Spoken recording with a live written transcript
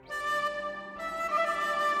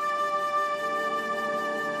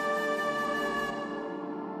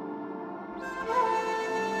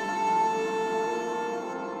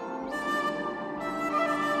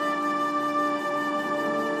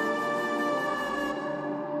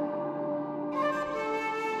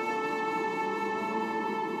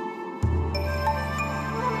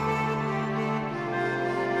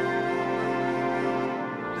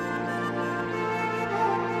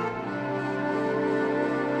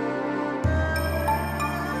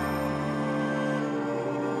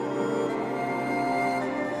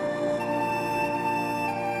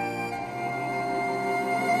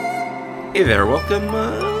Hey there, welcome to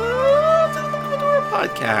the Commodore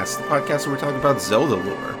Podcast, the podcast where we're talking about Zelda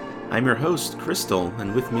lore. I'm your host, Crystal,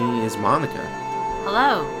 and with me is Monica.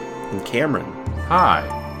 Hello. And Cameron.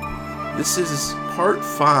 Hi. This is part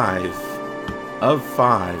 5 of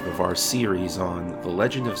our series on The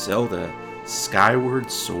Legend of Zelda Skyward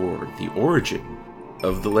Sword, the origin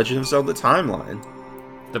of the Legend of Zelda timeline.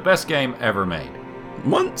 The best game ever made.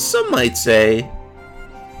 Some might say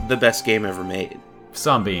the best game ever made.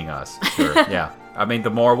 Some being us, sure, yeah. I mean, the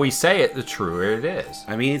more we say it, the truer it is.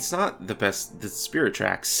 I mean, it's not the best, the Spirit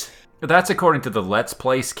Tracks. That's according to the Let's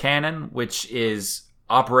Place canon, which is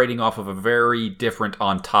operating off of a very different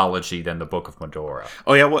ontology than the Book of Medora.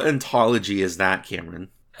 Oh yeah, what ontology is that, Cameron?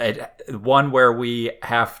 One where we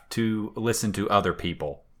have to listen to other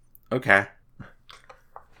people. Okay.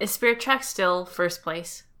 Is Spirit Track still first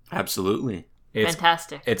place? Absolutely.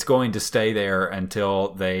 Fantastic. It's going to stay there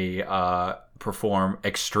until they perform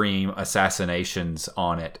extreme assassinations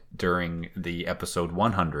on it during the episode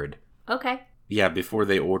 100. Okay. Yeah, before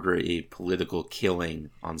they order a political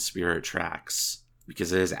killing on Spirit Tracks,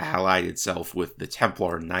 because it has allied itself with the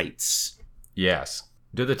Templar Knights. Yes.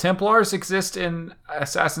 Do the Templars exist in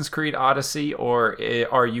Assassin's Creed Odyssey, or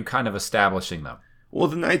are you kind of establishing them? Well,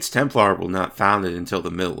 the Knights Templar were not founded until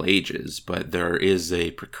the Middle Ages, but there is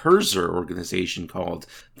a precursor organization called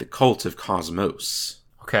the Cult of Cosmos.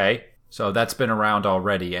 Okay, so that's been around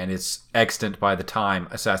already, and it's extant by the time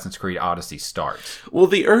Assassin's Creed Odyssey starts. Well,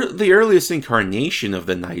 the earliest incarnation of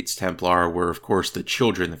the Knights Templar were, of course, the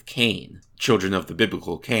Children of Cain, children of the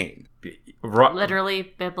biblical Cain.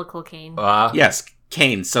 Literally biblical Cain. Yes,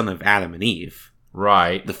 Cain, son of Adam and Eve.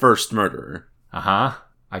 Right. The first murderer. Uh-huh.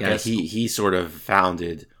 I guess he sort of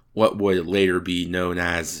founded what would later be known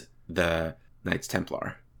as the Knights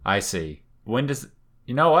Templar. I see. When does...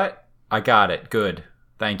 You know what? I got it. Good.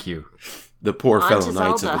 Thank you. The poor On fellow to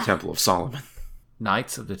Knights of Zelda. the Temple of Solomon.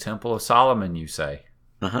 Knights of the Temple of Solomon, you say?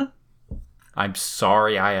 Uh-huh. I'm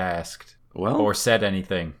sorry I asked. Well, Or said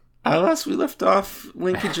anything. last we left off,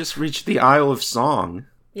 Link had just reached the Isle of Song.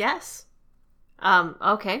 Yes.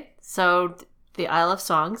 Okay. So, the Isle of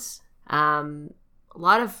Songs. A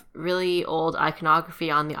lot of really old iconography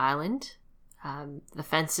on the island. The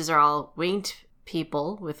fences are all winged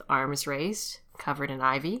people with arms raised, covered in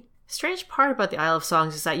ivy. Strange part about the Isle of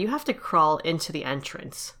Songs is that you have to crawl into the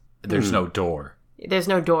entrance. There's no door. There's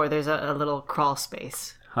no door, there's a little crawl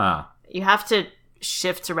space. Huh. You have to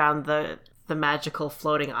shift around the magical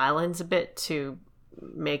floating islands a bit to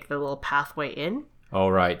make the little pathway in. Oh,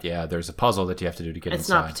 right. Yeah, there's a puzzle that you have to do to get It's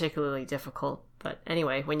inside. not particularly difficult, but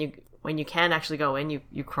anyway, when you can actually go in,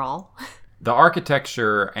 you crawl. The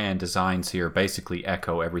architecture and designs here basically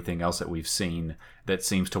echo everything else that we've seen that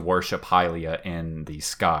seems to worship Hylia in the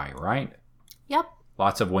sky, right? Yep.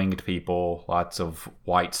 Lots of winged people, lots of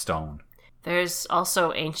white stone. There's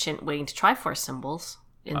also ancient winged Triforce symbols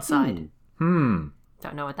inside. Don't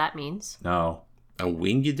know what that means. No. A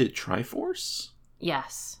winged Triforce?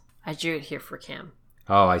 Yes. I drew it here for Cam.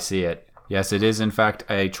 Oh, I see it. Yes, it is in fact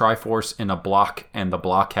a Triforce in a block, and the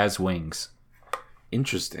block has wings.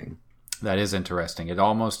 Interesting. That is interesting. It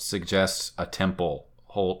almost suggests a temple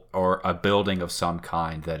or a building of some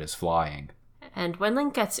kind that is flying. And when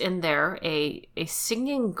Link gets in there, a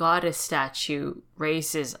singing goddess statue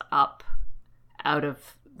raises up out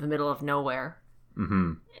of the middle of nowhere.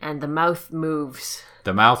 Mm-hmm. And the mouth moves.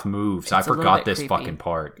 The mouth moves. I It's a little forgot bit this creepy. fucking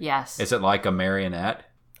part. Yes. Is it like a marionette?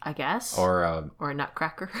 I guess. Or a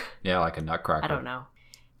nutcracker. yeah, like a nutcracker. I don't know.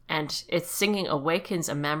 And its singing awakens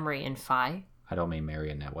a memory in Phi. I don't mean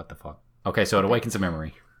marionette. What the fuck? Okay, so it awakens a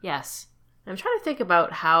memory. Yes. I'm trying to think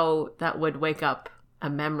about how that would wake up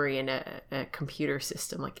a memory in a computer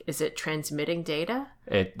system. Like, is it transmitting data?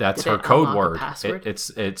 That's Did her it code unlock a word. password?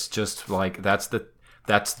 It's just like that's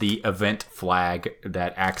the event flag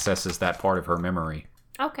that accesses that part of her memory.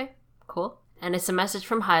 Okay, cool. And it's a message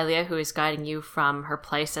from Hylia, who is guiding you from her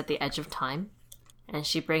place at the edge of time. And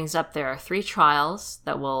she brings up there are 3 trials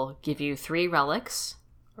that will give you 3 relics,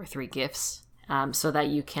 or 3 gifts, so that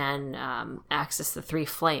you can access the 3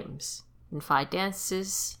 flames. And Phi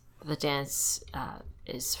dances. The dance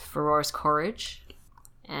is Farore's Courage.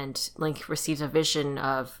 And Link receives a vision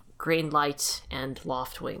of green light and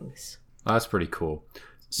loft wings. That's pretty cool.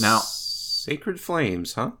 Now, Sacred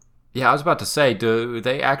Flames, huh? yeah, I was about to say, do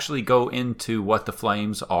they actually go into what the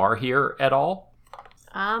flames are here at all?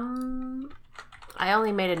 I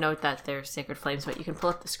only made a note that they're sacred flames, but you can pull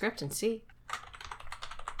up the script and see.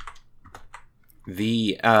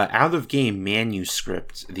 The out-of-game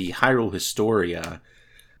manuscript, the Hyrule Historia,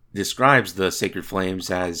 describes the Sacred Flames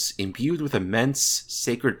as imbued with immense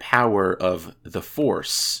sacred power of the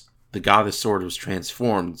Force, the goddess sword was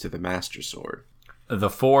transformed to the master sword. The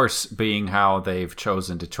force being how they've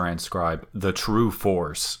chosen to transcribe the true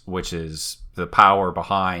force, which is the power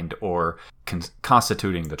behind or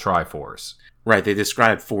constituting the Triforce. Right, they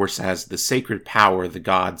describe force as the sacred power the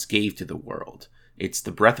gods gave to the world. It's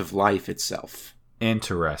the breath of life itself.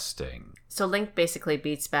 Interesting. So Link basically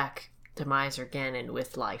beats back Demise or Ganon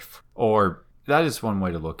with life. Or, that is one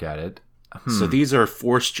way to look at it. So these are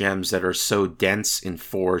force gems that are so dense in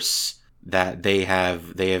force that they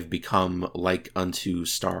have become like unto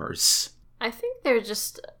stars. I think they're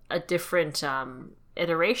just a different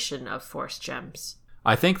iteration of force gems.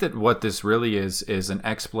 I think that what this really is an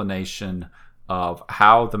explanation of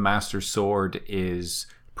how the Master Sword is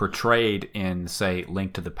portrayed in, say,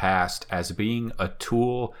 Link to the Past as being a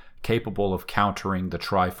tool capable of countering the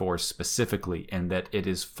Triforce specifically, in that it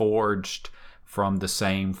is forged from the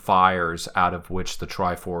same fires out of which the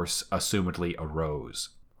Triforce assumedly arose.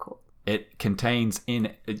 Cool. It contains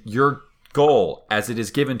in your goal, as it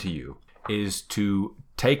is given to you, is to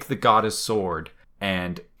take the goddess sword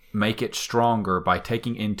and make it stronger by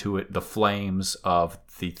taking into it the flames of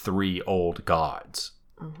the 3 old gods.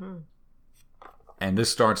 Mm-hmm. And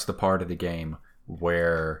this starts the part of the game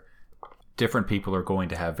where different people are going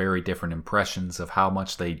to have very different impressions of how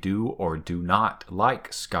much they do or do not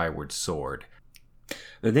like Skyward Sword.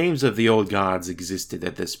 The names of the old gods existed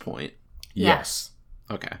at this point. Yes.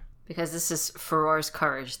 Okay. Because this is Faror's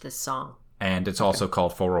Courage, this song. And it's also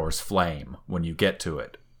called Faror's Flame when you get to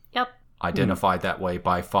it. Yep. Identified that way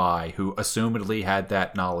by Fi, who assumedly had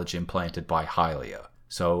that knowledge implanted by Hylia.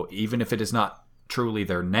 So even if it is not truly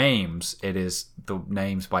their names, it is the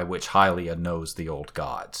names by which Hylia knows the old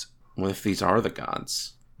gods. What if these are the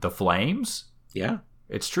gods? The flames? Yeah.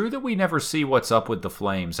 It's true that we never see what's up with the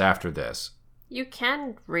flames after this. You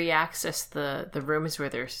can re-access the rooms where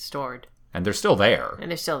they're stored. And they're still there. And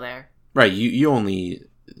they're still there. Right, you only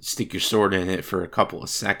stick your sword in it for a couple of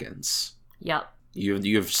seconds. Yep.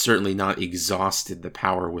 You have certainly not exhausted the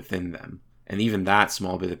power within them. And even that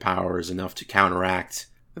small bit of power is enough to counteract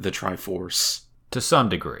the Triforce. To some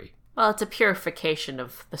degree. Well, it's a purification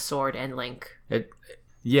of the sword and Link.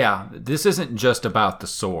 Yeah, this isn't just about the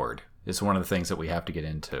sword. It's one of the things that we have to get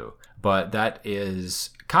into. But that is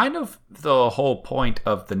kind of the whole point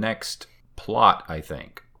of the next plot, I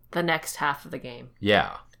think. The next half of the game.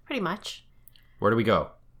 Yeah. Pretty much. Where do we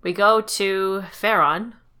go? We go to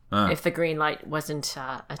Faron, if the green light wasn't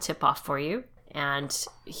a tip-off for you. And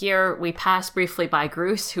here we pass briefly by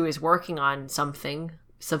Groose, who is working on something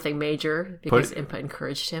major, because Impa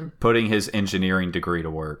encouraged him. Putting his engineering degree to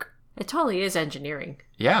work. It totally is engineering.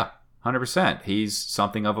 Yeah, 100%. He's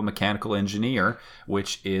something of a mechanical engineer,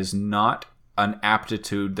 which is not an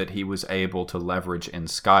aptitude that he was able to leverage in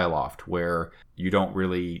Skyloft, where you don't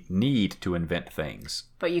really need to invent things.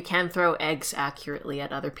 But you can throw eggs accurately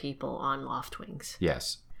at other people on Loftwings.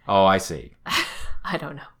 Yes. Oh, I see. I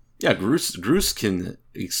don't know. Yeah, Groose can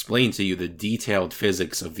explain to you the detailed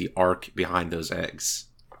physics of the arc behind those eggs.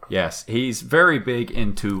 Yes, he's very big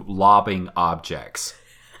into lobbing objects.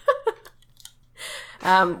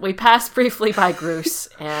 We passed briefly by Groose,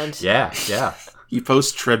 and... Yeah. He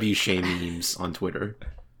posts trebuchet memes on Twitter.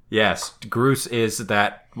 Yes, Groose is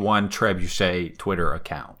that one trebuchet Twitter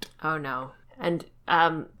account. Oh no. And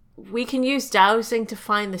we can use dowsing to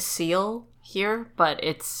find the seal here, but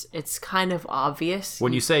it's kind of obvious.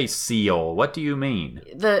 When you say seal, what do you mean?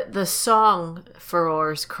 The song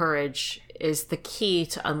Faror's Courage is the key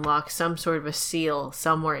to unlock some sort of a seal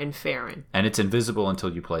somewhere in Faron. And it's invisible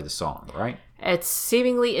until you play the song, right? It's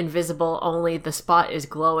seemingly invisible, only the spot is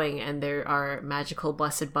glowing and there are magical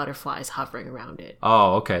blessed butterflies hovering around it.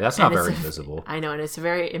 Oh, okay. That's not And very visible. I know, and it's a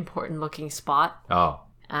very important looking spot. Oh.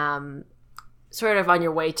 Sort of on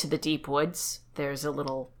your way to the deep woods, there's a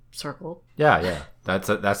little circle. Yeah. That's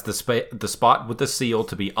the spot with the seal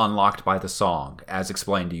to be unlocked by the song, as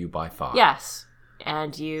explained to you by Fa. Yes.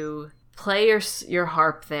 And you play your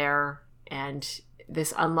harp there, and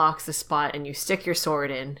this unlocks the spot, and you stick your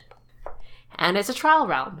sword in. And it's a trial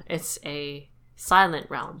realm. It's a silent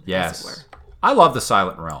realm, yes. as it were. I love the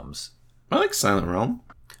Silent Realms. I like Silent Realm.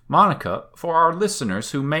 Monica, for our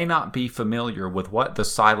listeners who may not be familiar with what the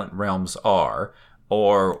Silent Realms are,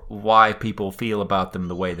 or why people feel about them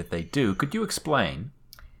the way that they do, could you explain?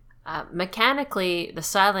 Mechanically, the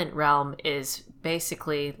Silent Realm is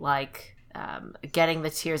basically like getting the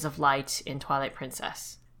Tears of Light in Twilight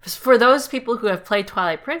Princess. For those people who have played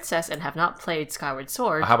Twilight Princess and have not played Skyward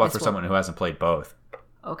Sword... How about for someone who hasn't played both?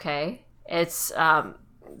 Okay. It's...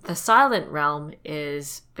 the Silent Realm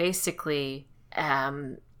is basically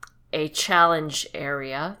a challenge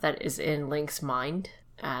area that is in Link's mind.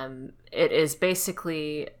 It is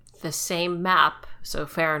basically the same map, so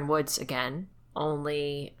Faron Woods again,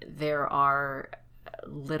 only there are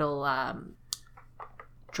little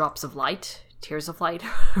drops of light, tears of light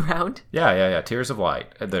around. Yeah. Tears of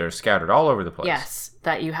light that are scattered all over the place. Yes,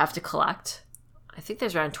 that you have to collect. I think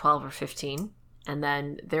there's around 12 or 15. And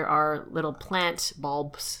then there are little plant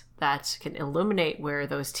bulbs that can illuminate where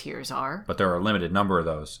those tears are. But there are a limited number of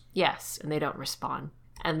those. Yes, and they don't respawn.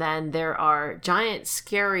 And then there are giant,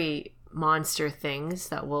 scary monster things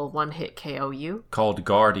that will one-hit KO you. Called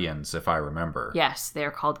Guardians, if I remember. Yes,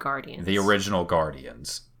 they're called Guardians. The original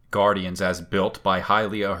Guardians. Guardians as built by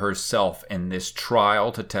Hylia herself in this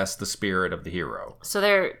trial to test the spirit of the hero. So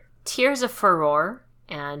they're Tears of Furor,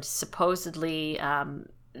 and supposedly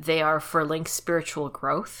they are for Link's spiritual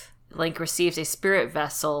growth. Link receives a spirit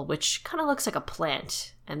vessel, which kind of looks like a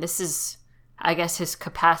plant. And this is, I guess, his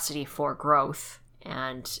capacity for growth.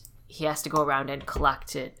 And he has to go around and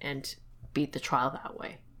collect it and beat the trial that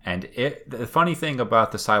way. And the funny thing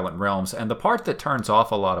about the Silent Realms, and the part that turns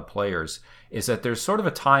off a lot of players, is that there's sort of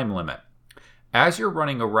a time limit. As you're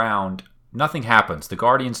running around, nothing happens. The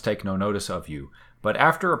Guardians take no notice of you. But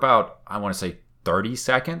after about, I want to say, 30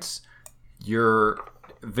 seconds, your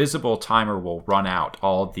visible timer will run out.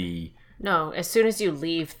 No, as soon as you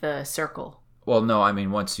leave the circle. Well, no, I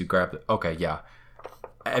mean once you grab it. Okay, yeah.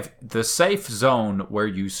 The safe zone where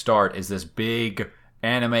you start is this big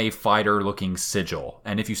anime fighter looking sigil.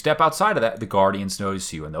 And if you step outside of that, the Guardians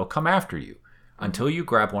notice you and they'll come after you until you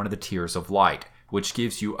grab one of the Tears of Light, which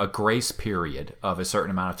gives you a grace period of a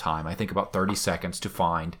certain amount of time. I think about 30 seconds to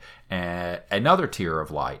find another Tear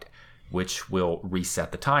of Light, which will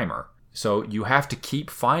reset the timer. So you have to keep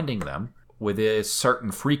finding them with a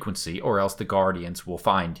certain frequency, or else the Guardians will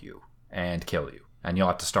find you and kill you, and you'll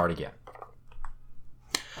have to start again.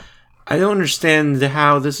 I don't understand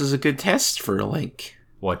how this is a good test for Link.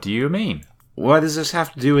 What do you mean? What does this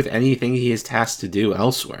have to do with anything he is tasked to do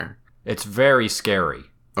elsewhere? It's very scary.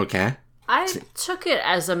 Okay. I took it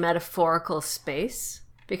as a metaphorical space,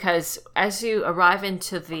 because as you arrive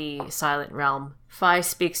into the Silent Realm, Fi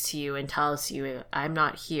speaks to you and tells you, I'm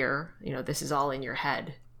not here. This is all in your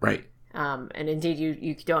head. Right. And indeed,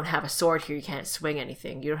 you don't have a sword here. You can't swing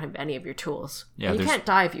anything. You don't have any of your tools. Yeah, and you can't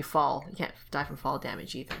die if you fall. You can't die from fall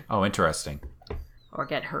damage either. Oh, interesting. Or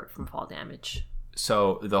get hurt from fall damage.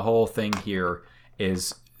 So the whole thing here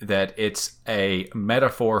is that it's a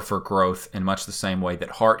metaphor for growth in much the same way that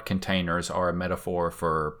heart containers are a metaphor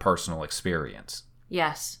for personal experience.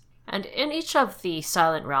 Yes. And in each of the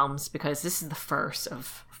Silent Realms, because this is the first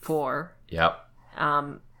of 4, Yep.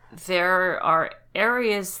 There are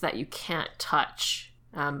areas that you can't touch,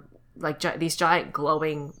 like these giant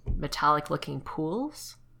glowing metallic-looking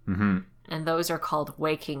pools. Mm-hmm. And those are called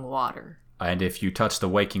waking water. And if you touch the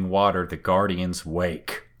waking water, the Guardians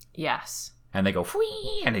wake. Yes. And they go,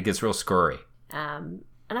 whee, and it gets real scurry. And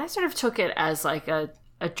I sort of took it as like a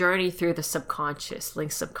journey through the subconscious,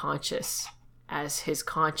 Link's subconscious, as his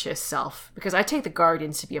conscious self. Because I take the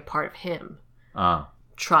Guardians to be a part of him.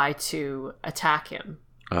 Try to attack him.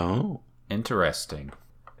 Oh. Interesting.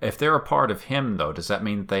 If they're a part of him, though, does that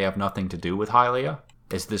mean that they have nothing to do with Hylia?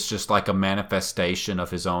 Is this just like a manifestation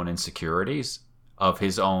of his own insecurities? Of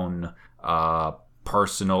his own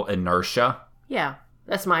personal inertia? Yeah,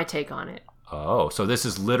 that's my take on it. Oh, so this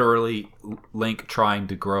is literally Link trying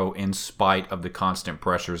to grow in spite of the constant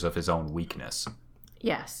pressures of his own weakness.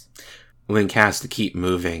 Yes. Link has to keep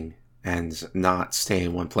moving and not stay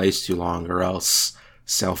in one place too long, or else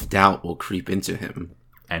self-doubt will creep into him.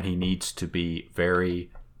 And he needs to be very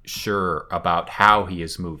sure about how he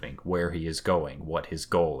is moving, where he is going, what his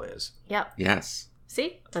goal is. Yep. Yes.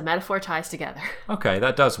 See? The metaphor ties together. Okay,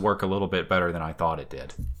 that does work a little bit better than I thought it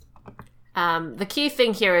did. The key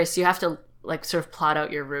thing here is you have to sort of plot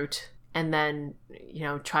out your route and then,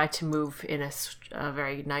 try to move in a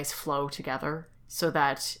very nice flow together so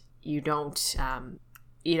that you don't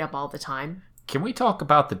eat up all the time. Can we talk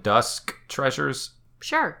about the Dusk treasures?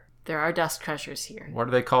 Sure. There are Dusk treasures here. What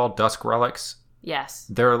are they called? Dusk relics? Yes.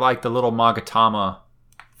 They're like the little Magatama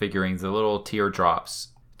figurines, the little teardrops.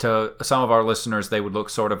 To some of our listeners, they would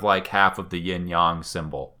look sort of like half of the yin-yang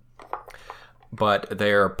symbol. But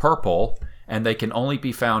they're purple, and they can only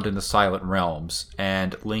be found in the Silent Realms,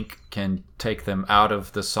 and Link can take them out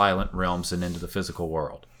of the Silent Realms and into the physical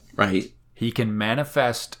world. Right. He can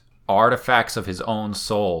manifest artifacts of his own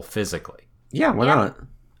soul physically. Yeah, why not?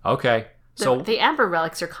 Okay. The Amber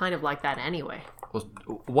relics are kind of like that anyway.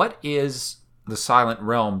 What is the Silent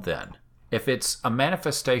Realm then? If it's a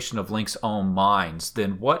manifestation of Link's own minds,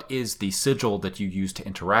 then what is the sigil that you use to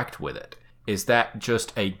interact with it? Is that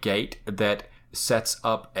just a gate that sets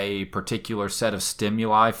up a particular set of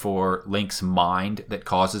stimuli for Link's mind that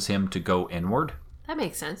causes him to go inward. That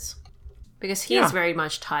makes sense. Because he's very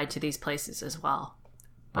much tied to these places as well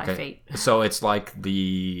by fate. So it's like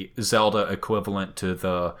the Zelda equivalent to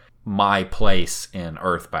the My Place in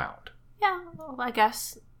Earthbound. Yeah, well, I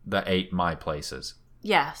guess. The 8 My Places.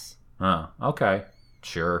 Yes. Oh, okay.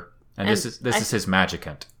 Sure. And this is his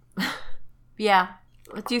magicant. Yeah.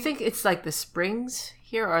 Do you think it's like the springs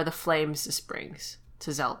here, or are the flames the springs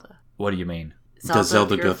to Zelda? What do you mean? Does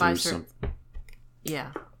Zelda go through some...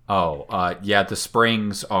 Yeah. Oh, yeah, the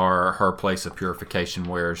springs are her place of purification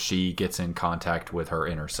where she gets in contact with her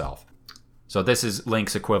inner self. So this is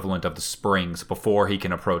Link's equivalent of the springs before he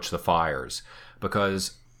can approach the fires,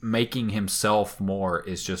 because making himself more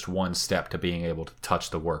is just one step to being able to touch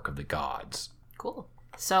the work of the gods. Cool.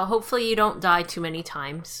 So hopefully you don't die too many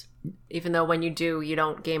times, even though when you do, you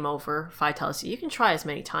don't game over. Fi tells you can try as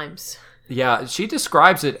many times. Yeah, she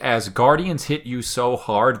describes it as guardians hit you so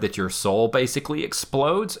hard that your soul basically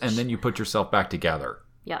explodes, and then you put yourself back together.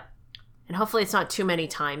 Yep. And hopefully it's not too many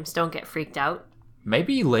times. Don't get freaked out.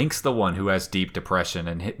 Maybe Link's the one who has deep depression,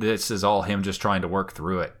 and this is all him just trying to work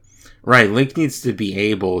through it. Right, Link needs to be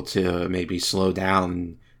able to maybe slow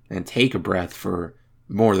down and take a breath for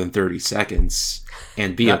more than 30 seconds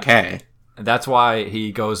and be okay. That's why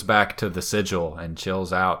he goes back to the sigil and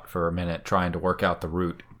chills out for a minute trying to work out the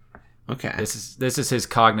root. Okay. This is his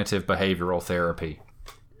cognitive behavioral therapy.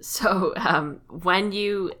 So, when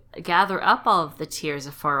you gather up all of the Tears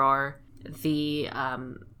of Faron, the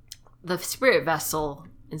spirit vessel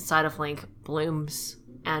inside of Link blooms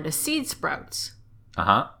and a seed sprouts.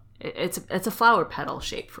 Uh-huh. It's a flower petal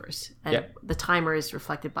shape first. And Yep. the timer is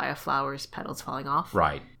reflected by a flower's petals falling off.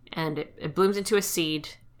 Right. And it blooms into a seed,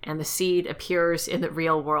 and the seed appears in the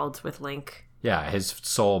real world with Link. Yeah, his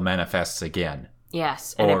soul manifests again.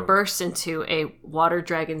 Yes, and it bursts into a water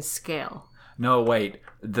dragon scale. No, wait.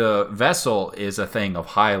 The vessel is a thing of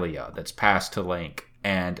Hylia that's passed to Link,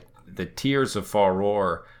 and the Tears of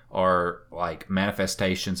Faron are like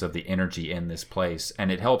manifestations of the energy in this place,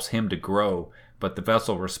 and it helps him to grow, but the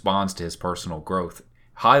vessel responds to his personal growth.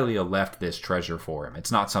 Hylia left this treasure for him.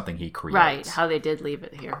 It's not something he creates. Right, how they did leave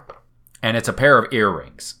it here. And it's a pair of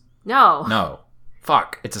earrings. No.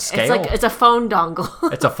 Fuck, it's a scale? It's a phone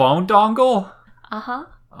dongle. It's a phone dongle? Uh-huh.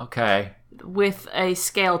 Okay. With a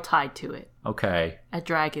scale tied to it. Okay. A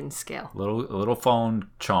dragon scale. A little phone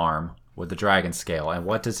charm with the dragon scale. And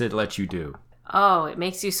what does it let you do? Oh, it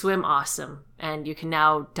makes you swim awesome. And you can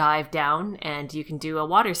now dive down and you can do a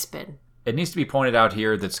water spin. It needs to be pointed out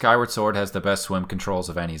here that Skyward Sword has the best swim controls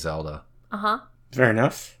of any Zelda. Uh-huh. Fair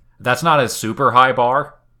enough. That's not a super high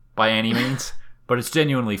bar by any means, but it's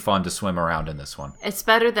genuinely fun to swim around in this one. It's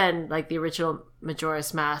better than like the original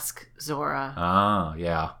Majora's Mask Zora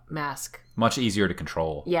mask. Much easier to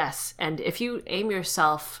control. Yes, and if you aim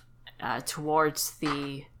yourself towards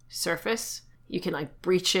the surface, you can like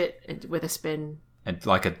breach it with a spin. And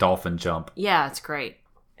like a dolphin jump. Yeah, it's great.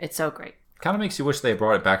 It's so great. Kind of makes you wish they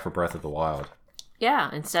brought it back for Breath of the Wild. Yeah,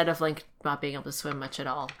 instead of Link not being able to swim much at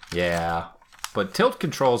all. Yeah, but tilt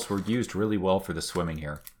controls were used really well for the swimming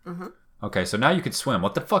here. Mm-hmm. Okay, so now you can swim.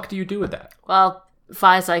 What the fuck do you do with that? Well,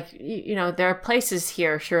 Fi's like, there are places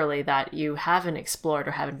here, surely, that you haven't explored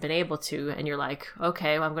or haven't been able to. And you're like,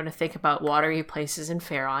 okay, well, I'm going to think about watery places in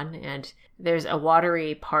Faron. And there's a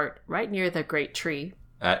watery part right near the great tree.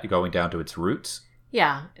 Going down to its roots?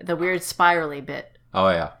 Yeah, the weird spirally bit. Oh,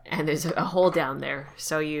 yeah. And there's a hole down there.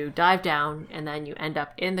 So you dive down, and then you end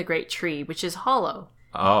up in the great tree, which is hollow.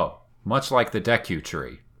 Oh, much like the Deku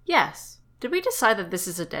tree. Yes. Did we decide that this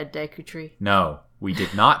is a dead Deku tree? No, we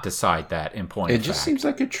did not decide that in point of fact. It just seems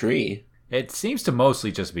like a tree. It seems to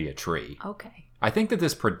mostly just be a tree. Okay. I think that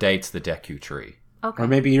this predates the Deku tree. Okay. Or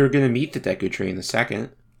maybe you're going to meet the Deku tree in a second.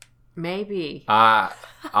 Maybe.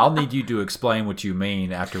 I'll need you to explain what you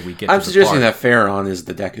mean after we get to the I'm suggesting part. that Faron is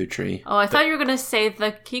the Deku tree. Oh, I thought you were going to say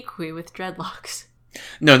the Kikui with dreadlocks.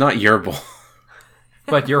 No, not Yerbil.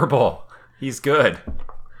 But Yerbil, he's good.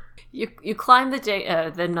 You climb the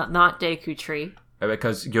not Deku tree.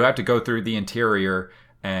 Because you have to go through the interior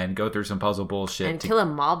and go through some puzzle bullshit. And kill a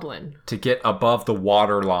moblin. To get above the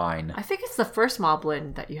water line. I think it's the first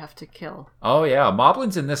moblin that you have to kill. Oh yeah,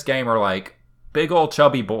 moblins in this game are like big old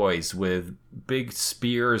chubby boys with big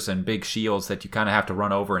spears and big shields that you kind of have to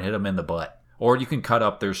run over and hit them in the butt. Or you can cut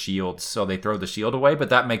up their shields so they throw the shield away, but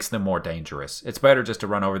that makes them more dangerous. It's better just to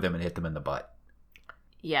run over them and hit them in the butt.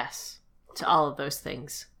 Yes, to all of those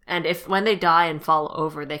things. And when they die and fall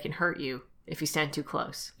over, they can hurt you if you stand too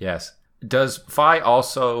close. Yes. Does Fi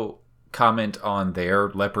also comment on their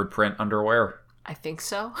leopard print underwear? I think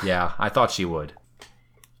so. Yeah, I thought she would.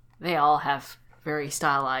 They all have very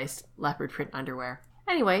stylized leopard print underwear.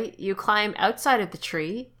 Anyway, you climb outside of the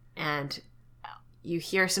tree, and you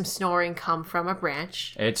hear some snoring come from a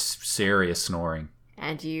branch. It's serious snoring.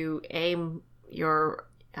 And you aim your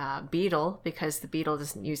beetle, because the beetle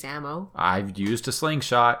doesn't use ammo. I've used a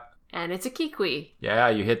slingshot. And it's a Kikwi. Yeah,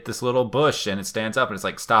 you hit this little bush and it stands up and it's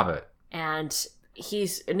like, stop it. And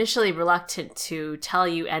he's initially reluctant to tell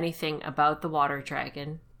you anything about the water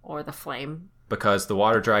dragon or the flame. Because the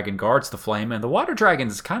water dragon guards the flame, and the water dragon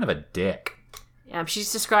is kind of a dick.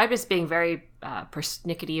 She's described as being very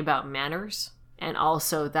persnickety about manners, and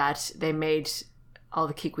also that they made all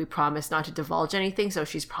the Kikwi promise not to divulge anything, so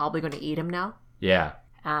she's probably going to eat him now. Yeah.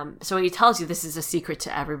 So he tells you this is a secret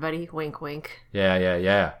to everybody. Wink, wink.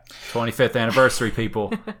 Yeah. 25th anniversary,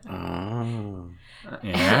 people. Oh.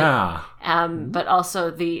 Yeah. But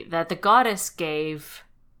also that the goddess gave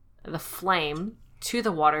the flame to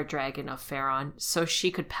the water dragon of Faron so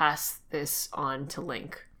she could pass this on to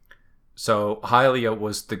Link. So Hylia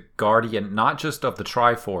was the guardian not just of the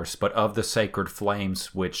Triforce, but of the sacred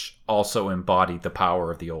flames, which also embodied the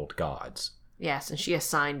power of the old gods. Yes, and she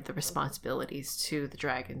assigned the responsibilities to the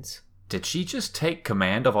dragons. Did she just take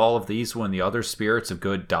command of all of these when the other spirits of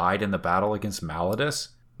good died in the battle against Malladus?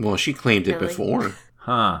 Well, she claimed it Really? before.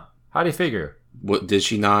 Huh. How do you figure? What, did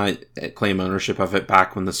she not claim ownership of it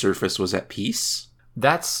back when the surface was at peace?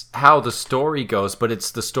 That's how the story goes, but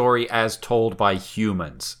it's the story as told by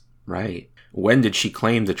humans. Right. When did she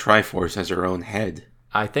claim the Triforce as her own head?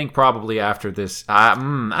 I think probably after this.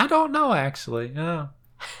 I don't know, actually. Oh.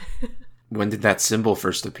 When did that symbol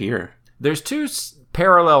first appear? There's two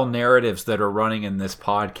parallel narratives that are running in this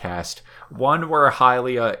podcast. One where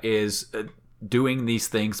Hylia is doing these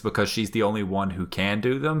things because she's the only one who can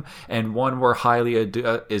do them, and one where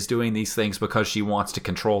Hylia is doing these things because she wants to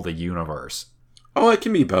control the universe. Oh, it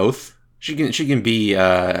can be both. She can be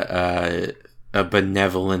a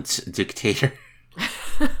benevolent dictator.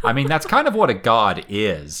 I mean, that's kind of what a god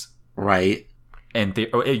is. Right. And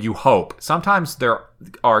you hope. Sometimes there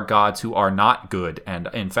are gods who are not good and,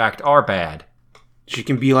 in fact, are bad. She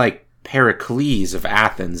can be like Pericles of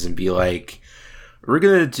Athens and be like, we're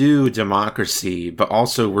going to do democracy, but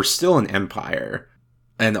also we're still an empire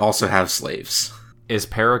and also have slaves. Is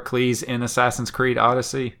Pericles in Assassin's Creed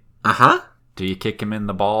Odyssey? Uh-huh. Do you kick him in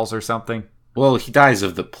the balls or something? Well, he dies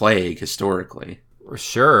of the plague, historically.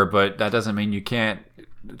 Sure, but that doesn't mean you can't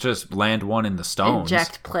just land one in the stones.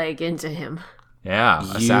 Inject plague into him. Yeah,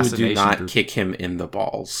 You assassination. do not kick him in the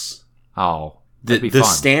balls. Oh, The fun.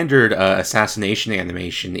 standard assassination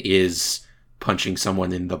animation is punching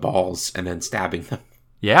someone in the balls and then stabbing them.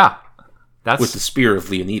 Yeah, that's With the spear of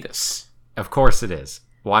Leonidas. Of course it is.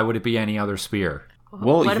 Why would it be any other spear?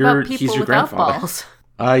 Well, What about people he's your without grandfather. balls?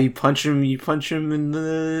 You punch him in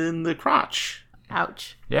the crotch.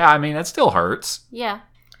 Ouch. Yeah, I mean, it still hurts. Yeah.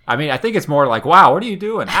 I mean, I think it's more like, wow, what are you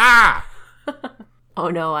doing? Ah! Oh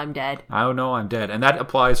no, I'm dead. Oh no, I'm dead. And that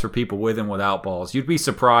applies for people with and without balls. You'd be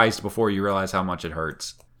surprised before you realize how much it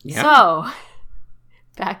hurts. Yeah. So,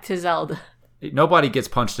 back to Zelda. Nobody gets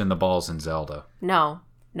punched in the balls in Zelda. No,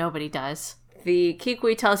 nobody does. The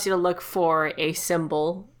Kikwi tells you to look for a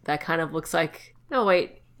symbol that kind of looks like... No,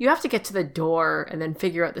 wait. You have to get to the door and then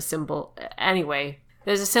figure out the symbol. Anyway,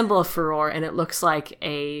 there's a symbol of furor, and it looks like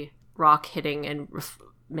a rock hitting and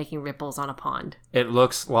making ripples on a pond. It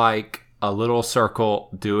looks like a little circle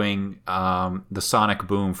doing the sonic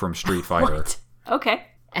boom from Street Fighter. What? Okay.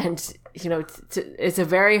 And, it's a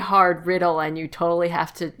very hard riddle, and you totally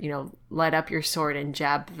have to, light up your sword and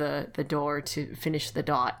jab the door to finish the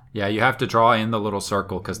dot. Yeah, you have to draw in the little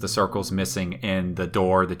circle because the circle's missing in the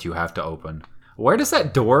door that you have to open. Where does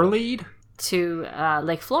that door lead? To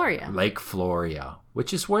Lake Floria. Lake Floria,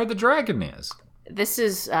 which is where the dragon is. This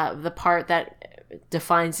is the part that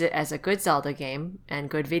defines it as a good Zelda game and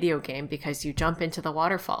good video game, because you jump into the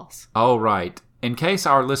waterfalls. Oh, right. In case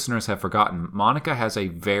our listeners have forgotten, Monica has a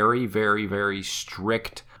very, very, very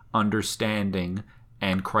strict understanding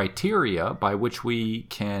and criteria by which we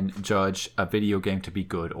can judge a video game to be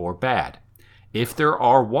good or bad. If there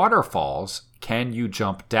are waterfalls, can you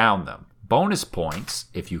jump down them? Bonus points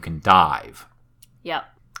if you can dive. Yep.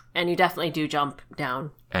 And you definitely do jump down.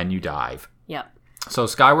 And you dive. Yep. So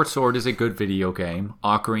Skyward Sword is a good video game.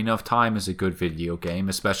 Ocarina of Time is a good video game,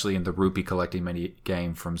 especially in the rupee collecting mini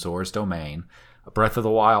game from Zora's Domain. Breath of the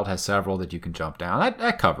Wild has several that you can jump down.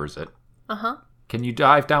 That covers it. Uh-huh. Can you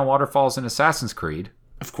dive down waterfalls in Assassin's Creed?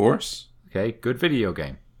 Of course. Okay, good video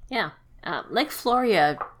game. Yeah. Lake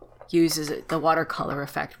Floria uses the watercolor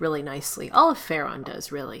effect really nicely. All of Faron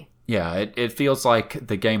does, really. Yeah, it feels like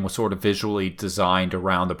the game was sort of visually designed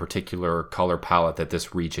around the particular color palette that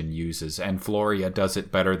this region uses. And Floria does it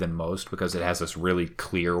better than most because it has this really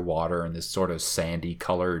clear water and this sort of sandy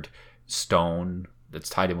colored stone that's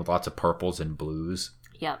tied in with lots of purples and blues.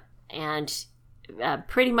 Yep. And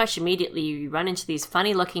pretty much immediately you run into these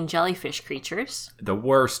funny looking jellyfish creatures. The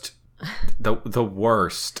worst. The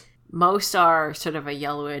worst. Most are sort of a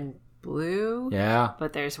yellow and blue. Yeah.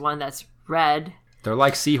 But there's one that's red. They're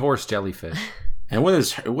like seahorse jellyfish. And what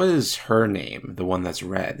is her name? The one that's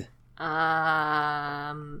red.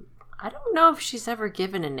 I don't know if she's ever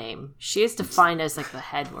given a name. She is defined as like the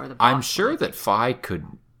head or the boss. I'm sure that Fi could.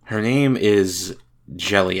 Her name is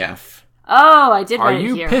Jellyf. Oh, I did Are write it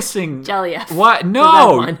you here. pissing? Jellyf. What?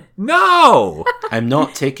 No! No! I'm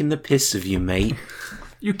not taking the piss of you, mate.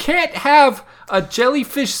 You can't have a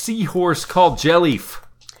jellyfish seahorse called Jellyf.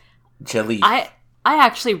 Jelly. I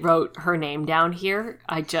actually wrote her name down here.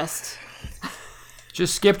 I just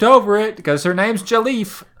skipped over it because her name's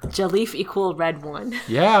Jellyf. Jellyf equal red one.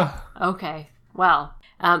 Yeah. Okay. Well,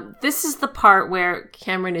 this is the part where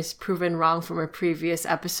Cameron is proven wrong from a previous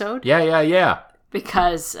episode. Yeah.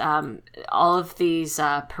 Because all of these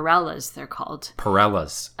Pirellas, they're called.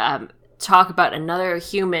 Pirellas. Talk about another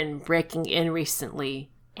human breaking in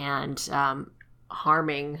recently and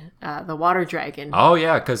harming the water dragon. Oh,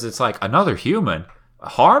 yeah, because it's like another human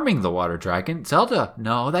harming the water dragon. Zelda,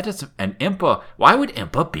 no, that doesn't. And Impa, why would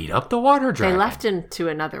Impa beat up the water dragon? They left into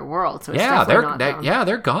another world, so it's yeah, definitely not them.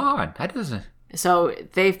 they're gone. That doesn't. So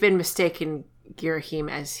they've been mistaken Girahim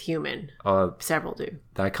as human. Several do.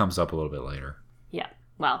 That comes up a little bit later. Yeah.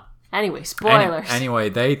 Well, anyway, spoilers. Anyway,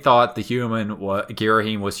 they thought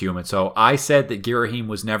Girahim was human. So I said that Girahim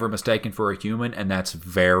was never mistaken for a human, and that's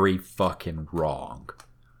very fucking wrong.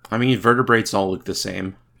 I mean, vertebrates all look the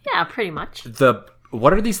same. Yeah, pretty much.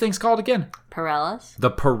 What are these things called again? Pirellas?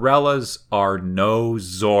 The Pirellas are no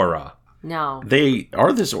Zora. No. They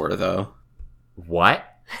are the Zora, though. What?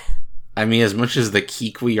 I mean, as much as the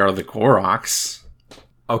Kikwi are the Koroks.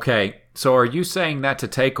 Okay, so are you saying that to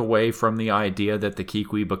take away from the idea that the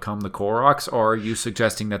Kikwi become the Koroks, or are you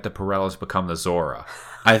suggesting that the Pirellas become the Zora?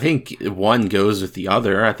 I think one goes with the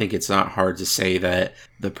other. I think it's not hard to say that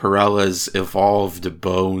the Pirellas evolved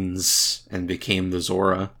bones and became the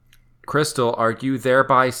Zora. Crystal, are you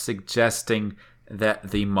thereby suggesting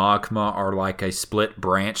that the Magma are like a split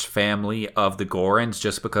branch family of the Gorons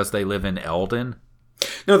just because they live in Eldin?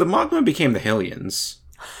 No, the Magma became the Hylians.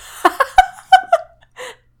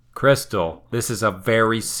 Crystal, this is a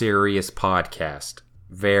very serious podcast.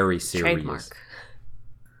 Very serious. Trademark.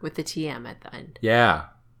 With the TM at the end. Yeah.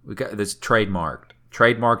 We got this trademarked.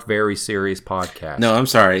 Trademarked very serious podcast. No, I'm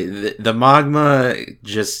sorry. The Magma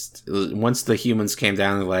just, once the humans came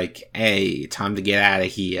down, they're like, hey, time to get out of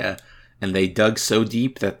here. And they dug so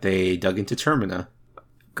deep that they dug into Termina.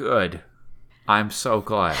 Good. I'm so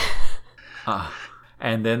glad.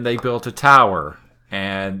 And then they built a tower.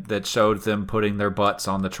 And that showed them putting their butts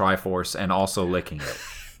on the Triforce and also licking it.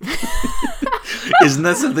 Isn't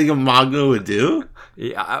that something a Magma would do?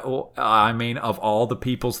 Yeah, I mean, of all the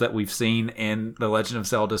peoples that we've seen in The Legend of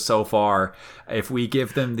Zelda so far, if we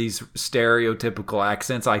give them these stereotypical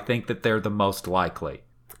accents, I think that they're the most likely.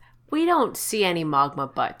 We don't see any Magma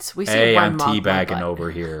butts. We see hey, one I'm Magma teabagging butt.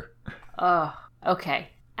 over here. Oh,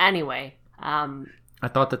 okay. Anyway, I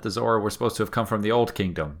thought that the Zora were supposed to have come from the Old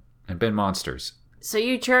Kingdom and been monsters. So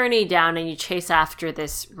you journey down and you chase after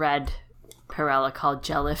this red Pirella called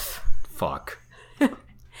Jellyf. Fuck.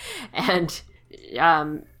 And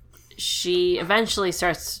she eventually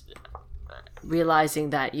starts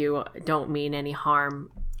realizing that you don't mean any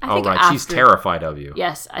harm. Oh, right. She's terrified of you.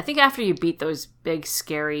 Yes. I think after you beat those big,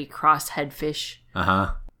 scary cross-head fish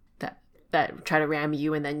that try to ram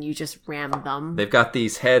you and then you just ram them. They've got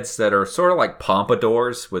these heads that are sort of like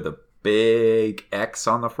pompadours with a big X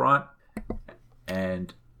on the front.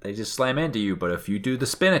 And they just slam into you, but if you do the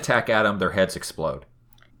spin attack at them, their heads explode.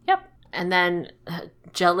 Yep. And then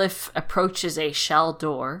Jellyf approaches a shell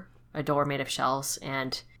door, a door made of shells,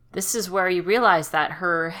 and this is where you realize that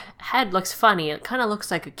her head looks funny. It kind of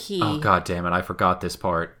looks like a key. Oh, god damn it, I forgot this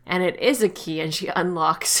part. And it is a key, and she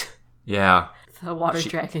unlocks the water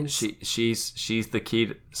dragons. She's the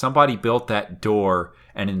key. Somebody built that door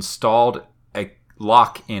and installed a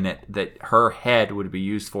lock in it that her head would be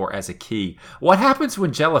used for as a key. What happens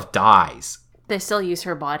when Jellyf dies? They still use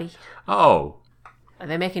her body. Oh.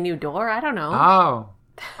 They make a new door? I don't know. Oh.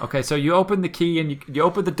 Okay, so you open the key and you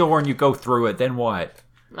open the door and you go through it. Then what?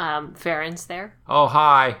 Faron's there. Oh,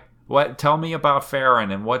 hi. What? Tell me about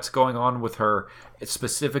Faron and what's going on with her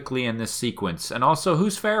specifically in this sequence. And also,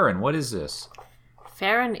 who's Faron? What is this?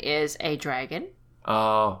 Faron is a dragon.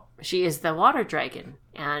 Oh. She is the water dragon,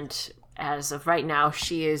 and as of right now,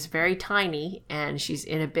 she is very tiny, and she's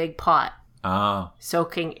in a big pot,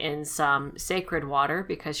 soaking in some sacred water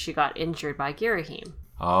because she got injured by Girahim.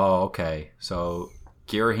 Oh, okay. So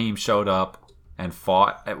Girahim showed up and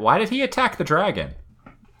fought. Why did he attack the dragon?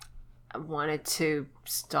 I wanted to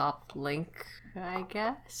stop Link, I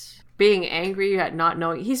guess. Being angry at not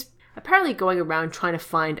knowing. He's apparently going around trying to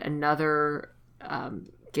find another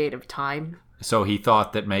gate of time. So he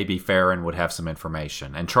thought that maybe Faron would have some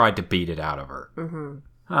information and tried to beat it out of her. Mm-hmm.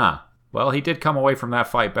 Huh. Well, he did come away from that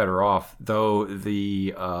fight better off, though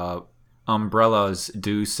the umbrellas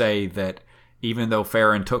do say that even though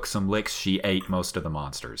Faron took some licks, she ate most of the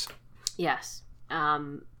monsters. Yes.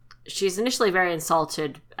 She's initially very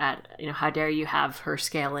insulted at, how dare you have her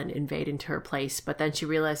scale and invade into her place, but then she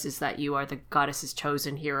realizes that you are the goddess's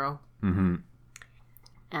chosen hero. Mm-hmm.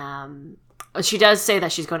 She does say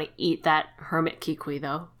that she's going to eat that hermit kikwi,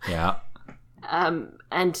 though. Yeah.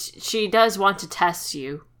 And she does want to test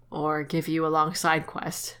you, or give you a long side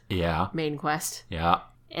quest. Yeah. Main quest. Yeah.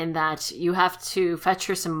 In that you have to fetch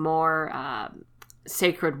her some more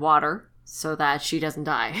sacred water so that she doesn't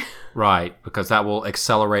die. Right, because that will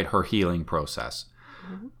accelerate her healing process.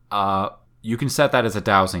 Mm-hmm. You can set that as a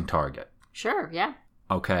dowsing target. Sure, yeah.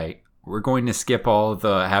 Okay, we're going to skip all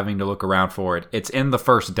the having to look around for it. It's in the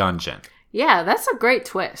first dungeon. Yeah, that's a great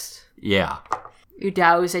twist. Yeah. You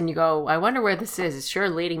douse and you go, I wonder where this is. It's sure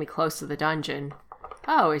leading me close to the dungeon.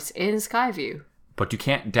 Oh, it's in Skyview. But you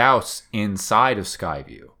can't douse inside of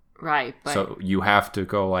Skyview. Right, but... So you have to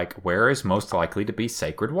go, where is most likely to be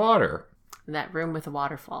sacred water? That room with the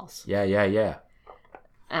waterfalls. Yeah.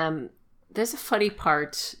 There's a funny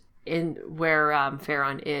part in where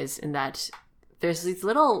Faron is, in that there's these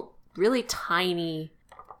little, really tiny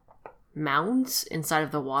mounds inside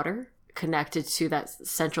of the water connected to that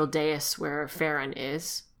central dais where Faron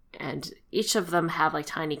is. And each of them have,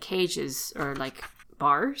 tiny cages or,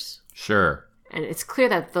 bars. Sure. And it's clear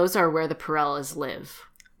that those are where the Pirellas live.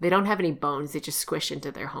 They don't have any bones. They just squish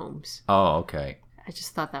into their homes. Oh, okay. I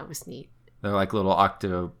just thought that was neat. They're like little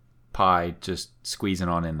octopi just squeezing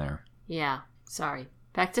on in there. Yeah, sorry.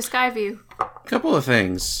 Back to Skyview. Couple of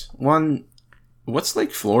things. One, what's Lake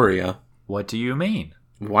Floria? What do you mean?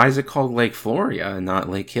 Why is it called Lake Floria and not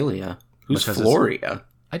Lake Hylia? Who's Because Floria?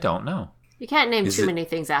 I don't know. You can't name too many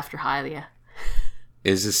things after Hylia.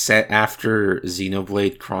 Is it set after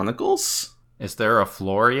Xenoblade Chronicles? Is there a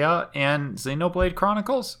Floria in Xenoblade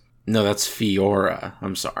Chronicles? No, that's Fiora.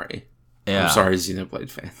 I'm sorry. Yeah. I'm sorry,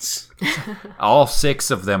 Xenoblade fans. All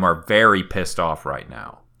 6 of them are very pissed off right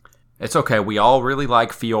now. It's okay. We all really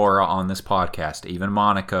like Fiora on this podcast. Even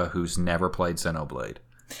Monica, who's never played Xenoblade.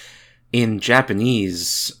 In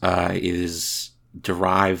Japanese, it is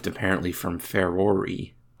derived apparently from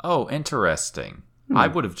Ferori. Oh, interesting. I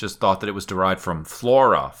would have just thought that it was derived from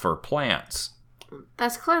flora for plants.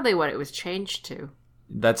 That's clearly what it was changed to.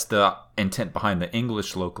 That's the intent behind the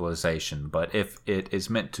English localization, but if it is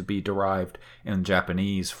meant to be derived in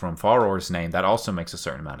Japanese from Faror's name, that also makes a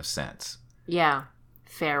certain amount of sense. Yeah,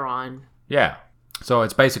 Faron. Yeah. So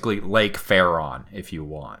it's basically Lake Faron, if you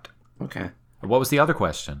want. Okay. What was the other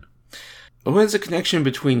question? What is the connection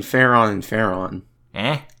between Faron and Faron?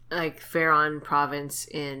 Like Faron province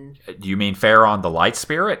in... Do you mean Faron the Light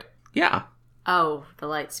Spirit? Yeah. Oh, the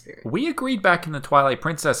Light Spirit. We agreed back in the Twilight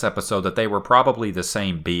Princess episode that they were probably the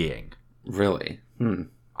same being. Really?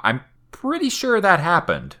 I'm pretty sure that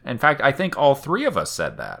happened. In fact, I think all 3 of us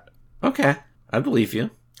said that. Okay. I believe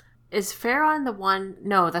you. Is Faron the one...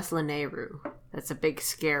 No, that's Lanayru. That's a big,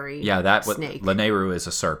 scary snake. Lanayru is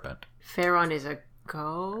a serpent. Faron is a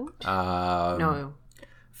goat? No.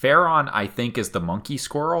 Faron, I think, is the monkey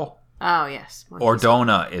squirrel. Oh, yes.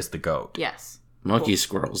 Ordona is the goat. Yes. Monkey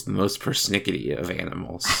squirrel's the most persnickety of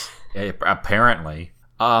animals. Apparently.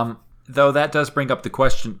 Though that does bring up the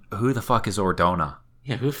question, who the fuck is Ordona?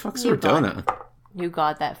 Yeah, who the fuck's Ordona? New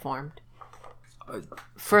god that formed.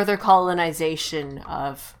 Further colonization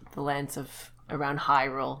of the lands of around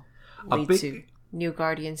Hyrule lead to new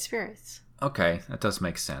guardian spirits. Okay, that does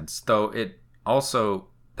make sense. Though it also,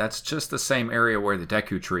 that's just the same area where the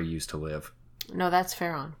Deku Tree used to live. No, that's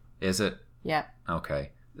Faron. Is it? Yeah.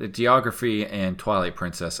 Okay. The geography in Twilight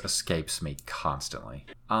Princess escapes me constantly.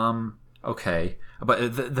 Okay.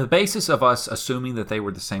 But the basis of us assuming that they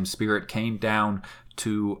were the same spirit came down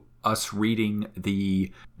to us reading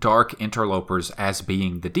the Dark Interlopers as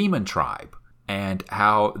being the demon tribe, and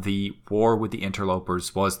how the war with the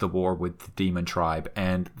Interlopers was the war with the demon tribe,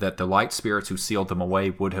 and that the light spirits who sealed them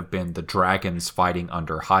away would have been the dragons fighting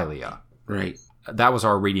under Hylia. Right. That was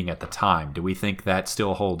our reading at the time. Do we think that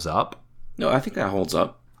still holds up? No, I think that holds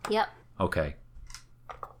up. Yep. Okay.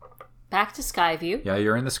 back to Skyview. Yeah,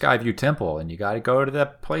 you're in the Skyview Temple, and you got to go to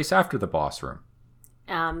that place after the boss room.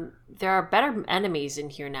 There are better enemies in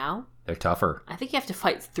here now. They're tougher. I think you have to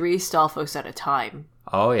fight 3 Stalfos at a time.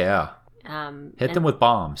 Oh, yeah. Hit them with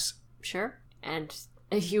bombs. Sure. And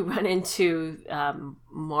you run into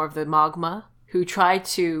more of the Magma, who try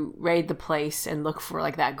to raid the place and look for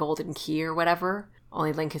like that golden key or whatever.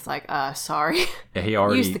 Only Link is like, sorry. Yeah, he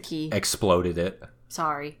already Use the key. Exploded it.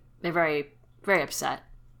 Sorry. They're very, very upset.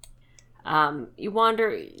 You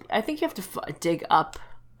wander. I think you have to dig up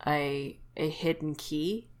a hidden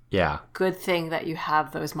key. Yeah. Good thing that you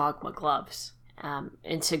have those magma gloves.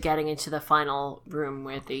 Into getting into the final room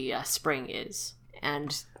where the spring is.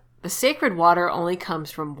 And the sacred water only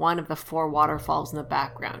comes from one of the 4 waterfalls in the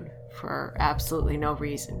background for absolutely no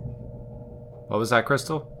reason. What was that,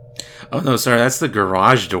 Crystal? Oh, no, sorry. That's the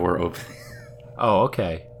garage door opening. Oh,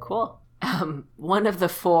 okay. Cool. One of the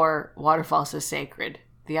 4 waterfalls is sacred.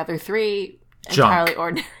 The other 3, Junk. entirely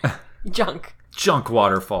ordinary. Junk. Junk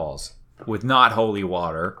waterfalls with not holy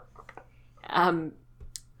water.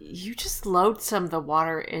 You just load some of the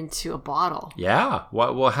water into a bottle. Yeah.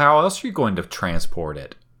 Well, how else are you going to transport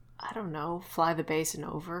it? I don't know. Fly the basin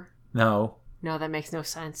over. No. No, that makes no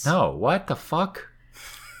sense. No. What the fuck?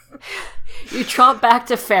 You tromp back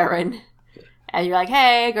to Faron, and you're like,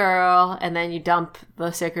 hey, girl. And then you dump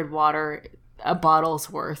the sacred water, a bottle's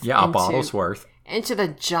worth. Yeah, a bottle's worth. Into the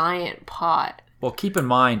giant pot. Well, keep in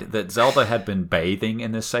mind that Zelda had been bathing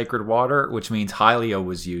in this sacred water, which means Hylia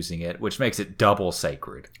was using it, which makes it double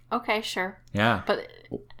sacred. Okay, sure. Yeah. But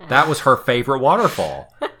that was her favorite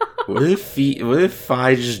waterfall. What if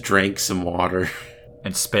I just drank some water?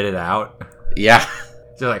 And spit it out? Yeah.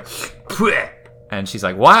 She's like, Pwah! And she's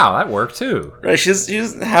like, wow, that worked too. Right, she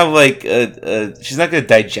doesn't have like she's not going to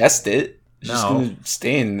digest it. She's just going to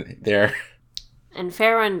stay in there. And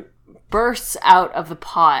Faron bursts out of the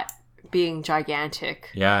pot, being gigantic.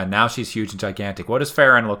 Yeah, now she's huge and gigantic. What does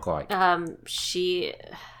Faron look like?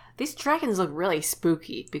 These dragons look really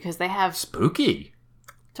spooky because they have... Spooky?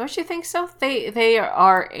 Don't you think so? They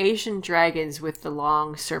are Asian dragons with the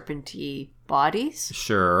long serpenty bodies.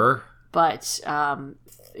 Sure. But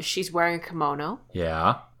she's wearing a kimono.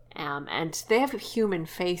 Yeah. And they have human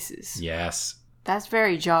faces. Yes. That's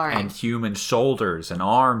very jarring. And human shoulders and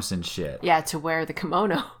arms and shit. Yeah, to wear the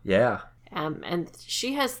kimono. Yeah. And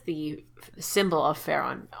she has the symbol of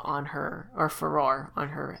Faron on her, or Faror, on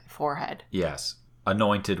her forehead. Yes.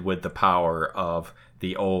 Anointed with the power of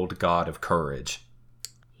the old god of courage.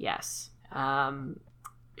 Yes.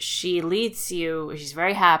 She leads you. She's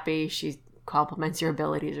very happy. She compliments your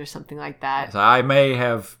abilities or something like that. So I may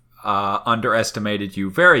have underestimated you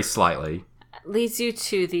very slightly. Leads you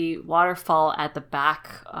to the waterfall at the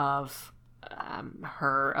back of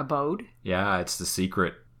her abode. Yeah, it's the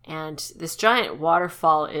secret. And this giant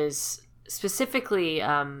waterfall is specifically...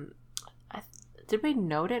 did we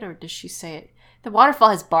note it, or did she say it? The waterfall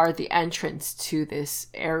has barred the entrance to this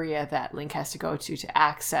area that Link has to go to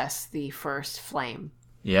access the first flame.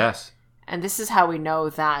 Yes. And this is how we know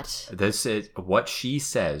that... This is what she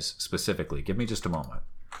says specifically. Give me just a moment.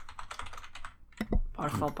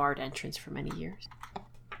 Waterfall barred entrance for many years.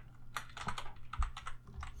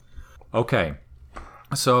 Okay.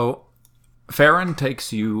 So, Faron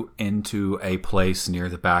takes you into a place near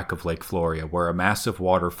the back of Lake Floria where a massive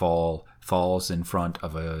waterfall falls in front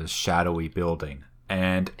of a shadowy building.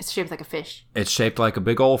 And it's shaped like a fish. It's shaped like a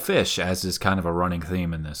big old fish, as is kind of a running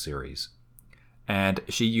theme in this series. And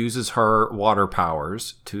she uses her water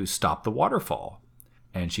powers to stop the waterfall.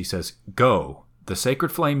 And she says, "Go. The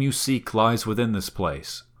sacred flame you seek lies within this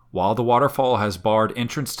place. While the waterfall has barred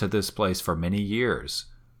entrance to this place for many years,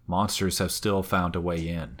 monsters have still found a way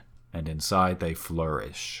in, and inside they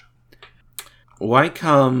flourish." Why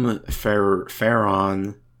come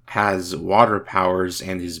Faron has water powers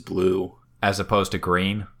and is blue? As opposed to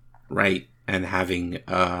green? Right, and having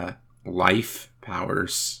life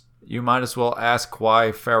powers. You might as well ask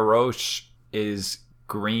why Farosh is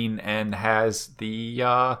green and has the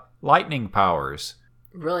lightning powers.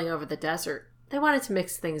 Ruling over the desert. They wanted to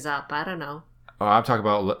mix things up. I don't know. Oh, I'm talking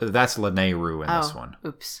about... That's Lanayru in this one.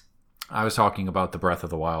 Oops. I was talking about the Breath of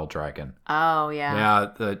the Wild dragon. Oh,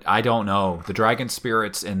 yeah. Yeah, I don't know. The dragon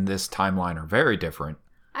spirits in this timeline are very different.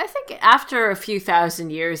 I think after a few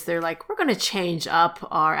thousand years, they're like, we're going to change up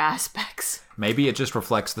our aspects. Maybe it just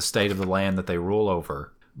reflects the state of the land that they rule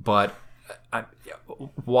over. But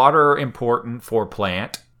water important for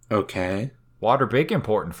plant. Okay. Water big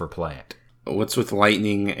important for plant. What's with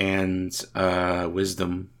lightning and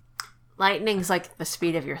wisdom? Lightning's like the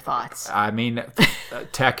speed of your thoughts. I mean,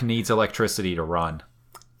 tech needs electricity to run.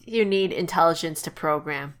 You need intelligence to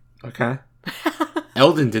program. Okay.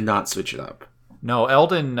 Eldon did not switch it up. No,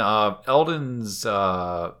 Eldon's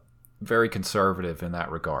very conservative in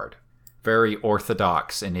that regard. Very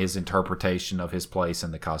orthodox in his interpretation of his place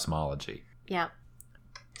in the cosmology. Yeah.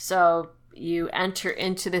 So you enter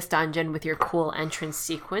into this dungeon with your cool entrance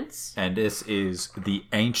sequence. And this is the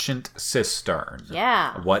Ancient Cistern.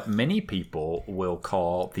 Yeah. What many people will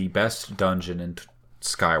call the best dungeon in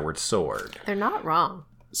Skyward Sword. They're not wrong.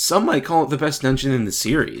 Some might call it the best dungeon in the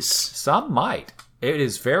series. Some might. It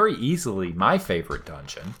is very easily my favorite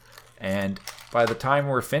dungeon. And by the time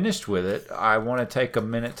we're finished with it, I want to take a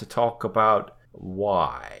minute to talk about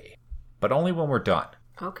why. But only when we're done.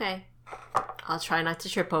 Okay. I'll try not to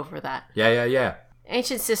trip over that. Yeah.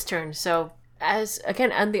 Ancient Cistern. So,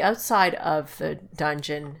 again, on the outside of the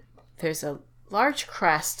dungeon, there's a large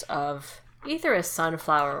crest of either a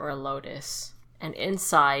sunflower or a lotus. And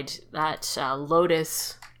inside, that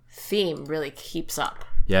lotus theme really keeps up.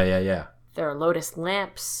 Yeah. There are lotus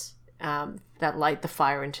lamps that light the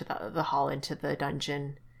fire into the hall, into the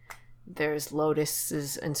dungeon. There's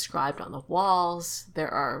lotuses inscribed on the walls. There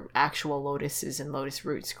are actual lotuses and lotus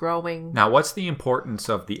roots growing. Now, what's the importance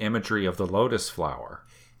of the imagery of the lotus flower?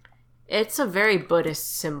 It's a very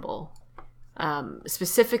Buddhist symbol,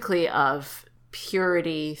 specifically of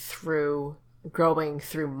purity through growing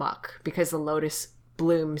through muck, because the lotus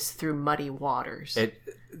blooms through muddy waters.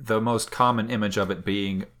 The most common image of it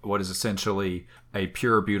being what is essentially a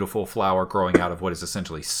pure, beautiful flower growing out of what is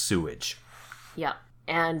essentially sewage. Yeah.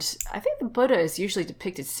 And I think the Buddha is usually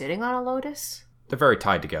depicted sitting on a lotus. They're very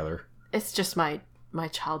tied together. It's just my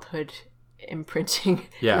childhood imprinting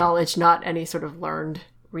knowledge, not any sort of learned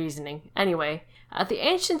reasoning. Anyway, the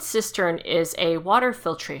Ancient Cistern is a water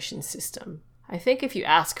filtration system. I think if you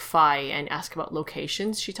ask Fi and ask about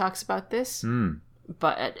locations, she talks about this.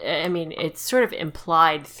 But, I mean, it's sort of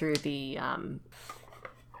implied through the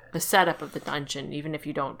setup of the dungeon, even if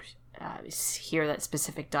you don't hear that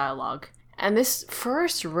specific dialogue. And this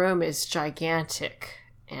first room is gigantic,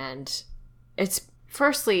 and it's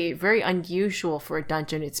firstly very unusual for a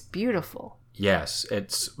dungeon. It's beautiful. Yes,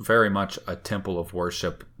 it's very much a temple of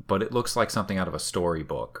worship, but it looks like something out of a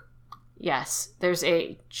storybook. Yes, there's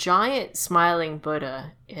a giant smiling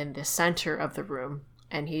Buddha in the center of the room,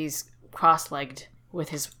 and he's cross-legged with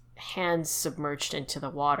his hands submerged into the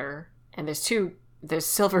water. And there's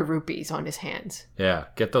silver rupees on his hands. Yeah,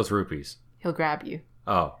 get those rupees. He'll grab you.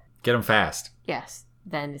 Oh, get them fast. Yes,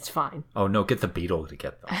 then it's fine. Oh, no, get the beetle to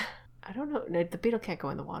get them. I don't know. No, the beetle can't go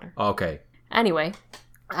in the water. Okay. Anyway,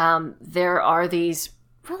 there are these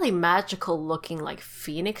really magical looking, like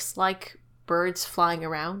phoenix-like birds flying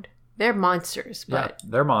around. They're monsters, but yeah,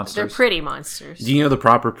 they're monsters. They're pretty monsters. Do you know the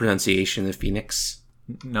proper pronunciation of phoenix?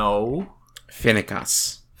 No.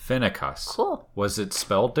 Phoenicus. Phoenicus. Cool. Was it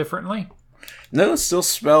spelled differently? No, it's still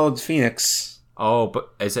spelled phoenix. Oh, but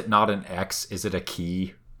is it not an X? Is it a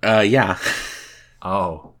key? Yeah.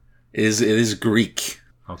 Oh. It is Greek.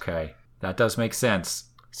 Okay. That does make sense.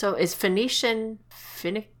 So is Phoenician?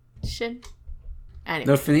 Anyway.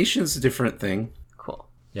 No, Phoenician's a different thing. Cool.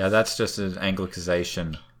 Yeah, that's just an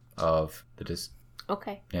anglicization of the...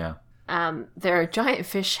 Okay. Yeah. There are giant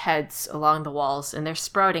fish heads along the walls, and they're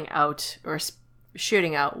sprouting out or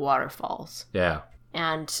shooting out waterfalls. Yeah.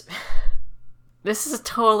 And this is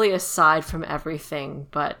totally aside from everything,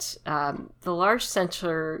 but the large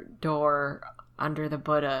center door under the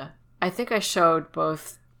Buddha, I think I showed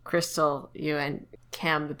both Crystal, you, and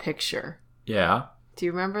Cam the picture. Yeah. Do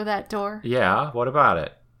you remember that door? Yeah. What about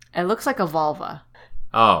it? It looks like a vulva.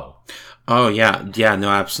 Oh. Oh, yeah. Yeah, no,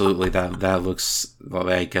 absolutely. That looks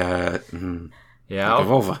like, yeah. like a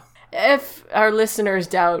vulva. If our listeners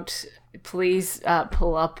doubt, please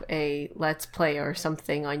pull up a Let's Play or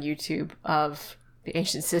something on YouTube of the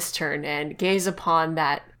Ancient Cistern and gaze upon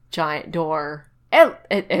that giant door.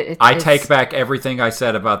 I take back everything I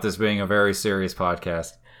said about this being a very serious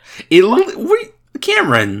podcast. Wait,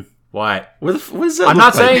 Cameron. What? What does that I'm look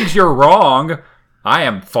not like? saying you're wrong. I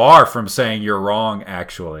am far from saying you're wrong,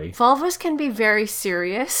 actually. Vulvas can be very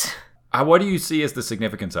serious. What do you see as the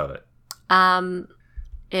significance of it?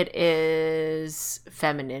 It is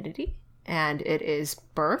femininity, and it is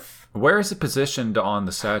birth. Where is it positioned on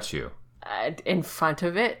the statue? In front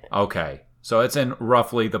of it. Okay. So it's in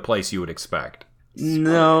roughly the place you would expect.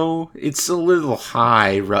 No, it's a little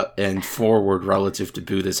high and forward relative to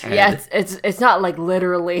Buddha's head. Yeah, it's not like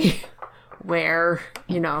literally where,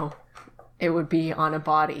 it would be on a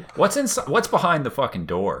body. What's inside? What's behind the fucking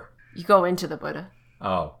door? You go into the Buddha.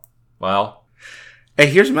 Oh, well. Hey,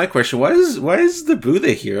 here's my question: Why is the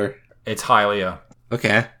Buddha here? It's Hylia.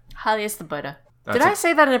 Okay. Hylia's the Buddha. Did I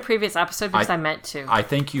say that in a previous episode? Because I meant to. I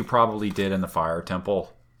think you probably did in the fire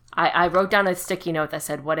temple. I wrote down a sticky note that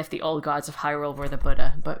said, what if the old gods of Hyrule were the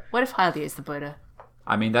Buddha? But what if Hylia is the Buddha?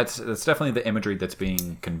 I mean, that's definitely the imagery that's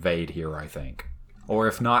being conveyed here, I think. Or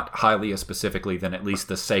if not Hylia specifically, then at least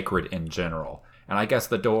the sacred in general. And I guess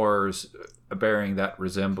the doors bearing that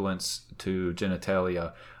resemblance to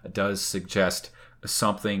genitalia does suggest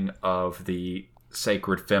something of the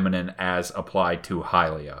sacred feminine as applied to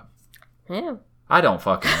Hylia. Yeah. I don't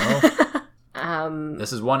fucking know.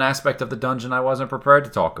 This is one aspect of the dungeon I wasn't prepared to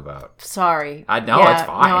talk about. Sorry. It's fine. No,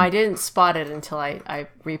 I didn't spot it until I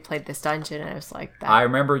replayed this dungeon, and I was like, that. I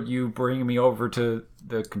remember you bringing me over to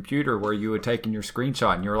the computer where you had taken your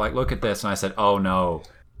screenshot, and you were like, look at this. And I said, oh no.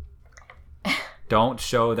 Don't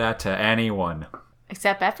show that to anyone.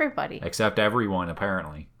 Except everybody. Except everyone,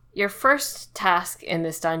 apparently. Your first task in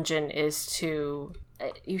this dungeon is to...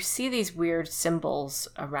 You see these weird symbols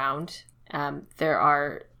around. There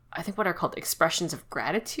are, I think, what are called expressions of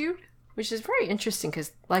gratitude, which is very interesting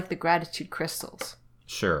because, like the gratitude crystals.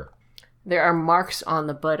 Sure. There are marks on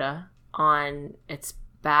the Buddha on its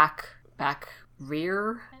back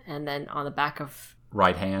rear, and then on the back of...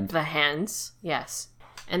 Right hand. The hands, yes.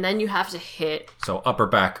 And then you have to hit... So upper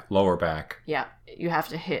back, lower back. Yeah. You have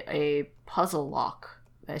to hit a puzzle lock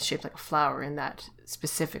that's shaped like a flower in that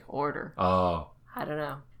specific order. Oh. I don't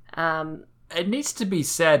know. It needs to be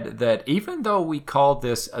said that even though we call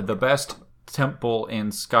this the best temple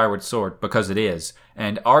in Skyward Sword, because it is,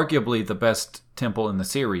 and arguably the best temple in the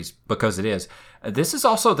series, because it is, this is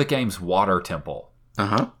also the game's water temple.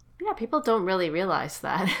 Uh-huh. Yeah, people don't really realize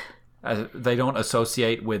that. They don't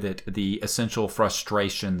associate with it the essential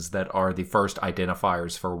frustrations that are the first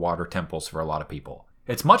identifiers for water temples for a lot of people.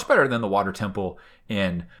 It's much better than the water temple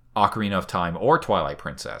in Ocarina of Time or Twilight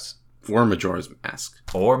Princess. Or Majora's Mask.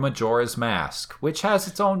 Or Majora's Mask, which has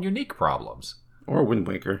its own unique problems. Or Wind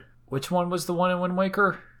Waker. Which one was the one in Wind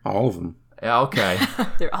Waker? All of them. Yeah, okay.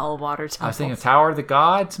 They're all water temples. I was thinking Tower of the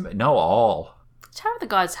Gods? No, all. Tower of the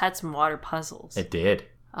Gods had some water puzzles. It did.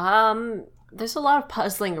 There's a lot of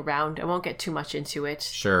puzzling around. I won't get too much into it.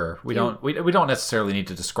 Sure. We don't necessarily need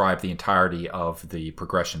to describe the entirety of the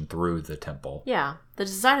progression through the temple. Yeah. The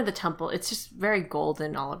design of the temple, it's just very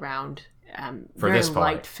golden all around. For very this part.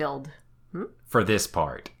 light-filled. For this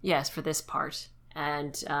part. Yes, for this part.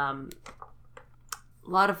 And a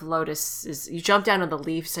lot of lotuses. You jump down on the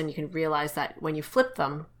leaves and you can realize that when you flip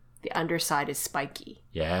them, the underside is spiky.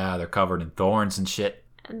 Yeah, they're covered in thorns and shit.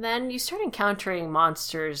 And then you start encountering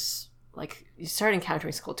monsters, like you start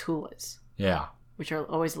encountering Skulltulas. Yeah. Which are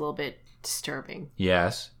always a little bit disturbing.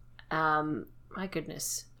 Yes. My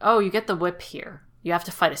goodness. Oh, you get the whip here. You have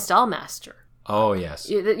to fight a Stallmaster. Oh, yes.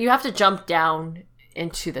 You have to jump down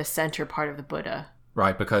into the center part of the Buddha.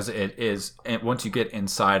 Right, because it is, once you get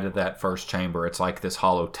inside of that first chamber, it's like this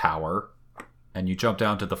hollow tower, and you jump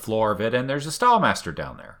down to the floor of it, and there's a Stallmaster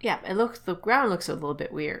down there. Yeah, the ground looks a little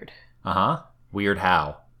bit weird. Uh-huh. Weird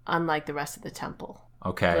how? Unlike the rest of the temple.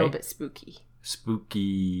 Okay. A little bit spooky.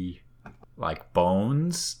 Spooky, like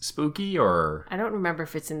bones spooky, or? I don't remember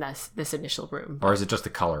if it's in this initial room. Or is it just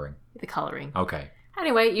the coloring? The coloring. Okay.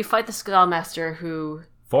 Anyway, you fight the Stallmaster who...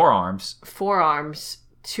 Four arms,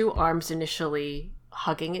 2 arms initially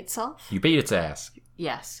hugging itself. You beat its ass.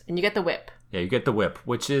 Yes, and you get the whip. Yeah, you get the whip,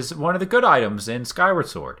 which is one of the good items in Skyward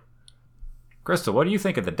Sword. Crystal, what do you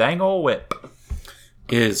think of the dang old whip?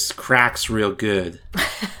 It cracks real good.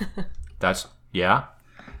 Yeah?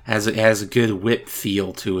 It has a good whip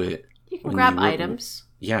feel to it. You can grab items.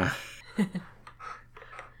 Yeah.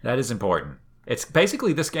 That is important. It's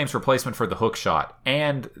basically this game's replacement for the hook shot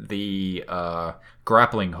and the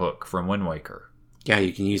grappling hook from Wind Waker. Yeah,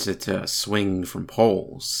 you can use it to swing from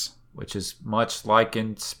poles. Which is much like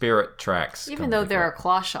in Spirit Tracks. Even though there are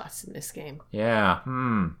claw shots in this game. Yeah,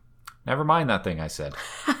 Never mind that thing I said.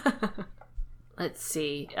 Let's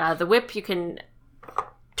see. The whip, you can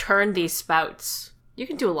turn these spouts. You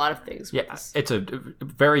can do a lot of things with this. It's a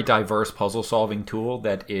very diverse puzzle-solving tool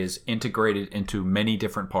that is integrated into many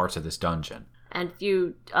different parts of this dungeon. And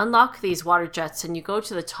you unlock these water jets, and you go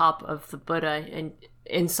to the top of the Buddha and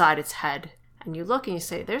inside its head. And you look and you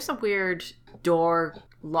say, there's a weird door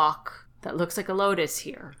lock that looks like a lotus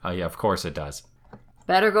here. Oh, yeah, of course it does.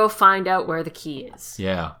 Better go find out where the key is.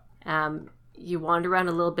 Yeah. You wander around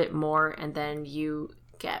a little bit more, and then you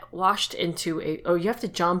get washed into you have to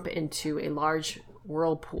jump into a large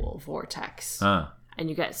whirlpool vortex. And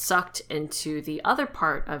you get sucked into the other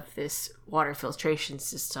part of this water filtration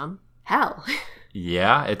system. Hell.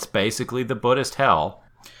 Yeah, it's basically the Buddhist hell.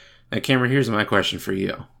 Now, Cameron, here's my question for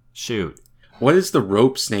you. Shoot. What is the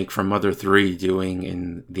rope snake from Mother 3 doing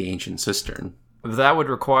in the Ancient Cistern? That would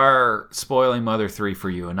require spoiling Mother 3 for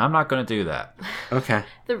you, and I'm not going to do that. Okay.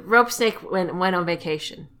 The rope snake went on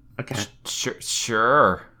vacation. Okay.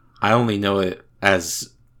 Sure. I only know it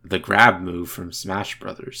as the grab move from Smash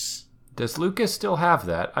Brothers. Does Lucas still have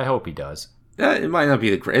that? I hope he does. It might not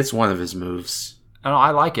be it's one of his moves. No,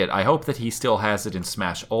 I like it. I hope that he still has it in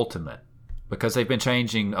Smash Ultimate. Because they've been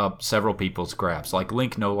changing up several people's grabs. Like,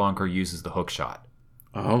 Link no longer uses the hook shot.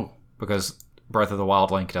 Oh. Because Breath of the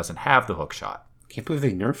Wild Link doesn't have the hook shot. Can't believe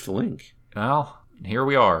they nerfed Link. Well, here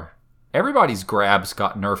we are. Everybody's grabs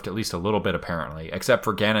got nerfed at least a little bit, apparently. Except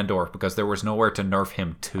for Ganondorf, because there was nowhere to nerf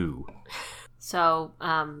him to. So,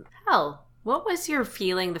 Hell, what was your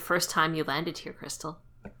feeling the first time you landed here, Crystal?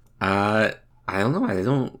 I don't know. I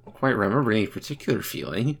don't quite remember any particular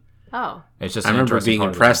feeling. Oh. It's just I remember being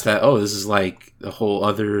impressed that, this is like a whole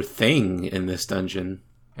other thing in this dungeon.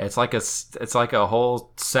 It's like a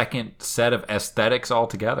whole second set of aesthetics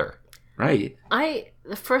altogether. Right.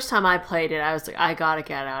 The first time I played it, I was like, I gotta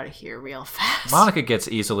get out of here real fast. Monica gets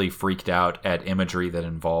easily freaked out at imagery that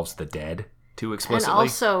involves the dead too explicitly. And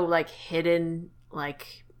also, like, hidden,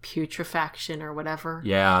 like, putrefaction or whatever.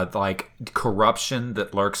 Yeah, like, corruption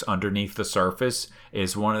that lurks underneath the surface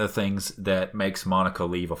is one of the things that makes Monica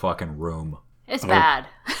leave a fucking room. It's bad.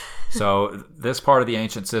 So this part of the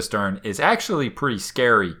Ancient Cistern is actually pretty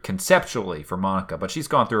scary conceptually for Monica, but she's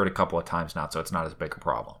gone through it a couple of times now, so it's not as big a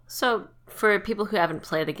problem. So for people who haven't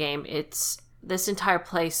played the game, this entire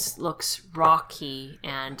place looks rocky,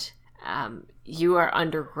 and you are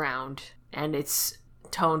underground, and it's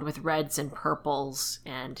toned with reds and purples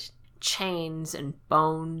and chains and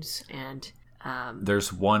bones, and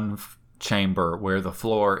there's one chamber where the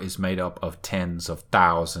floor is made up of tens of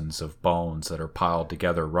thousands of bones that are piled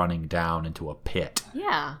together running down into a pit.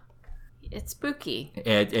 Yeah, it's spooky.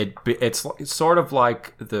 It's sort of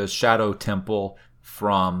like the Shadow Temple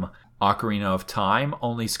from Ocarina of Time,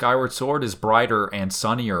 only Skyward Sword is brighter and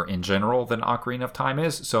sunnier in general than Ocarina of Time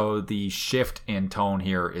is, so the shift in tone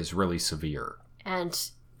here is really severe. And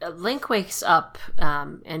Link wakes up,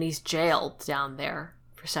 and he's jailed down there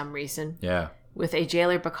for some reason. Yeah. With a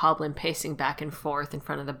jailer bokoblin pacing back and forth in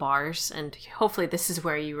front of the bars, and hopefully this is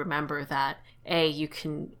where you remember that you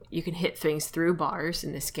can hit things through bars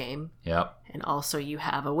in this game. Yep. And also you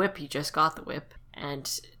have a whip. You just got the whip, and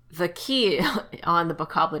the key on the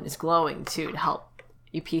bokoblin is glowing too to help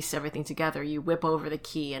you piece everything together. You whip over the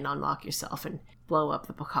key and unlock yourself and blow up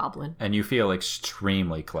the bokoblin. And you feel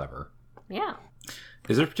extremely clever. Yeah.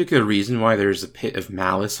 Is there a particular reason why there's a pit of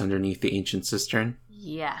malice underneath the Ancient Cistern?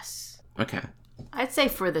 Yes. Okay. I'd say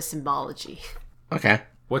for the symbology. Okay.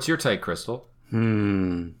 What's your take, Crystal? I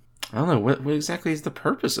don't know. What exactly is the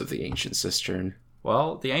purpose of the Ancient Cistern?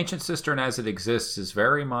 Well, the Ancient Cistern as it exists is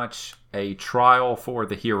very much a trial for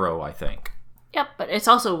the hero, I think. Yep, but it's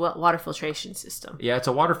also a water filtration system. Yeah, it's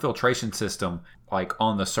a water filtration system, like,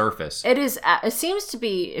 on the surface. It is. It seems to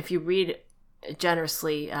be, if you read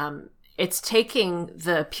generously, it's taking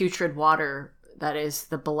the putrid water that is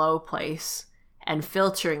the below place and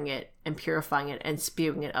filtering it and purifying it and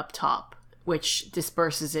spewing it up top, which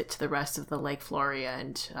disperses it to the rest of the Lake Floria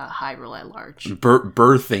and Hyrule at large.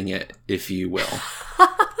 Birthing it, if you will.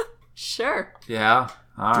 Sure. Yeah.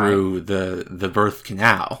 Through the birth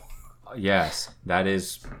canal. Yes, that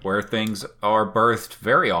is where things are birthed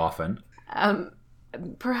very often.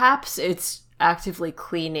 Perhaps it's actively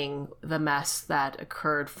cleaning the mess that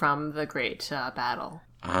occurred from the great battle.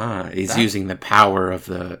 He's using the power of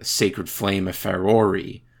the sacred flame of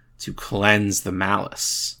Farori to cleanse the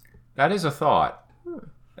malice. That is a thought.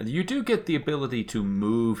 You do get the ability to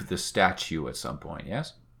move the statue at some point,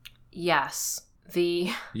 yes? Yes.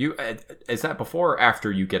 Is that before or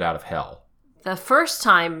after you get out of hell? The first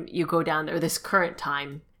time you go down there, this current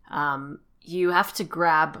time, you have to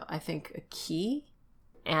grab, I think, a key,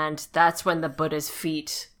 and that's when the Buddha's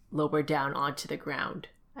feet lower down onto the ground.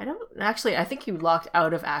 I think you locked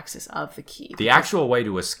out of access of the key. The actual way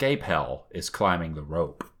to escape hell is climbing the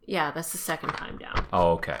rope. Yeah, that's the second time down.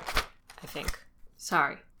 Oh, okay. I think.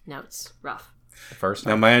 Sorry. Notes. Rough. The first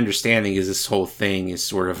time? Now, my understanding is this whole thing is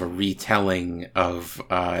sort of a retelling of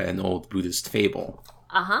an old Buddhist fable.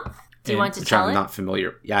 Uh-huh. Do you want to tell it? I'm not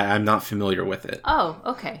familiar. Yeah, I'm not familiar with it. Oh,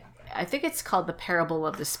 okay. I think it's called The Parable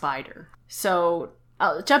of the Spider. So,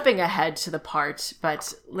 jumping ahead to the part,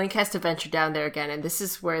 but Link has to venture down there again, and this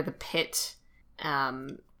is where the pit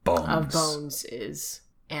of bones is.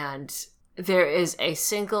 And there is a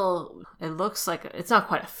single, it looks like, it's not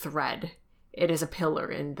quite a thread. It is a pillar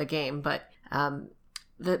in the game, but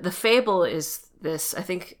the fable is this, I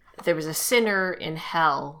think there was a sinner in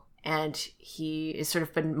hell, and he is sort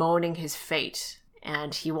of bemoaning his fate,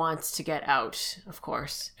 and he wants to get out, of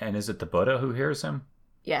course. And is it the Buddha who hears him?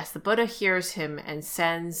 Yes, the Buddha hears him and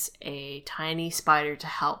sends a tiny spider to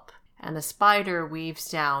help. and the spider weaves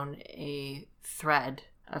down a thread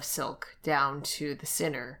of silk down to the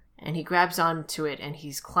sinner, and he grabs onto it and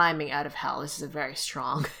he's climbing out of hell. This is a very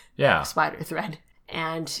strong spider thread.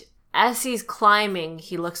 And as he's climbing,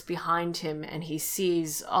 he looks behind him and he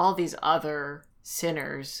sees all these other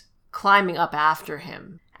sinners climbing up after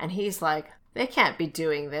him. And he's like, they can't be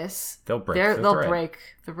doing this. They'll break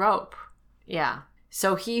the rope. Yeah.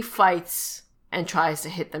 So he fights and tries to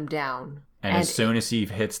hit them down. And as soon as he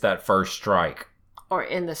hits that first strike, or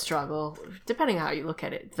in the struggle, depending on how you look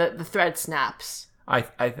at it, the thread snaps. I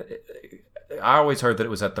always heard that it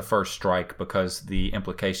was at the first strike because the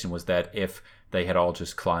implication was that if they had all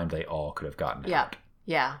just climbed, they all could have gotten out.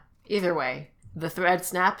 Yeah. Either way, the thread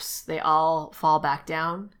snaps. They all fall back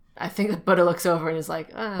down. I think the Buddha looks over and is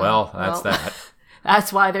like, that.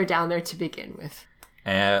 That's why they're down there to begin with.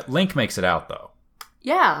 Link makes it out, though.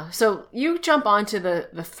 Yeah, so you jump onto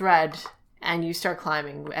the thread and you start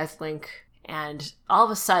climbing as Link, and all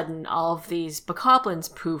of a sudden, all of these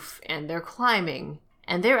bokoblins poof, and they're climbing,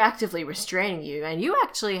 and they're actively restraining you, and you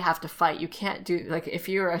actually have to fight. You can't do, like, if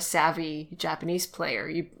you're a savvy Japanese player,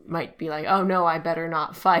 you might be like, oh no, I better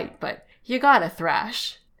not fight, but you gotta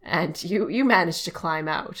thrash, and you manage to climb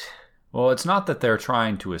out. Well, it's not that they're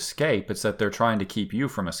trying to escape, it's that they're trying to keep you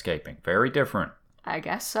from escaping. Very different. I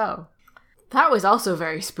guess so. That was also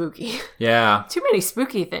very spooky. Yeah. Too many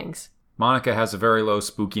spooky things. Monica has a very low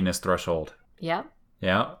spookiness threshold. Yep.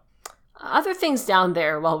 Yeah. Other things down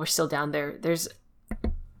there, while we're still down there, there's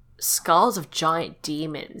skulls of giant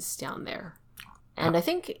demons down there. And I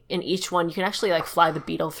think in each one, you can actually like fly the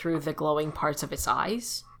beetle through the glowing parts of its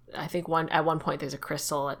eyes. I think at one point there's a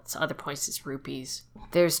crystal, at other points it's rupees.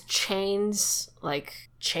 There's chains,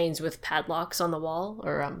 like chains with padlocks on the wall,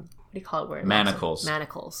 or what do you call it? Manacles.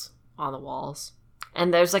 Manacles on the walls.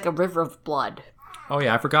 And there's like a river of blood. Oh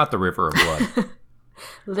yeah, I forgot the river of blood.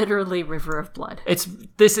 Literally river of blood.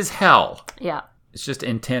 This is hell. Yeah. It's just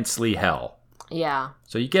intensely hell. Yeah.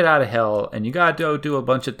 So you get out of hell and you gotta go do a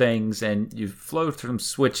bunch of things and you float from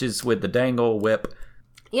switches with the dangle whip.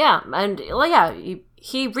 Yeah, and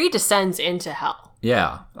he redescends into hell.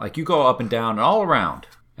 Yeah, like you go up and down and all around,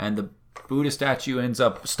 and the Buddha statue ends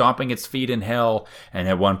up stomping its feet in hell, and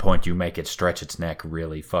at one point you make it stretch its neck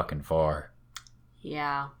really fucking far.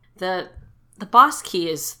 Yeah. The boss key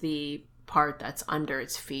is the part that's under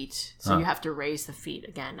its feet, so you have to raise the feet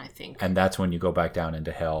again, I think. And that's when you go back down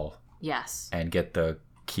into hell. Yes. And get the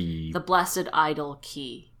key. The Blessed Idol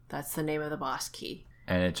Key. That's the name of the boss key.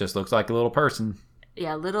 And it just looks like a little person.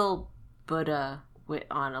 Yeah, little Buddha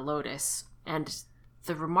on a lotus. And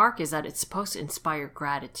the remark is that it's supposed to inspire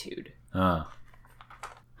gratitude. I'm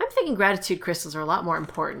thinking gratitude crystals are a lot more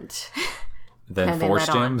important than force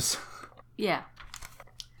gems. Yeah.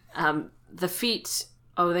 The feet.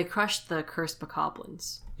 Oh, they crushed the cursed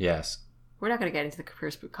bokoblins. Yes. We're not going to get into the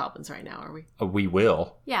cursed bokoblins right now, are we? We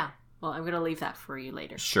will. Yeah. Well, I'm going to leave that for you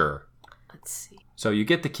later. Sure. Let's see. So you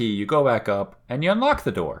get the key, you go back up, and you unlock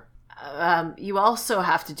the door. You also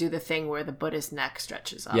have to do the thing where the Buddha's neck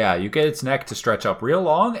stretches up. Yeah, you get its neck to stretch up real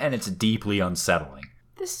long, and it's deeply unsettling.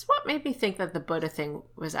 This is what made me think that the Buddha thing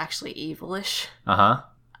was actually evilish. Uh-huh.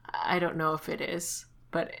 I don't know if it is,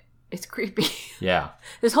 but it's creepy. Yeah.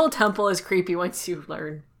 This whole temple is creepy once you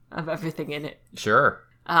learn of everything in it. Sure.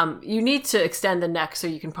 You need to extend the neck so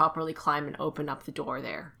you can properly climb and open up the door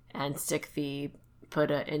there and stick the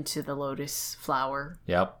Buddha into the lotus flower.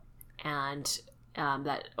 Yep. And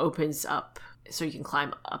that opens up so you can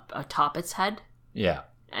climb up atop its head. Yeah.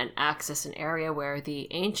 And access an area where the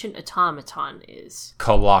ancient automaton is.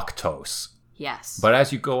 Kalaktos. Yes. But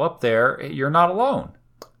as you go up there, you're not alone.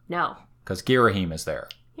 No. Because Girahim is there.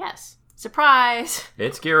 Yes. Surprise!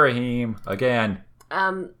 It's Girahim again.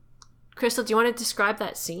 Crystal, do you want to describe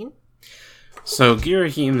that scene? So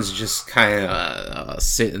Girahim's just kind of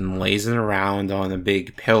sitting, lazing around on a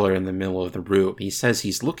big pillar in the middle of the room. He says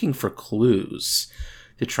he's looking for clues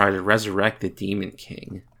to try to resurrect the Demon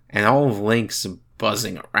King. And all of Link's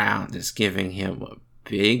buzzing around is giving him a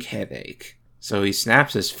big headache. So he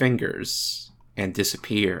snaps his fingers and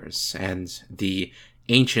disappears, and the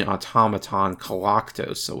ancient automaton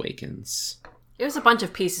Kalaktos awakens. It was a bunch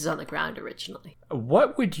of pieces on the ground originally.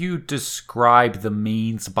 What would you describe the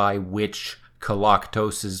means by which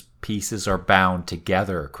Kalaktos' pieces are bound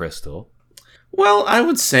together, Crystal? Well, I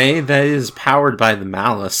would say that it is powered by the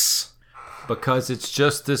malice. Because it's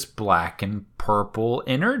just this black and purple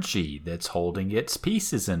energy that's holding its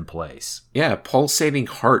pieces in place. Yeah, pulsating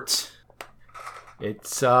heart.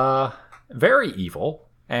 It's very evil,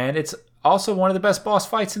 and it's also one of the best boss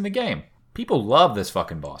fights in the game. People love this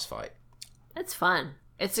fucking boss fight. It's fun.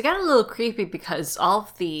 It's got a little creepy because all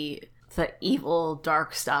of the the evil,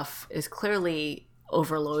 dark stuff is clearly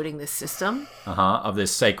overloading the system. Of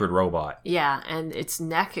this sacred robot. Yeah, and its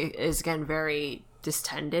neck is, again, very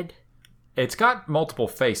distended. It's got multiple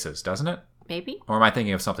faces, doesn't it? Maybe? Or am I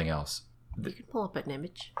thinking of something else? You can pull up an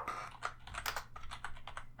image.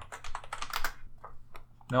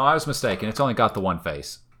 No, I was mistaken. It's only got the one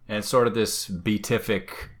face. And it's sort of this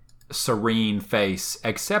beatific, serene face,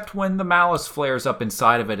 except when the malice flares up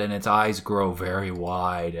inside of it and its eyes grow very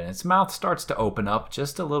wide and its mouth starts to open up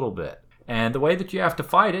just a little bit. And the way that you have to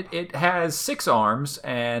fight it, it has 6 arms,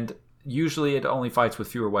 and usually it only fights with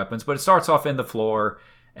fewer weapons, but it starts off in the floor,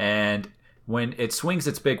 and when it swings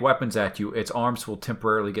its big weapons at you, its arms will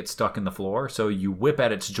temporarily get stuck in the floor. So you whip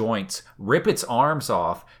at its joints, rip its arms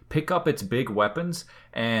off, pick up its big weapons,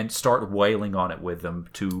 and start wailing on it with them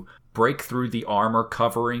to break through the armor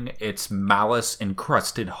covering its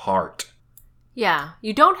malice-encrusted heart. Yeah,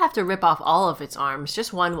 you don't have to rip off all of its arms.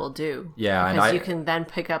 Just one will do. Yeah, because you can then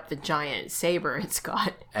pick up the giant saber it's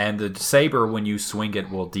got. And the saber, when you swing it,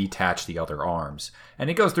 will detach the other arms. And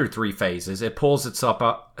it goes through 3 phases. It pulls itself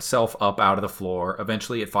up out of the floor.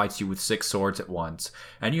 Eventually, it fights you with 6 swords at once.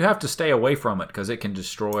 And you have to stay away from it because it can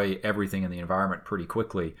destroy everything in the environment pretty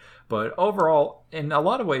quickly. But overall, in a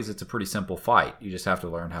lot of ways, it's a pretty simple fight. You just have to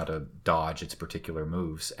learn how to dodge its particular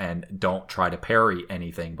moves. And don't try to parry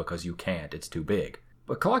anything because you can't. It's too big.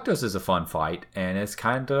 But Koloktos is a fun fight, and it's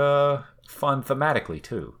kind of fun thematically,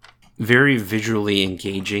 too. Very visually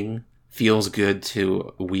engaging. Feels good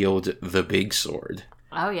to wield the big sword.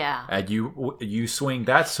 Oh, yeah. And you swing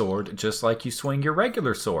that sword just like you swing your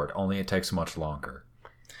regular sword, only it takes much longer.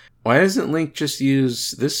 Why doesn't Link just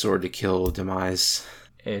use this sword to kill Demise?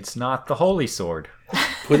 It's not the holy sword.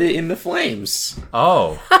 Put it in the flames.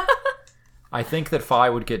 Oh. I think that Fi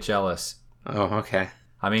would get jealous. Oh, okay.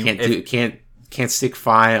 I mean, can't stick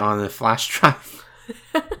Fi on the flash drive.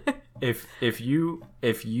 if you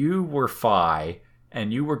were Fi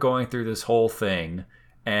and you were going through this whole thing,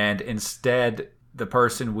 and instead the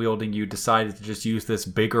person wielding you decided to just use this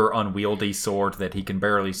bigger, unwieldy sword that he can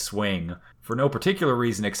barely swing for no particular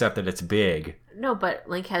reason except that it's big. No, but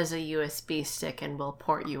Link has a USB stick and will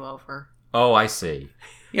port you over. Oh, I see.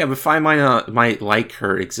 Yeah, but Fi might like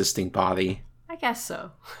her existing body. I guess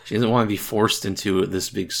so. She doesn't want to be forced into this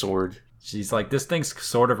big sword. She's like, this thing's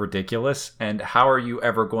sort of ridiculous, and how are you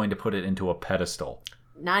ever going to put it into a pedestal?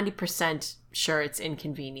 90% sure it's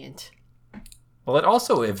inconvenient. Well, it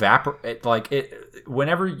also evaporates.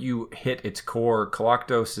 Whenever you hit its core,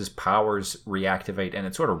 Koloktos' powers reactivate, and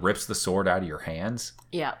it sort of rips the sword out of your hands.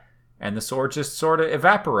 Yeah. And the sword just sort of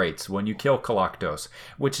evaporates when you kill Koloktos,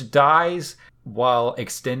 which dies while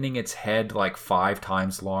extending its head like 5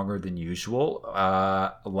 times longer than usual,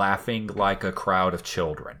 laughing like a crowd of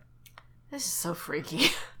children. This is so freaky.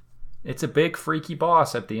 It's a big freaky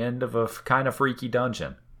boss at the end of a kind of freaky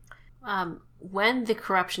dungeon. When the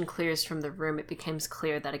corruption clears from the room, it becomes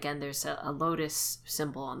clear that, again, there's a lotus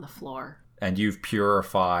symbol on the floor. And you've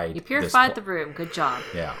purified... You purified the room. Good job.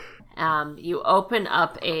 Yeah. You open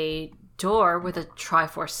up a door with a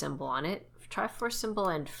Triforce symbol on it. Triforce symbol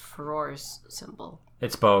and Faron's symbol.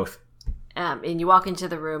 It's both. And you walk into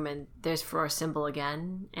the room, and there's Faron's symbol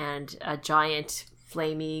again, and a giant,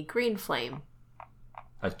 flamey green flame.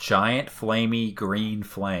 A giant, flamey green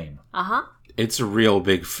flame. Uh-huh. It's a real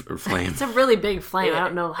big flame. It's a really big flame. I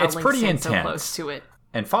don't know how it's Link pretty stands intense. so close to it.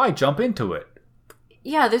 And Fi jump into it.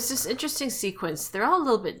 Yeah, there's this interesting sequence. They're all a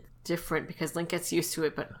little bit different because Link gets used to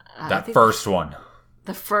it, but That first one.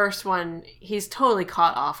 The first one, he's totally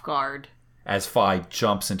caught off guard. As Fi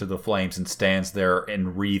jumps into the flames and stands there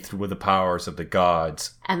enwreathed with the powers of the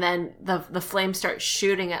gods. And then the flames start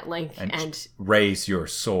shooting at Link and raise your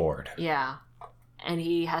sword. Yeah. And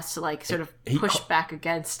he has to sort of push back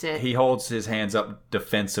against it. He holds his hands up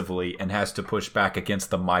defensively and has to push back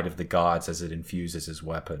against the might of the gods as it infuses his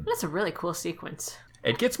weapon. That's a really cool sequence.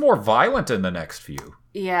 It gets more violent in the next few.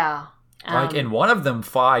 Yeah. In one of them,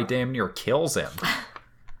 Fi damn near kills him.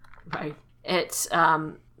 Right. It's,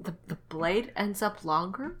 the blade ends up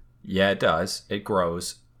longer. Yeah, it does. It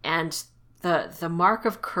grows. And the mark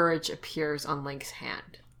of courage appears on Link's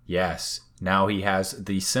hand. Yes. Now he has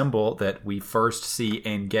the symbol that we first see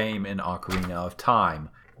in-game in Ocarina of Time,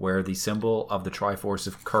 where the symbol of the Triforce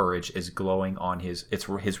of Courage is glowing on his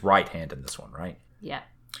right hand in this one, right? Yeah.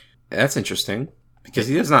 That's interesting, because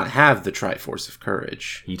he does not have the Triforce of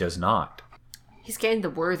Courage. He does not. He's gained the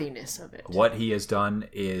worthiness of it. What he has done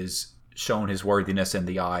is shown his worthiness in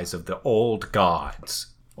the eyes of the old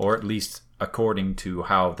gods, or at least according to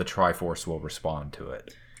how the Triforce will respond to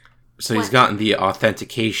it. So he's gotten the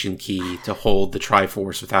authentication key to hold the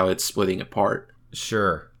Triforce without it splitting apart.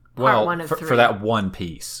 Sure. Well, for that one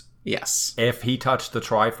piece. Yes. If he touched the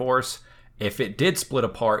Triforce, if it did split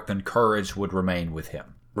apart, then courage would remain with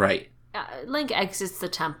him. Right. Link exits the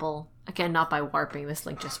temple. Again, not by warping. This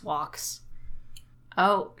Link just walks.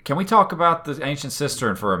 Oh. Can we talk about the Ancient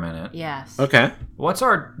Cistern for a minute? Yes. Okay. What's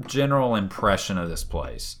our general impression of this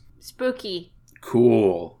place? Spooky.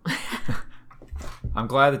 Cool. I'm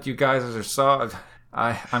glad that you guys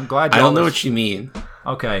I'm glad I y'all don't know what you mean.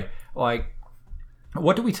 Okay, like,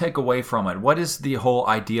 what do we take away from it? What is the whole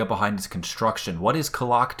idea behind its construction? What is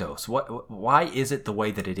Kalaktos? Why is it the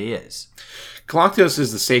way that it is? Kalaktos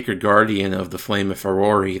is the sacred guardian of the flame of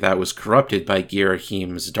Farori that was corrupted by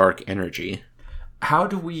Girahim's dark energy. How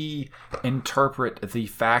do we interpret the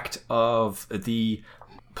fact of the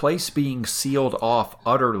place being sealed off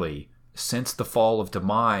utterly since the fall of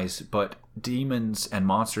Demise, but demons and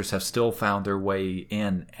monsters have still found their way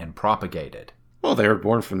in and propagated? Well, they were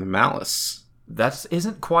born from the malice. That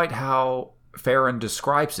isn't quite how Faron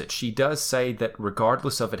describes it. She does say that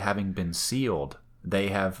regardless of it having been sealed, they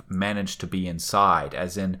have managed to be inside,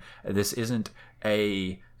 as in this isn't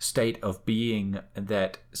a state of being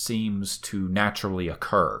that seems to naturally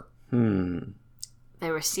occur. They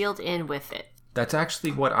were sealed in with it. That's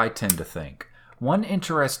actually what I tend to think. One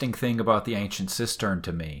interesting thing about the Ancient Cistern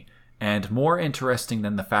to me, and more interesting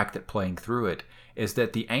than the fact that playing through it, is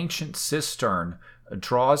that the Ancient Cistern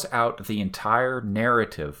draws out the entire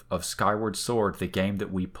narrative of Skyward Sword, the game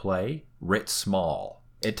that we play, writ small.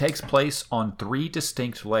 It takes place on 3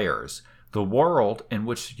 distinct layers: the world in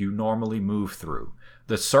which you normally move through,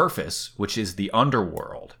 the surface, which is the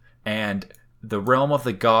underworld, and the realm of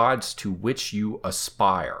the gods to which you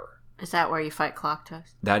aspire. Is that where you fight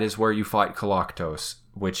Kalaktos? That is where you fight Kalaktos,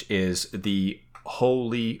 which is the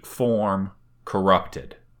holy form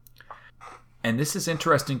corrupted. And this is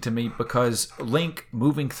interesting to me because Link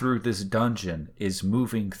moving through this dungeon is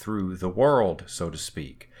moving through the world, so to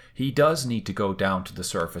speak. He does need to go down to the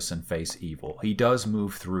surface and face evil. He does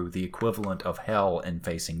move through the equivalent of hell and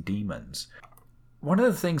facing demons. One of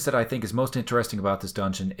the things that I think is most interesting about this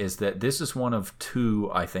dungeon is that this is one of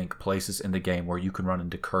 2, I think, places in the game where you can run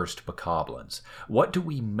into cursed bokoblins. What do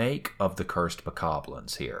we make of the cursed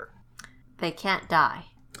bokoblins here? They can't die.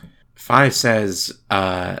 5 says,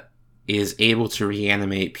 is able to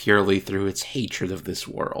reanimate purely through its hatred of this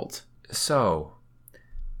world. So,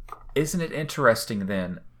 isn't it interesting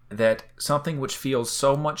then that something which feels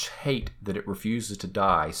so much hate that it refuses to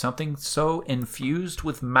die, something so infused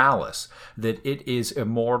with malice that it is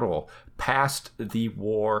immortal past the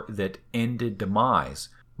war that ended Demise,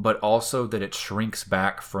 but also that it shrinks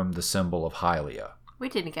back from the symbol of Hylia? We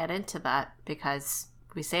didn't get into that because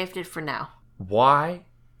we saved it for now. Why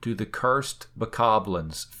do the cursed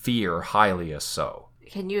bokoblins fear Hylia so?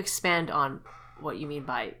 Can you expand on what you mean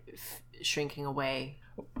by shrinking away?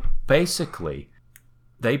 Basically,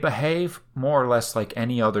 they behave more or less like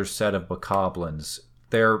any other set of bokoblins.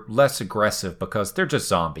 They're less aggressive because they're just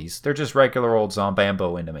zombies. They're just regular old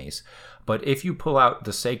Zombambo enemies. But if you pull out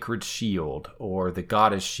the sacred shield or the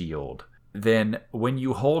goddess shield, then when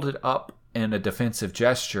you hold it up in a defensive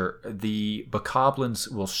gesture, the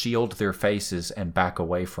bokoblins will shield their faces and back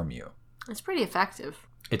away from you. It's pretty effective.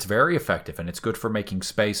 It's very effective, and it's good for making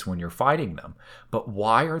space when you're fighting them. But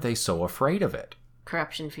why are they so afraid of it?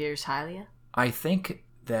 Corruption fears Hylia? I think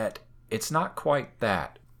that it's not quite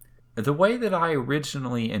that. The way that I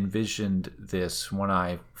originally envisioned this when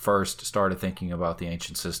I first started thinking about the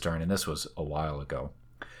Ancient Cistern, and this was a while ago,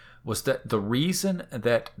 was that the reason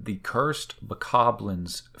that the cursed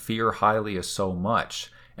bokoblins fear Hylia so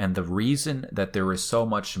much, and the reason that there is so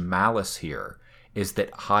much malice here, is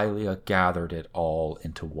that Hylia gathered it all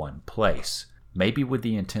into one place. Maybe with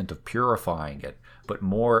the intent of purifying it, but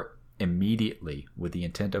more immediately with the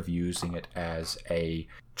intent of using it as a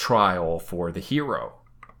trial for the hero.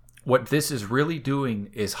 What this is really doing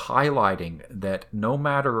is highlighting that no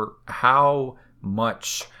matter how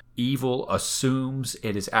much evil assumes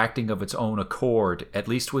it is acting of its own accord, at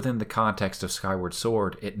least within the context of Skyward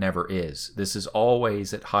Sword, it never is. This is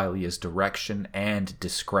always at Hylia's direction and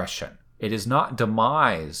discretion. It is not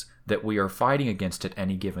Demise that we are fighting against at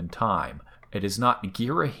any given time. It is not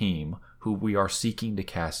Girahim who we are seeking to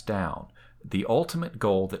cast down. The ultimate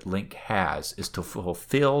goal that Link has is to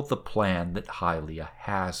fulfill the plan that Hylia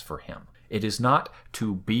has for him. It is not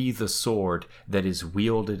to be the sword that is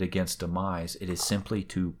wielded against Demise. It is simply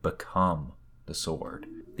to become the sword.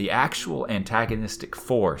 The actual antagonistic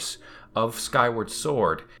force of Skyward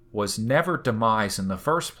Sword was never Demise in the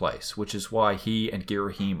first place, which is why he and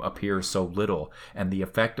Girahim appear so little, and the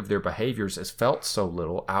effect of their behaviors is felt so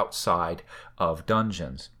little outside of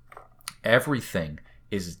dungeons. Everything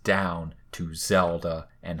is down to Zelda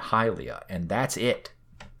and Hylia, and that's it.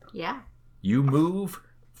 Yeah. You move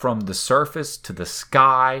from the surface to the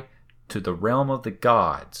sky to the realm of the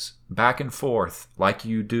gods, back and forth like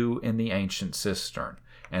you do in the Ancient Cistern.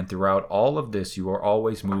 And throughout all of this, you are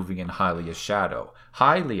always moving in Hylia's shadow.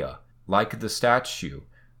 Hylia, like the statue,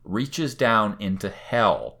 reaches down into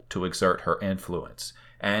hell to exert her influence,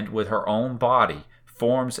 and with her own body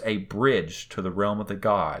forms a bridge to the realm of the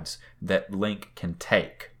gods that Link can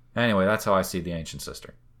take. Anyway, that's how I see the Ancient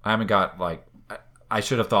Cistern. I haven't got, I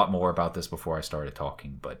should have thought more about this before I started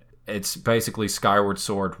talking, but it's basically Skyward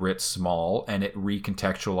Sword writ small, and it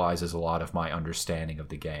recontextualizes a lot of my understanding of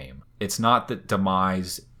the game. It's not that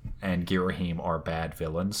Demise and Girahim are bad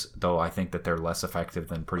villains, though I think that they're less effective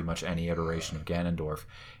than pretty much any iteration of Ganondorf.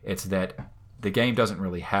 It's that the game doesn't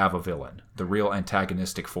really have a villain. The real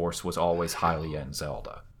antagonistic force was always Hylia and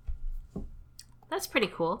Zelda. That's pretty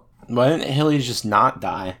cool. Why didn't Hylia just not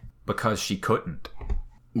die? Because she couldn't.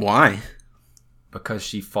 Why? Because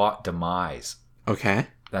she fought Demise. Okay.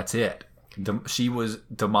 That's it. She was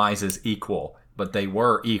Demise's equal, but they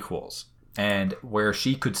were equals. And where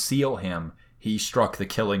she could seal him, he struck the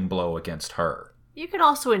killing blow against her. You could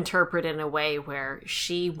also interpret in a way where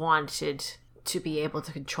she wanted to be able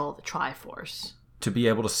to control the Triforce. To be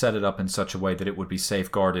able to set it up in such a way that it would be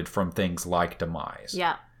safeguarded from things like Demise.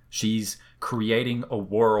 Yeah. She's creating a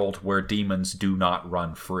world where demons do not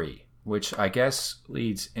run free. Which I guess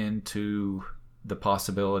leads into the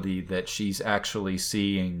possibility that she's actually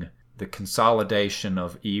seeing the consolidation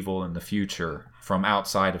of evil in the future from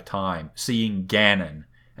outside of time. Seeing Ganon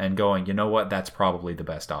and going, you know what, that's probably the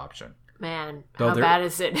best option. Man, how bad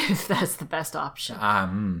is it if that's the best option?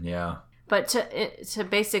 Yeah. But to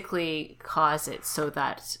basically cause it so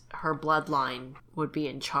that her bloodline would be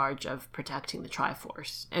in charge of protecting the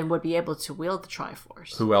Triforce and would be able to wield the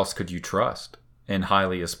Triforce. Who else could you trust in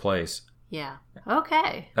Hylia's place? Yeah.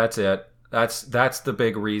 Okay. That's it. That's the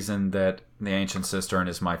big reason that the Ancient Cistern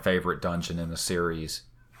is my favorite dungeon in the series.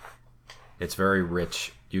 It's very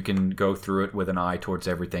rich. You can go through it with an eye towards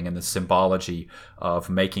everything, and the symbology of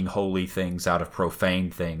making holy things out of profane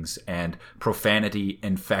things and profanity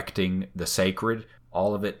infecting the sacred.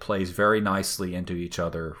 All of it plays very nicely into each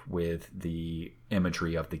other with the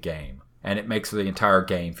imagery of the game. And it makes the entire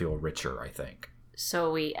game feel richer, I think. So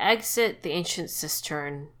we exit the Ancient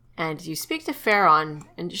Cistern, and you speak to Faron,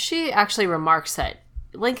 and she actually remarks that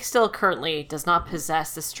Link still currently does not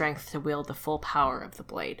possess the strength to wield the full power of the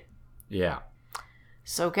blade. Yeah.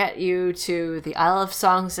 So get you to the Isle of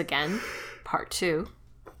Songs again, part 2,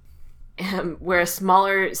 where a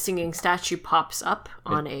smaller singing statue pops up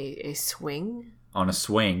on a swing. On a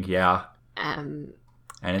swing, yeah. And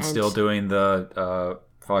it's still doing the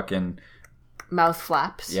fucking... mouth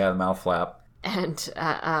flaps. Yeah, the mouth flap. And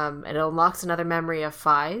it unlocks another memory of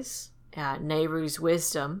Fai's, Nayru's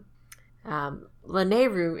wisdom.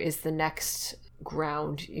 Lanayru is the next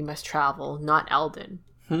ground you must travel, not Eldin.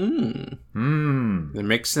 They're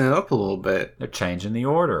mixing it up a little bit. They're changing the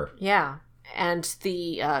order. Yeah. And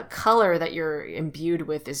the color that you're imbued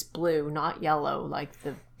with is blue, not yellow, like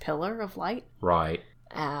the Pillar of Light. Right.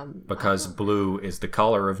 Because blue is the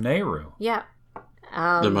color of Nayru. Yeah.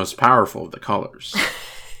 The most powerful of the colors.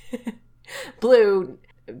 Blue,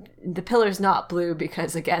 the pillar's not blue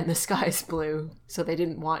because, again, the sky's blue. So they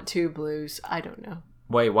didn't want two blues. I don't know.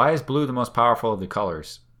 Wait, why is blue the most powerful of the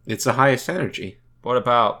colors? It's the highest energy. What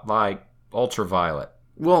about, ultraviolet?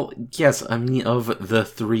 Well, yes, I mean of the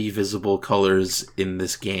 3 visible colors in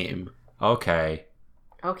this game. Okay.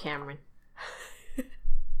 Oh, Cameron.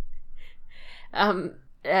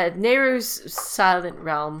 Nayru's Silent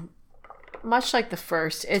Realm, much like the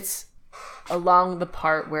first, it's along the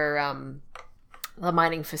part where the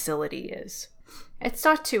mining facility is. It's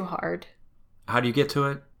not too hard. How do you get to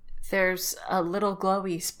it? There's a little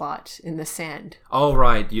glowy spot in the sand. Oh,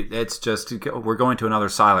 right. It's just, we're going to another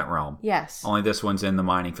Silent Realm. Yes. Only this one's in the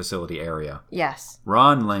mining facility area. Yes.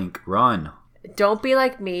 Run, Link, run. Don't be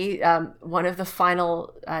like me. One of the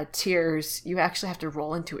final tiers, you actually have to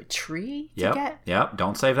roll into a tree to get. Yep.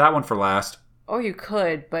 Don't save that one for last. Or you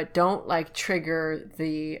could, but don't trigger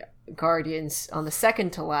the guardians on the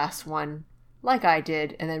second to last one, like I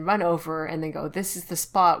did, and then run over and then go, this is the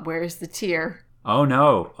spot, where's the tier? Oh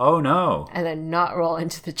no. And then not roll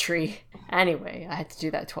into the tree. Anyway, I had to do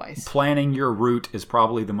that twice. Planning your route is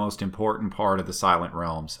probably the most important part of the Silent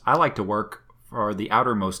Realms. I like to work for the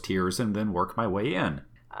outermost tiers and then work my way in.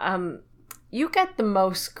 You get the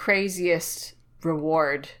most craziest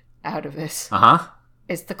reward out of this. Uh-huh.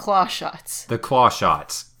 It's the claw shots. The claw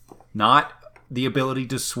shots. Not the ability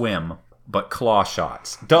to swim, but claw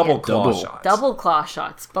shots. Double claw shots. Double claw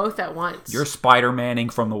shots, both at once. You're Spider-Manning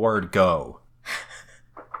from the word go.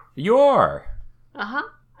 You're. Uh-huh.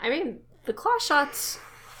 I mean, the claw shots,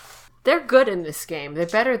 they're good in this game. They're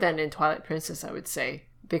better than in Twilight Princess, I would say,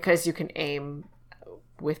 because you can aim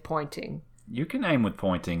with pointing. You can aim with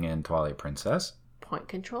pointing in Twilight Princess. Point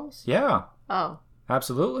controls? Yeah. Oh.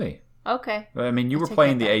 Absolutely. Okay. I mean, you were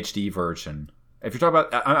playing the HD version. If you're talking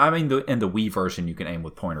about, I mean, in the Wii version, you can aim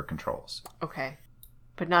with pointer controls. Okay.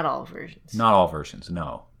 But not all versions. Not all versions,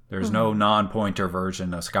 no. There's no non-pointer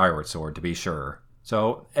version of Skyward Sword, to be sure.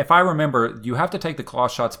 So, if I remember, you have to take the claw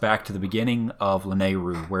shots back to the beginning of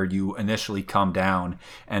Lanayru, where you initially come down,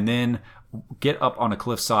 and then get up on a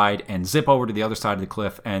cliffside and zip over to the other side of the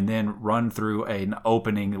cliff, and then run through an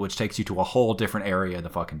opening which takes you to a whole different area of the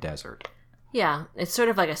fucking desert. Yeah, it's sort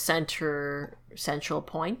of like a central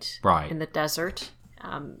point Right. in the desert.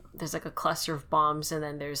 There's like a cluster of bombs, and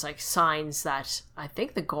then there's like signs that I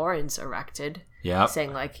think the Gorons erected. Yep.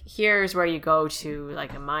 Saying like, here's where you go to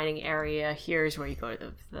like a mining area, here's where you go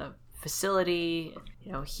to the facility,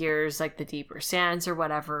 you know, here's like the deeper sands or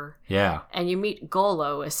whatever. Yeah. And you meet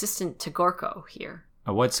Golo, assistant to Gorko here.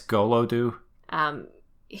 What's Golo do?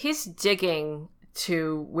 He's digging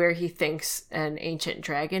to where he thinks an ancient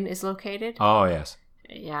dragon is located. Oh, yes.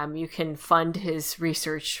 You can fund his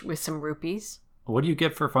research with some rupees. What do you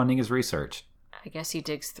get for funding his research? I guess he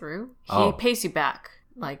digs through. Oh. He pays you back,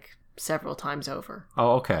 like, several times over.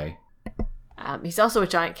 Oh, okay. He's also a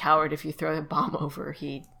giant coward. If you throw the bomb over,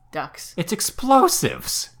 he ducks. It's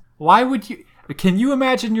explosives. Why would you... Can you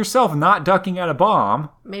imagine yourself not ducking at a bomb?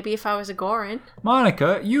 Maybe if I was a Goron.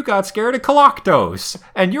 Monica, you got scared of Coloctos,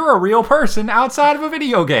 and you're a real person outside of a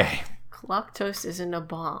video game. Coloctos isn't a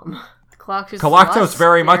bomb. Coloctos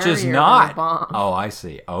very much is not. A bomb. Oh, I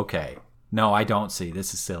see. Okay. No, I don't see.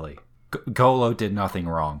 This is silly. Golo did nothing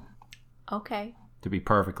wrong. Okay. To be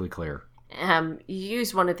perfectly clear. You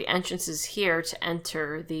use one of the entrances here to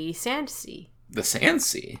enter the Sand Sea. The Sand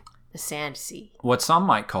Sea? The Sand Sea. What some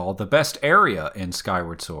might call the best area in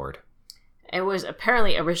Skyward Sword. It was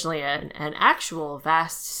apparently originally an actual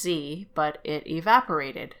vast sea, but it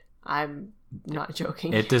evaporated. I'm not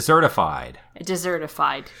joking. It desertified. It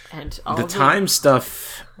desertified. And all the time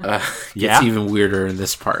stuff gets even weirder in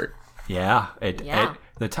this part. Yeah.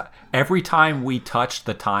 Every time we touch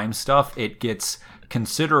the time stuff, it gets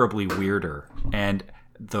considerably weirder. And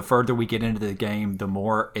the further we get into the game, the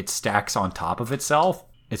more it stacks on top of itself.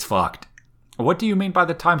 It's fucked. What do you mean by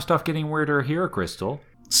the time stuff getting weirder here, Crystal?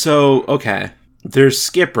 So, okay. There's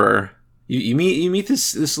Skipper. You meet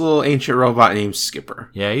this little ancient robot named Skipper.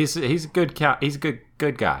 Yeah, he's a good he's a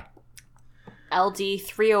good guy.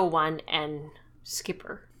 LD301N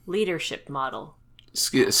Skipper. Leadership model.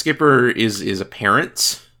 Skipper is a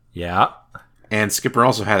parent. Yeah. And Skipper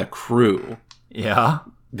also had a crew. Yeah.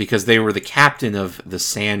 Because they were the captain of the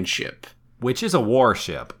sand ship. Which is a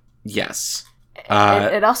warship. Yes.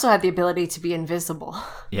 It also had the ability to be invisible.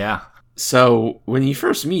 Yeah. So, when you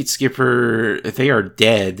first meet Skipper, they are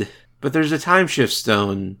dead. But there's a time shift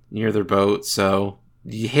stone near their boat, so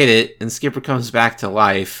you hit it, and Skipper comes back to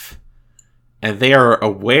life. And they are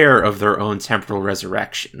aware of their own temporal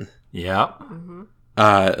resurrection. Yeah. Mm-hmm.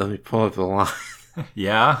 Let me pull up the line.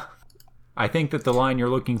 Yeah. I think that the line you're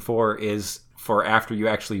looking for is for after you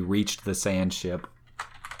actually reached the sand ship.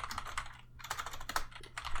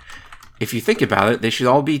 If you think about it, they should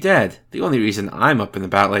all be dead. The only reason I'm up and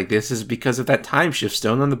about like this is because of that time shift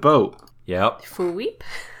stone on the boat. Yep. Foo-weep.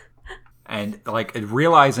 And,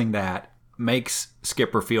 realizing that makes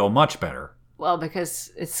Skipper feel much better. Well,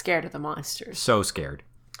 because it's scared of the monsters. So scared.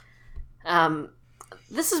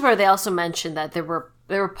 This is where they also mentioned that there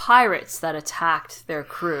were pirates that attacked their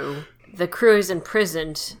crew. The crew is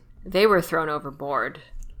imprisoned. They were thrown overboard.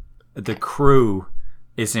 The crew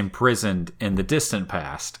is imprisoned in the distant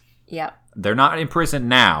past. Yep. They're not imprisoned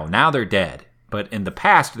now. Now they're dead. But in the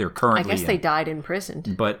past, they're currently... I guess they died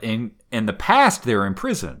imprisoned. But in the past, they're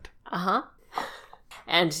imprisoned. Uh-huh.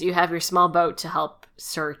 And you have your small boat to help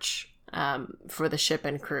search for the ship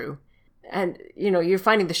and crew. And, you're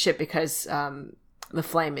finding the ship because the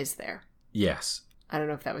flame is there. Yes. I don't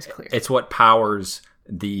know if that was clear. It's what powers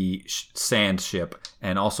the sand ship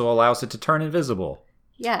and also allows it to turn invisible.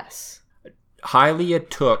 Yes. Hylia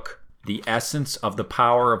took the essence of the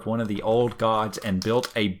power of one of the old gods and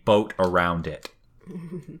built a boat around it.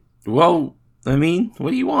 Well, I mean,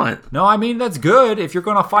 what do you want? No, I mean, that's good. If you're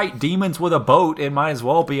going to fight demons with a boat, it might as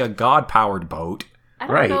well be a god-powered boat. I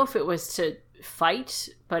don't know if it was to fight,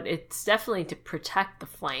 but it's definitely to protect the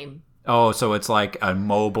flame. Oh, so it's like a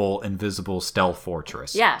mobile, invisible stealth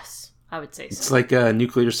fortress. Yes, I would say so. It's like a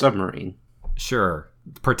nuclear submarine. Sure.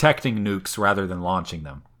 Protecting nukes rather than launching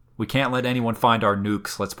them. We can't let anyone find our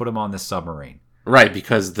nukes. Let's put them on this submarine. Right,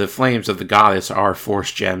 because the flames of the goddess are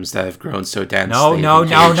force gems that have grown so dense. No.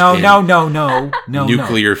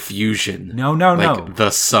 Nuclear fusion. No. Like the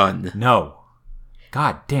sun. No.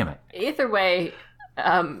 God damn it. Either way,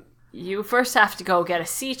 you first have to go get a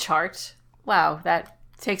sea chart. Wow, that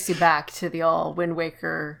takes you back to the old Wind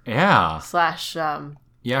Waker. Yeah.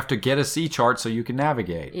 / You have to get a sea chart so you can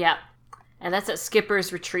navigate. Yeah. And that's at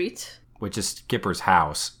Skipper's Retreat. Which is Skipper's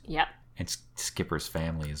house. Yep. And Skipper's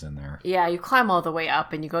family is in there. Yeah, you climb all the way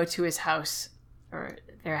up and you go to his house, or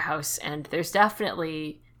their house, and there's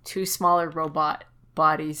definitely 2 smaller robot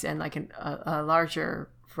bodies and like a larger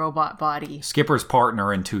robot body. Skipper's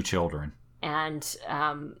partner and 2 children. And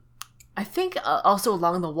I think also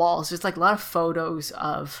along the walls, there's like a lot of photos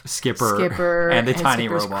of Skipper and the tiny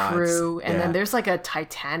Skipper's robots. crew. And then there's like a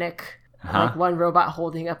Titanic, like one robot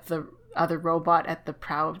holding up the other robot at the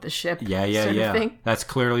prow of the ship. Yeah. Thing. That's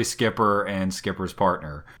clearly Skipper and Skipper's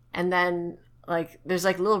partner. And then like there's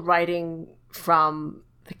like little writing from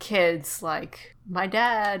the kids, like my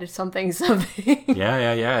dad, something.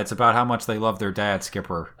 Yeah. It's about how much they love their dad,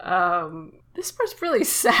 Skipper. This part's really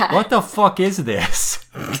sad. What the fuck is this?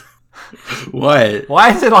 What?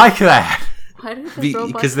 Why is it like that? Why did the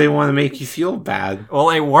robot because they want to make you feel bad. Well,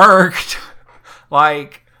 it worked.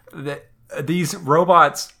 Like these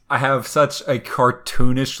robots have such a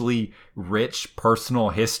cartoonishly rich personal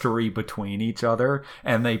history between each other,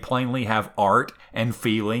 and they plainly have art and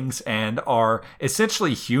feelings and are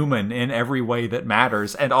essentially human in every way that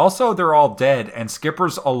matters. And also they're all dead, and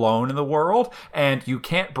Skipper's alone in the world, and you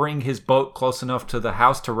can't bring his boat close enough to the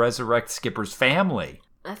house to resurrect Skipper's family.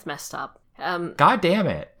 That's messed up. God damn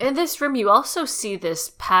it. In this room, you also see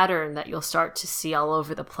this pattern that you'll start to see all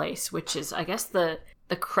over the place, which is, I guess, the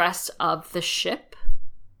crest of the ship.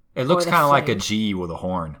 It looks kind of like a G with a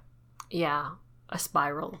horn. Yeah, a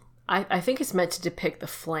spiral. I think it's meant to depict the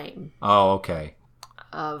flame. Oh, okay.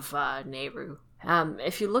 Of Nehru.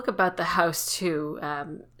 If you look about the house too,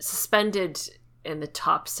 suspended in the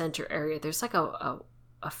top center area, there's like a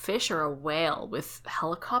fish or a whale with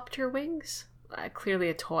helicopter wings. Clearly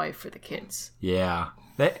a toy for the kids. Yeah,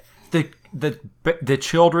 the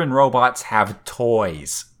children robots have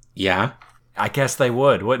toys. Yeah, I guess they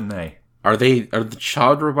would, wouldn't they? Are the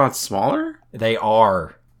child robots smaller? They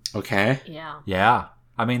are. Okay. Yeah.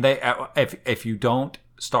 I mean, they if you don't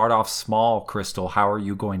start off small, Crystal, how are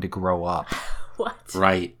you going to grow up? What?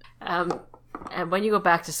 Right. And when you go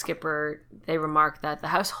back to Skipper, they remark that the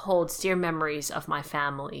house holds dear memories of my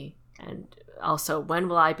family, and also, when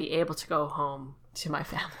will I be able to go home to my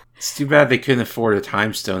family? It's too bad they couldn't afford a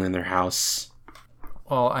time stone in their house.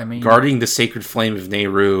 Well, I mean, guarding the sacred flame of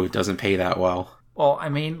Nehru doesn't pay that well. Well, I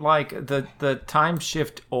mean, like, the time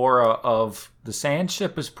shift aura of the sand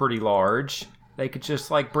ship is pretty large. They could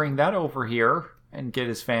just, like, bring that over here and get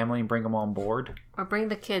his family and bring them on board. Or bring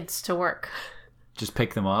the kids to work. Just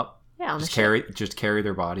pick them up. Yeah, on just the ship. Just carry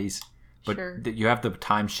their bodies. But sure. You have the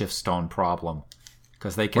time shift stone problem.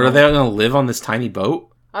 Because they can... Were they going to live on this tiny boat?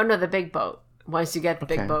 Oh, no, the big boat. Once you get the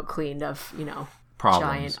big boat cleaned of,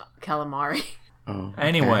 problems. Giant calamari. Oh, okay.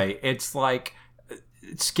 Anyway, it's like...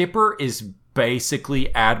 Skipper is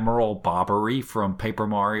basically Admiral Bobbery from Paper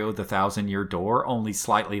Mario The 1,000-Year Door, only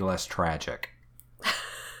slightly less tragic.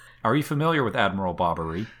 Are you familiar with Admiral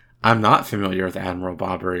Bobbery? I'm not familiar with Admiral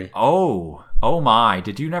Bobbery. Oh my.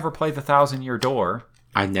 Did you never play The 1,000-Year Door?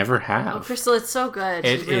 I never have. Oh, Crystal, it's so good.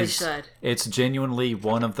 You really should. It's genuinely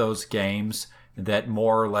one of those games that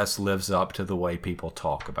more or less lives up to the way people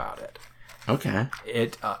talk about it. Okay.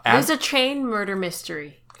 There's a train murder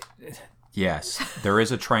mystery. Yes, there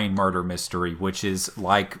is a train murder mystery, which is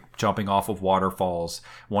like jumping off of waterfalls,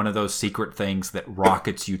 one of those secret things that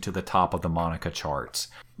rockets you to the top of the Monica charts.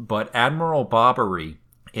 But Admiral Bobbery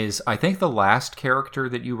is, I think, the last character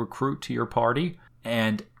that you recruit to your party,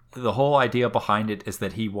 and the whole idea behind it is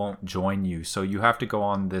that he won't join you, so you have to go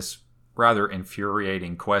on this rather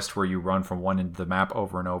infuriating quest where you run from one end of the map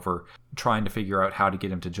over and over, trying to figure out how to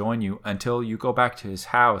get him to join you, until you go back to his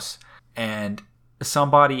house, and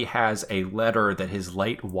somebody has a letter that his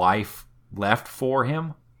late wife left for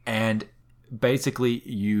him, and basically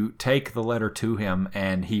you take the letter to him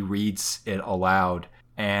and he reads it aloud,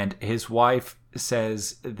 and his wife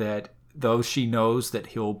says that though she knows that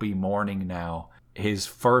he'll be mourning now, his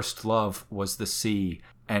first love was the sea,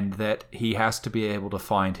 and that he has to be able to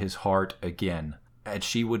find his heart again, and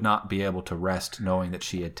she would not be able to rest knowing that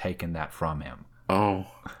she had taken that from him. Oh.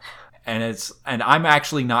 And I'm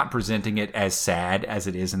actually not presenting it as sad as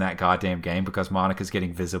it is in that goddamn game, because Monica's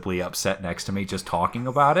getting visibly upset next to me just talking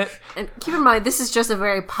about it. And keep in mind, this is just a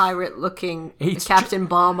very pirate-looking Captain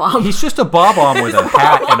Bomb-Bomb. He's just a Bomb-Bomb with a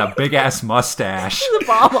hat and a big-ass mustache. He's a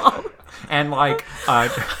Bomb-Bomb. and like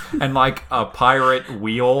a pirate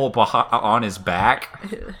wheel on his back.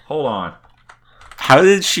 Hold on. How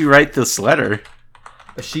did she write this letter?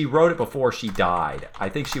 She wrote it before she died. I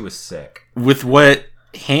think she was sick. With what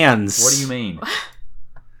hands? What do you mean?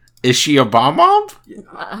 Is she a bomb?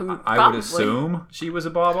 I would assume she was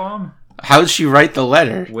a bomb. How did she write the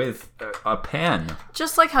letter? With a pen.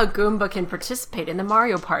 Just like how Goomba can participate in the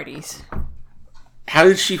Mario parties. How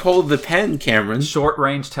did she hold the pen, Cameron?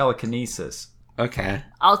 Short-range telekinesis. Okay.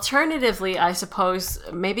 Alternatively, I suppose,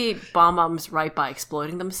 maybe bomb-bombs write by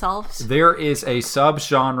exploding themselves. There is a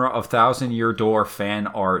subgenre of Thousand Year Door fan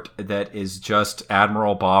art that is just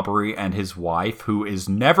Admiral Bobbery and his wife, who is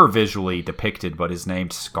never visually depicted but is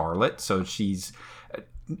named Scarlet. So she's...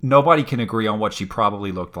 Nobody can agree on what she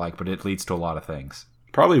probably looked like, but it leads to a lot of things.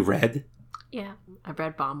 Probably red. Yeah, I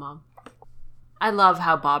read bomb-bomb. I love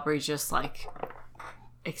how Bobbery just, like...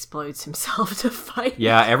 explodes himself to fight.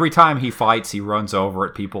 Yeah, every time he fights, he runs over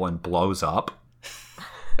at people and blows up.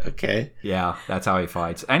 Okay. Yeah, that's how he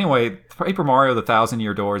fights. Anyway, Paper Mario The Thousand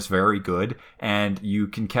Year Door is very good, and you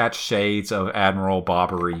can catch shades of Admiral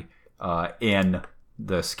Bobbery in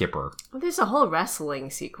the Skipper. Well, there's a whole wrestling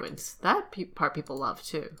sequence. That part people love,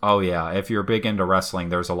 too. Oh, yeah. If you're big into wrestling,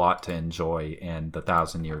 there's a lot to enjoy in The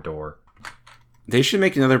Thousand Year Door. They should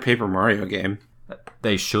make another Paper Mario game.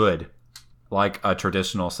 They should. Like a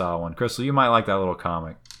traditional style one. Crystal, you might like that little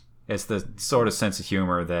comic. It's the sort of sense of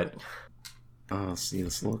humor that... Oh, let's see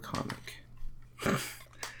this little comic.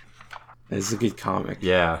 It's a good comic.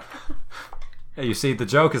 Yeah. You see, the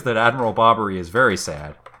joke is that Admiral Bobbery is very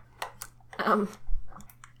sad.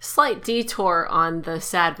 Slight detour on the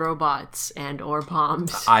sad robots and or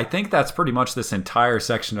bombs. I think that's pretty much this entire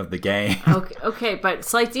section of the game. Okay, but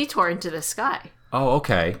slight detour into the sky. Oh,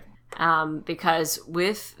 okay. Because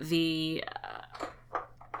with the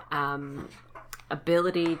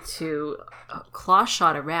ability to claw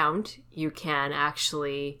shot around, you can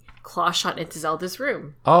actually claw shot into Zelda's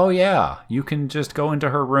room. Oh, yeah. You can just go into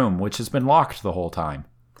her room, which has been locked the whole time.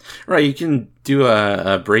 Right, you can do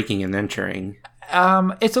a breaking and entering.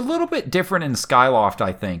 It's a little bit different in Skyloft,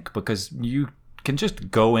 I think, because you can just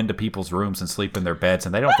go into people's rooms and sleep in their beds,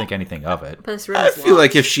 and they don't think anything of it. But this room I is feel locked.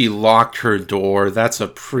 like if she locked her door, that's a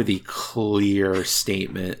pretty clear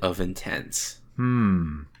statement of intent.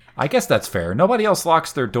 I guess that's fair. Nobody else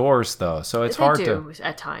locks their doors, though, so it's hard They to... do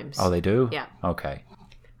at times. Oh, they do? Yeah. Okay.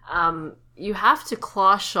 You have to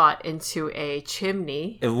claw shot into a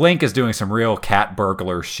chimney, Link is doing some real cat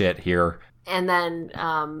burglar shit here. and then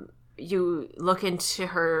you look into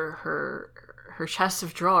her chest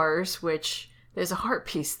of drawers, which there's a heart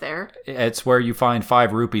piece there. It's where you find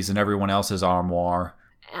 5 rupees in everyone else's armoire.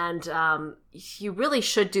 And you really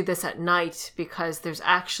should do this at night because there's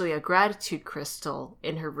actually a gratitude crystal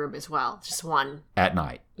in her room as well. Just one. At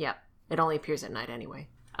night. Yeah. It only appears at night anyway.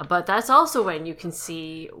 But that's also when you can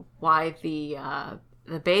see why the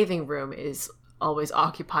bathing room is always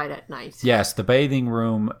occupied at night. Yes, the bathing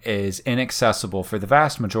room is inaccessible for the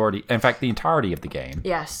vast majority, in fact, the entirety of the game.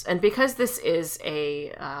 Yes, and because this is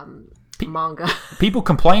a manga... People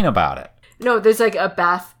complain about it. No, there's like a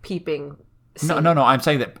bath peeping scene. No, I'm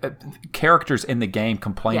saying that characters in the game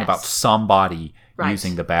complain Yes. about somebody Right.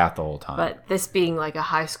 using the bath the whole time. But this being like a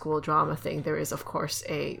high school drama thing, there is, of course,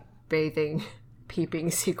 a bathing peeping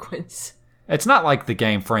sequence. It's not like the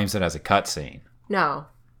game frames it as a cutscene. No.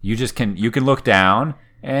 You can look down,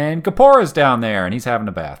 and Gapora's down there, and he's having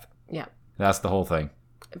a bath. Yeah. That's the whole thing.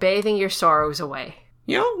 Bathing your sorrows away.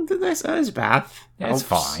 You know, that's his bath. Yeah, it's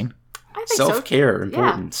fine. I think so. Self-care,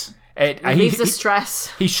 important. It leaves the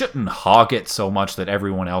stress. He shouldn't hog it so much that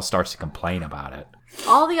everyone else starts to complain about it.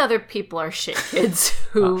 All the other people are shit kids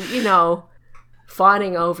who,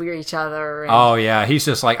 fawning over each other. And... Oh, yeah. He's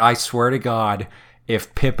just like, I swear to God,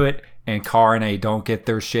 if Pippet and Carne don't get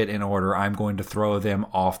their shit in order, I'm going to throw them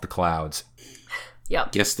off the clouds.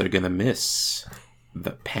 Yep. Guess they're gonna miss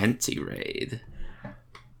the panty raid.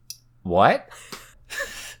 What?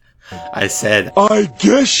 I said, I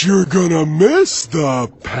guess you're gonna miss the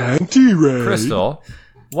panty raid. Crystal,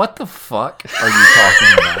 what the fuck are you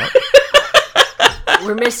talking about?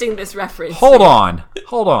 We're missing this reference. Hold on.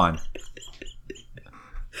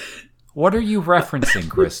 What are you referencing,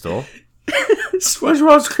 Crystal?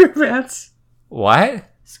 SpongeBob SquarePants. What?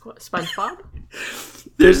 SpongeBob?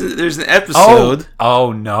 There's an episode.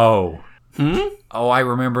 Oh no. Oh, I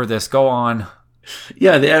remember this. Go on.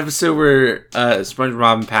 Yeah, the episode where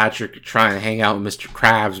SpongeBob and Patrick are trying to hang out with Mr.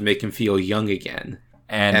 Krabs, make him feel young again.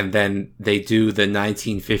 And then they do the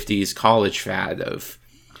 1950s college fad of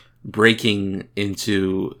breaking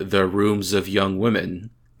into the rooms of young women,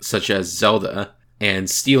 such as Zelda, and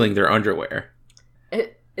stealing their underwear.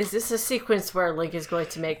 Is this a sequence where Link is going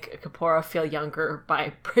to make Kaepora feel younger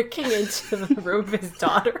by breaking into the room of his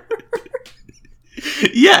daughter?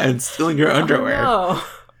 Yeah, and stealing her underwear. Oh,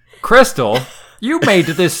 no. Crystal, you made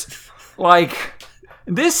this,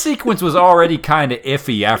 this sequence was already kind of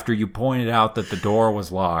iffy after you pointed out that the door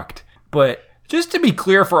was locked. But just to be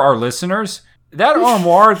clear for our listeners, that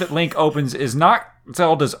armoire that Link opens is not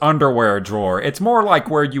Zelda's underwear drawer. It's more like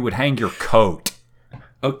where you would hang your coat.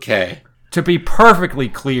 Okay. To be perfectly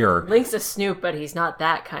clear, Link's a snoop, but he's not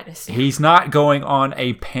that kind of snoop. he's not going on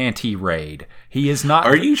a panty raid. He is not.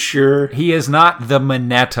 Are you sure? He is not the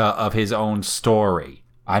Mineta of his own story.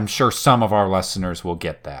 I'm sure some of our listeners will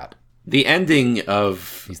get that. The ending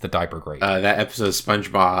of He's the diaper grape. that episode of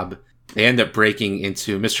SpongeBob, they end up breaking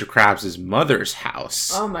into Mr. Krabs' mother's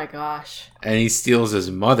house. Oh my gosh. And he steals his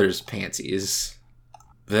mother's panties.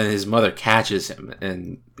 Then his mother catches him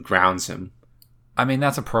and grounds him. I mean,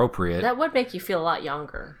 that's appropriate. That would make you feel a lot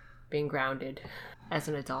younger, being grounded as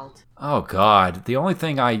an adult. Oh, God. The only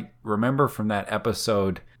thing I remember from that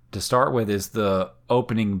episode to start with is the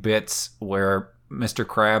opening bits where Mr.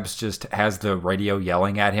 Krabs just has the radio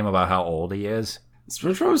yelling at him about how old he is.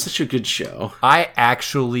 SpongeBob was such a good show. I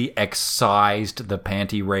actually excised the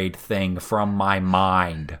panty raid thing from my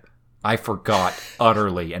mind. I forgot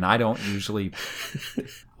utterly, and I don't usually...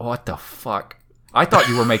 What the fuck? I thought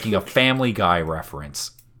you were making a Family Guy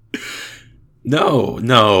reference.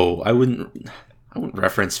 No, I wouldn't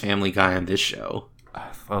reference Family Guy on this show.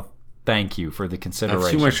 Well, thank you for the I consideration.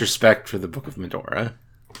 have too much respect for the Book of Medora.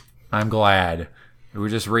 I'm glad. We're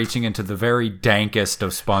just reaching into the very dankest of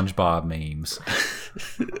SpongeBob memes.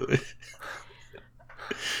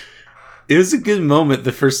 It was a good moment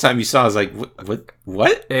the first time you saw it. I was like,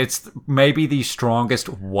 what? It's maybe the strongest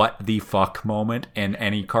what the fuck moment in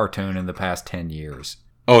any cartoon in the past 10 years.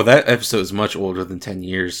 Oh, that episode is much older than 10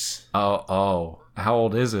 years. Oh. How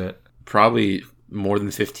old is it? Probably more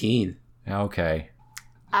than 15. Okay.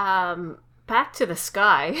 Back to the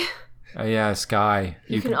sky. Oh, yeah, Sky.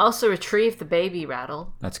 You can also retrieve the baby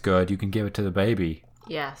rattle. That's good. You can give it to the baby.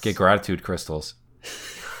 Yes. Get gratitude crystals.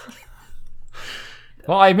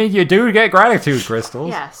 Well, I mean, you do get gratitude crystals.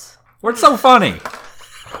 Yes. What's so funny?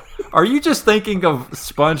 Are you just thinking of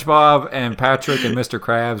SpongeBob and Patrick and Mr.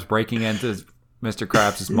 Krabs breaking into Mr.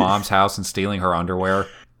 Krabs' mom's house and stealing her underwear?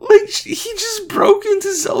 Like, he just broke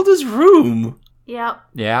into Zelda's room. Yep.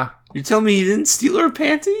 Yeah? You're telling me he didn't steal her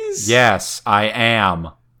panties? Yes, I am.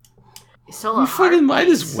 So You fucking might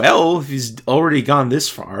as well if he's already gone this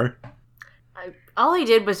far. All he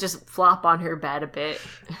did was just flop on her bed a bit.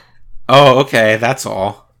 Oh, okay, that's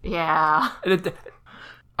all. Yeah.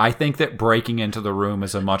 I think that breaking into the room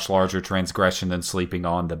is a much larger transgression than sleeping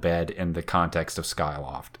on the bed in the context of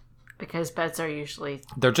Skyloft. Because beds are usually...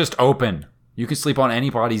 They're just open. You can sleep on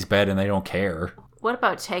anybody's bed and they don't care. What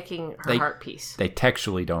about taking her heart piece? They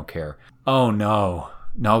textually don't care. Oh, no.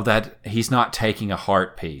 No, that he's not taking a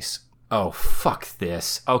heart piece. Oh, fuck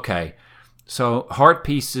this. Okay. So, heart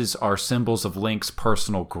pieces are symbols of Link's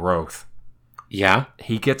personal growth. Yeah?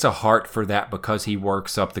 He gets a heart for that because he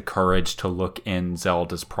works up the courage to look in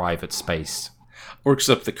Zelda's private space. Works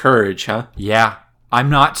up the courage, huh? Yeah. I'm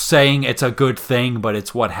not saying it's a good thing, but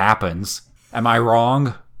it's what happens. Am I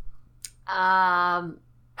wrong?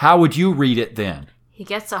 How would you read it then? He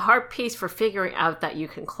gets a heart piece for figuring out that you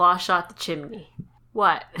can claw shot the chimney.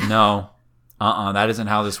 What? No. That isn't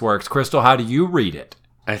how this works. Crystal, how do you read it?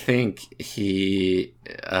 I think he,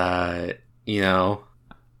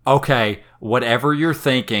 Okay, whatever you're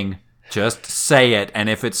thinking, just say it, and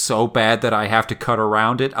if it's so bad that I have to cut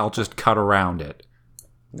around it, I'll just cut around it.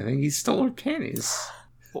 I think he stole her panties.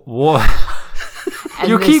 What? And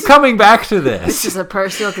You keep coming back to this. This is a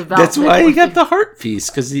personal development. That's why he got the heart piece,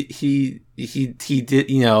 because he did,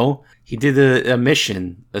 he did a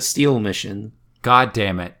mission, a steal mission. God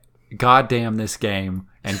damn it. God damn this game,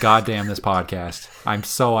 and god damn this podcast. I'm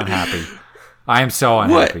so unhappy. I am so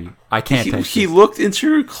unhappy. What? I can't take He this. looked into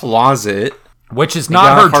her closet. Which is got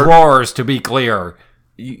not a her heart- drawers, to be clear.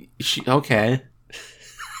 Okay.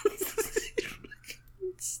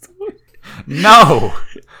 No!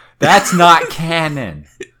 That's not canon.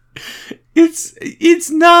 It's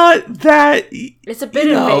not that. It's a bit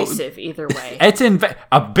invasive either way. It's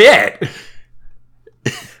a bit.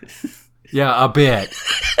 Yeah, a bit.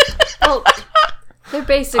 Well, they're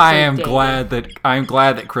basically I'm dating. glad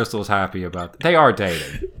that Crystal's happy about that. They are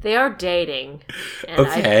dating. They are dating. And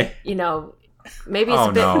Okay. maybe it's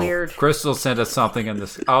a bit weird. Crystal sent us something in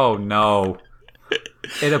this. Oh no.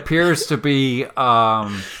 It appears to be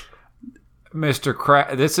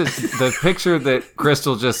Mr. This is the picture that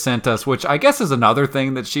Crystal just sent us, which I guess is another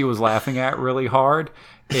thing that she was laughing at really hard,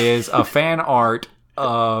 is a fan art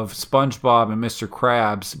of SpongeBob and Mr.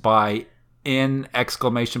 Krabs by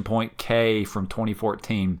K from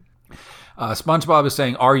 2014. SpongeBob is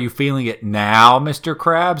saying, "Are you feeling it now, Mr.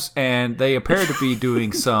 Krabs?" And they appear to be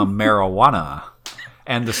doing some marijuana.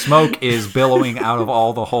 And the smoke is billowing out of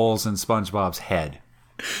all the holes in SpongeBob's head.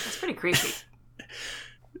 That's pretty creepy.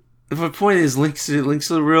 The point is, Link's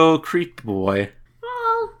a real creep boy.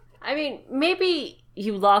 Well, I mean, maybe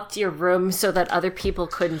you locked your room so that other people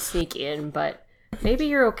couldn't sneak in, but maybe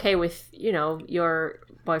you're okay with, your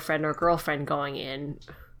boyfriend or girlfriend going in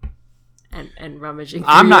and rummaging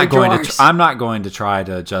through I'm not your going drawers. I'm not going to try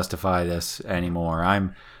to justify this anymore.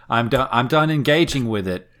 I'm done engaging with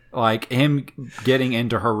it. Like, him getting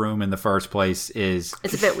into her room in the first place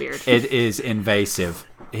it's a bit weird. It is invasive.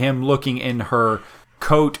 Him looking in her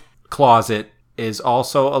coat closet is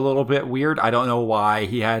also a little bit weird. I don't know why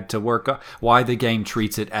he had to why the game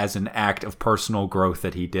treats it as an act of personal growth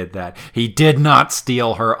that he did that. He did not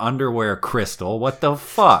steal her underwear, Crystal. What the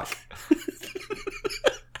fuck?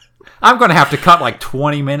 I'm going to have to cut like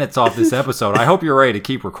 20 minutes off this episode. I hope you're ready to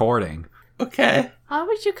keep recording. Okay. How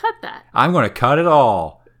would you cut that? I'm going to cut it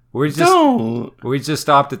all. We just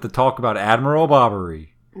stopped at the talk about Admiral Bobbery.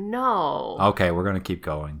 No. Okay, we're going to keep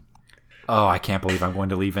going. Oh, I can't believe I'm going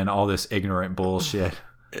to leave in all this ignorant bullshit.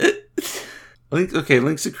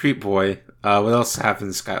 Link's a creep boy. What else happened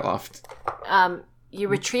in Skyloft? You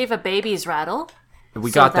retrieve a baby's rattle.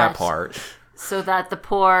 We got that part. So that the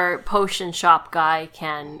poor potion shop guy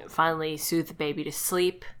can finally soothe the baby to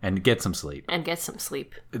sleep. And get some sleep.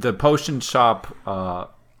 The potion shop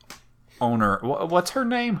owner, what's her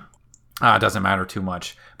name? It doesn't matter too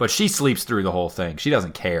much. But she sleeps through the whole thing. She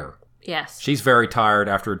doesn't care. Yes. She's very tired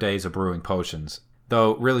after days of brewing potions.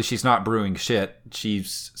 Though, really, she's not brewing shit.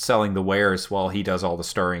 She's selling the wares while he does all the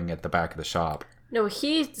stirring at the back of the shop. No,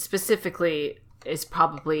 he specifically is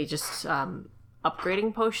probably just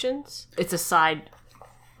upgrading potions. It's a side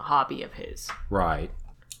hobby of his. Right.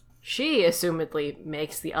 She assumedly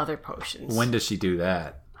makes the other potions. When does she do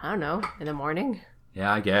that? I don't know. In the morning?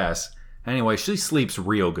 Yeah, I guess. Anyway, she sleeps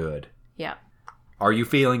real good. Yeah. Are you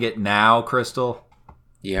feeling it now, Crystal?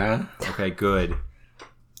 Yeah. Okay, good.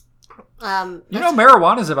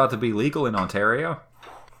 Marijuana is about to be legal in Ontario.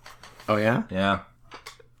 Oh, yeah? Yeah.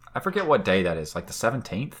 I forget what day that is. Like the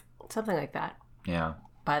 17th? Something like that. Yeah.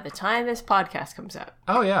 By the time this podcast comes out.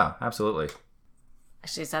 Oh, yeah. Absolutely.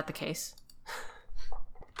 Actually, is that the case?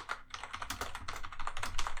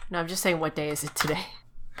 No, I'm just saying, what day is it today?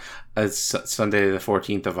 It's Sunday the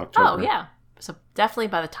 14th of October. Oh, yeah. So definitely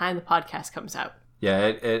by the time the podcast comes out. Yeah,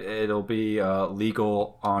 it'll be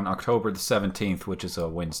legal on October the 17th, which is a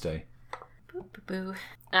Wednesday. Boo, boo, boo.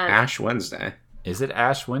 Ash Wednesday. Is it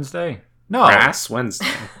Ash Wednesday? No. Ass Wednesday.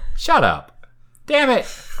 Shut up. Damn it.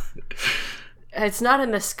 It's not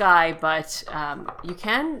in the sky, but you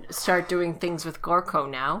can start doing things with Gorko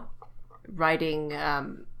now. Writing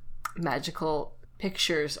magical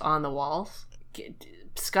pictures on the walls.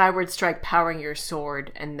 Skyward Strike powering your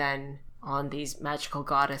sword, and then on these magical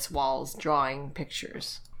goddess walls drawing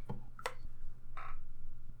pictures.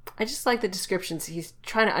 I just like the descriptions. He's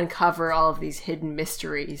trying to uncover all of these hidden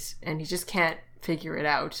mysteries, and he just can't figure it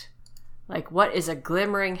out. Like, what is a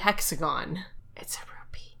glimmering hexagon? It's a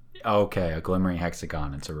rupee. Okay, a glimmering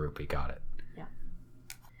hexagon. It's a rupee. Got it. Yeah.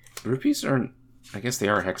 Rupees aren't... I guess they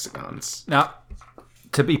are hexagons. Now,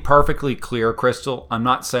 to be perfectly clear, Crystal, I'm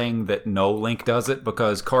not saying that no Link does it,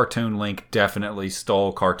 because Cartoon Link definitely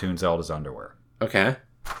stole Cartoon Zelda's underwear. Okay.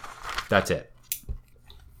 That's it.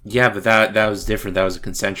 Yeah, but that was different. That was a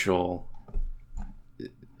consensual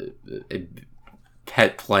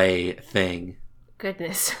pet play thing.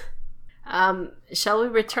 Goodness. Shall we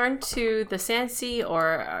return to the Sansi, or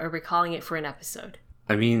are we calling it for an episode?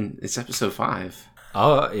 I mean, it's episode 5.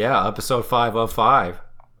 Oh, yeah, episode 5 of 5.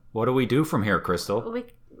 What do we do from here, Crystal?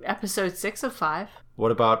 Episode 6 of 5.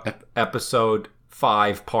 What about episode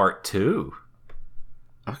 5, part 2?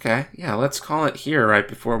 Okay, yeah, let's call it here right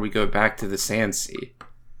before we go back to the Sansi.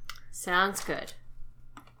 Sounds good.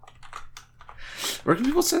 Where can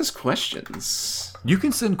people send us questions? You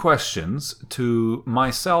can send questions to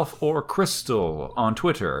myself or Crystal on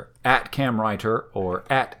Twitter, @CamWriter or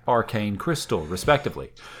 @ArcaneCrystal,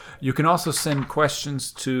 respectively. You can also send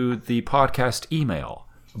questions to the podcast email,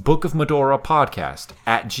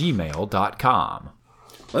 bookofmedorapodcast@gmail.com.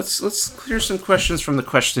 Let's clear some questions from the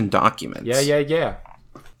question document. Yeah.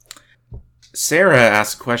 Sarah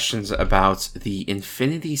asked questions about the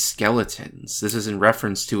Infinity Skeletons. This is in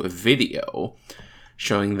reference to a video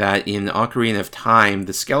showing that in Ocarina of Time,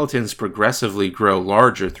 the skeletons progressively grow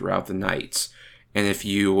larger throughout the night. And if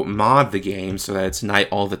you mod the game so that it's night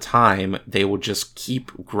all the time, they will just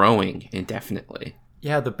keep growing indefinitely.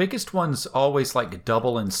 Yeah, the biggest ones always like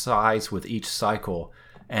double in size with each cycle.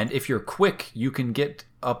 And if you're quick, you can get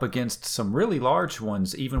up against some really large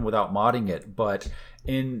ones even without modding it. But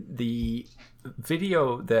in the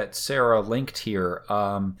video that Sarah linked here,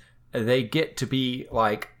 they get to be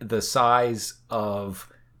like the size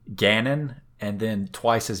of Ganon and then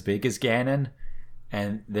twice as big as Ganon.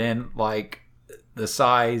 And then like the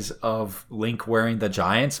size of Link wearing the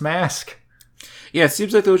Giant's mask. Yeah, it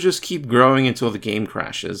seems like they'll just keep growing until the game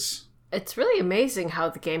crashes. It's really amazing how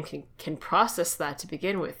the game can process that to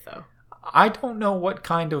begin with, though. I don't know what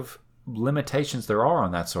kind of limitations there are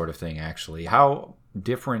on that sort of thing, actually. How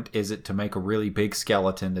different is it to make a really big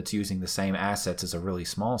skeleton that's using the same assets as a really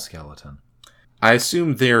small skeleton? I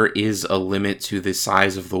assume there is a limit to the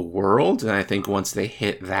size of the world, and I think once they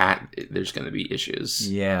hit that, there's going to be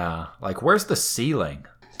issues. Yeah. Like, where's the ceiling?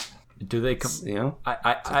 Do they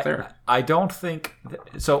I don't think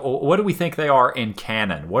so. What do we think they are in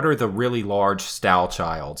canon? What are the really large Stal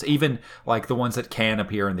Childs? Even like the ones that can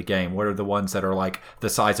appear in the game. What are the ones that are like the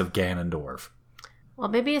size of Ganondorf? Well,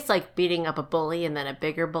 maybe it's like beating up a bully and then a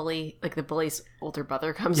bigger bully, like the bully's older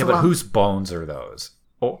brother comes along. Yeah, but whose bones are those?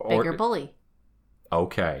 Bigger bully.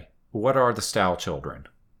 Okay. What are the Stal children?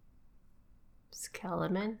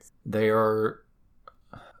 Skeletons. They are.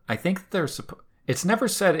 I think they're supposed. It's never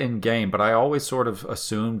said in game, but I always sort of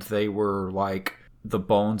assumed they were like the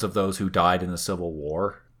bones of those who died in the Civil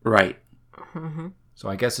War. Right. Mm-hmm. So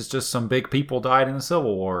I guess it's just some big people died in the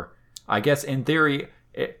Civil War. I guess in theory,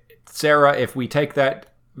 Sarah, if we take that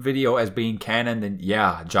video as being canon, then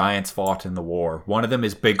yeah, giants fought in the war. One of them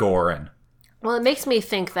is Bigorin. Well, it makes me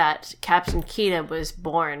think that Captain Keita was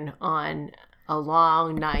born on a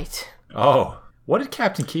long night. Oh, what did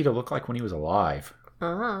Captain Keita look like when he was alive?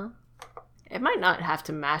 Uh-huh. It might not have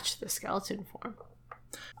to match the skeleton form.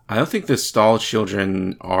 I don't think the Stall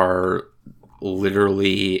children are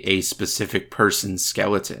literally a specific person's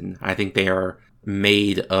skeleton. I think they are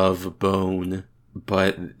made of bone,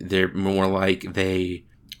 but they're more like they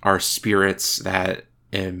are spirits that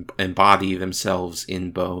embody themselves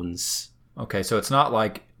in bones. Okay, so it's not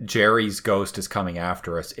like Jerry's ghost is coming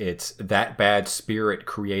after us. It's that bad spirit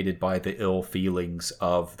created by the ill feelings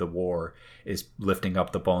of the war is lifting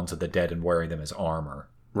up the bones of the dead and wearing them as armor.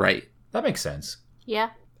 Right. That makes sense.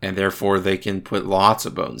 Yeah. And therefore they can put lots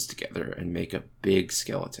of bones together and make a big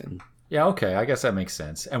skeleton. Yeah, okay, I guess that makes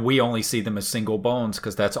sense. And we only see them as single bones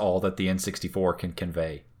because that's all that the N64 can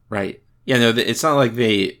convey. Right. Yeah, no, it's not like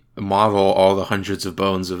they model all the hundreds of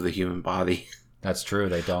bones of the human body. That's true,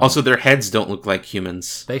 they don't. Also, their heads don't look like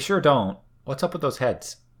humans. They sure don't. What's up with those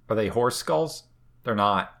heads? Are they horse skulls? They're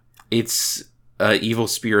not. It's evil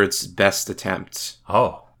spirit's best attempt.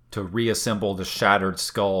 Oh, to reassemble the shattered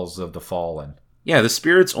skulls of the fallen. Yeah, the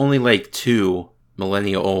spirit's only like 2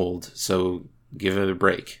 millennia old, so give it a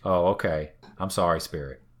break. Oh, okay. I'm sorry,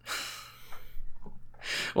 spirit.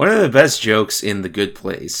 One of the best jokes in The Good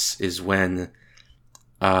Place is when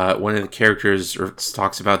one of the characters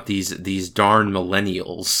talks about these darn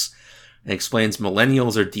millennials and explains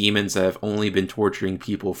millennials are demons that have only been torturing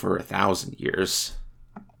people for 1,000 years.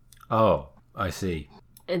 Oh, I see.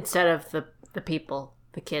 Instead of the people,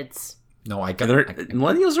 the kids. No, I got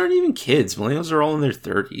millennials aren't even kids. Millennials are all in their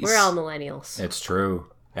 30s. We're all millennials. It's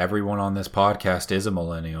true. Everyone on this podcast is a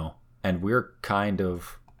millennial. And we're kind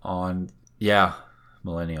of on, yeah,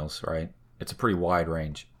 millennials, right? It's a pretty wide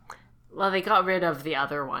range. Well, they got rid of the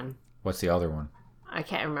other one. What's the other one? I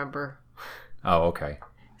can't remember. Oh, okay.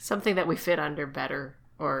 Something that we fit under better.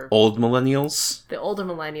 Or old millennials? The older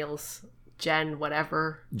millennials. Gen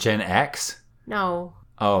whatever. Gen X? No.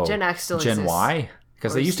 Oh. Gen X still Gen exists. Y?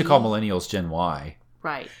 Because they used to call millennials Gen Y.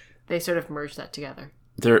 Right. They sort of merged that together.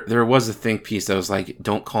 There was a think piece that was like,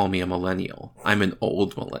 don't call me a millennial. I'm an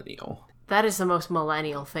old millennial. That is the most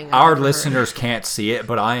millennial thing I've Our ever listeners can't see it,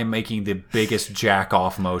 but I am making the biggest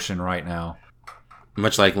jack-off motion right now.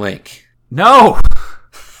 Much like Link. No!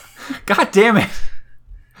 God damn it!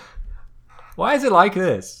 Why is it like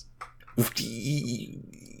this? He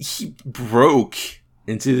broke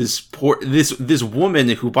into this woman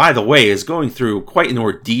who, by the way, is going through quite an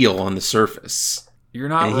ordeal on the surface. You're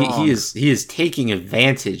not and wrong. He is taking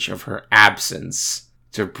advantage of her absence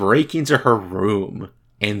to break into her room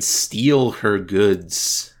and steal her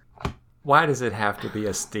goods. Why does it have to be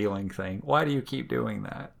a stealing thing? Why do you keep doing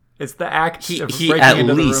that? It's the act of He breaking at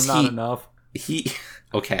into least the room not enough.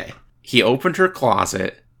 Okay. He opened her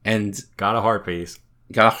closet and got a heart piece.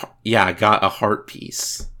 Got a heart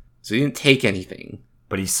piece. So he didn't take anything.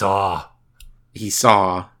 But he saw.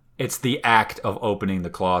 It's the act of opening the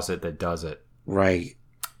closet that does it. Right.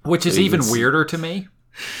 Which is even weirder to me.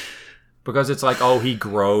 Because it's like, oh, he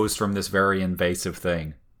grows from this very invasive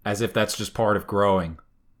thing. As if that's just part of growing.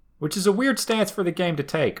 Which is a weird stance for the game to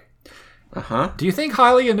take. Uh-huh. Do you think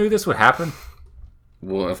Hylia knew this would happen?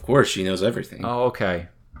 Well, of course, she knows everything. Oh, okay.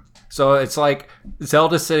 So it's like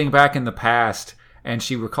Zelda's sitting back in the past, and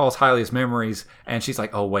she recalls Hylia's memories, and she's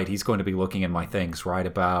like, oh, wait, he's going to be looking in my things right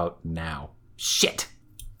about now. Shit!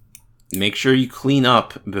 Make sure you clean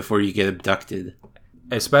up before you get abducted.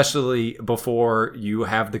 Especially before you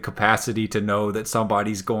have the capacity to know that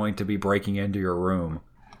somebody's going to be breaking into your room.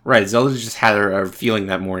 Right, Zelda just had a feeling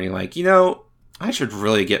that morning, like, I should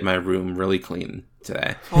really get my room really clean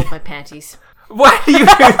today. Hold my panties. Why do you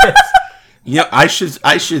do this?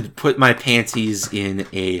 I should put my panties in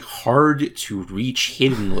a hard-to-reach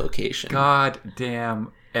hidden location. God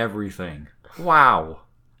damn everything. Wow.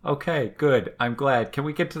 Okay, good. I'm glad. Can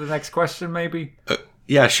we get to the next question, maybe?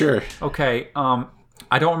 Yeah, sure. Okay,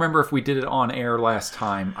 I don't remember if we did it on air last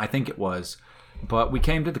time. I think it was. But we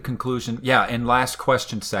came to the conclusion, in last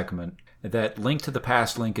question segment, that Link to the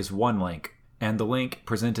Past Link is one link, and the link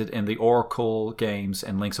presented in the Oracle games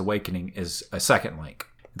and Link's Awakening is a second link.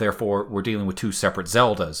 Therefore, we're dealing with two separate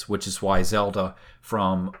Zeldas, which is why Zelda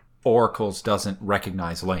from Oracles doesn't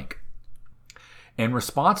recognize Link. In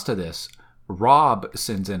response to this, Rob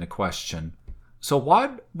sends in a question. So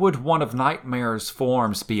why would one of Nightmare's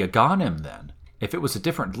forms be a Ganem then? If it was a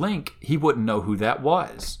different Link, he wouldn't know who that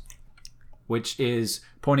was. Which is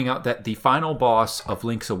pointing out that the final boss of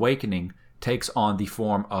Link's Awakening takes on the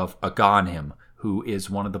form of a Ganem, who is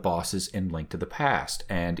one of the bosses in Link to the Past,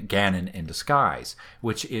 and Ganon in Disguise,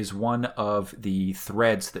 which is one of the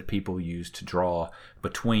threads that people use to draw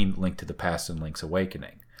between Link to the Past and Link's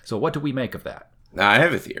Awakening. So what do we make of that? Now, I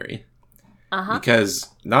have a theory. Uh-huh. Because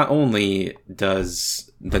not only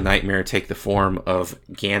does the Nightmare take the form of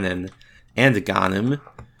Ganon and a Ganem,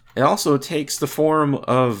 it also takes the form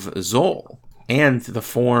of Zol, and the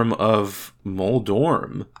form of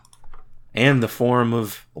Moldorm, and the form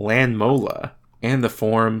of Lanmola, and the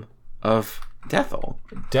form of Dethel.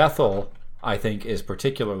 Dethel, I think, is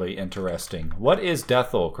particularly interesting. What is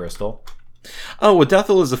Dethel, Crystal? Oh, well,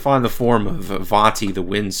 Dethel is the form of Vati, the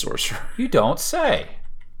Wind Sorcerer. You don't say.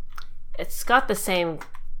 It's got the same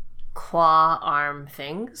claw arm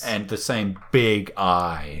things. And the same big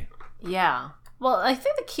eye. Yeah. Well, I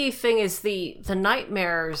think the key thing is the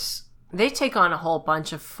Nightmares, they take on a whole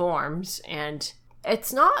bunch of forms, and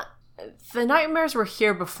it's not... The Nightmares were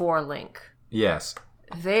here before Link. Yes.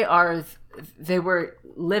 They were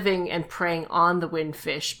living and preying on the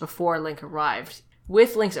Windfish before Link arrived.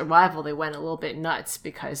 With Link's arrival, they went a little bit nuts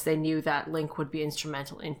because they knew that Link would be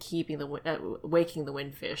instrumental in keeping waking the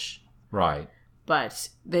Windfish. Right. But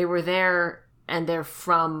they were there, and they're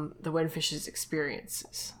from the Windfish's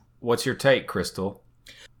experiences. What's your take, Crystal?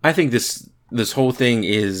 I think this whole thing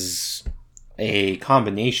is a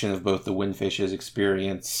combination of both the Windfish's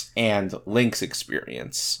experience and Link's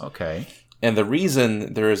experience. Okay. And the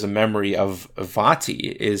reason there is a memory of Vati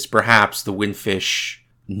is perhaps the Windfish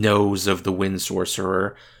knows of the Wind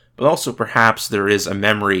Sorcerer, but also perhaps there is a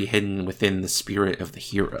memory hidden within the spirit of the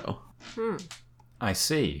hero. I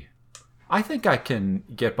see. I think I can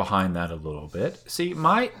get behind that a little bit. See,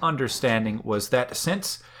 my understanding was that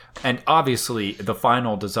since, and obviously the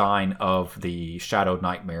final design of the Shadow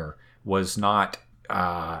Nightmare was not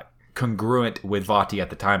congruent with Vati at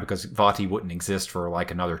the time because Vati wouldn't exist for like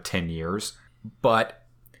another 10 years. But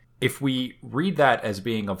if we read that as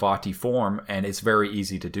being a Vati form, and it's very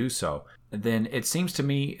easy to do so, then it seems to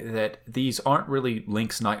me that these aren't really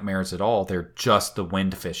Link's nightmares at all. They're just the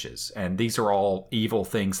Windfishes, and these are all evil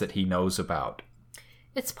things that he knows about.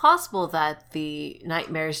 It's possible that the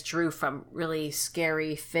nightmares drew from really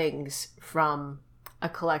scary things from a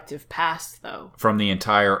collective past, though. From the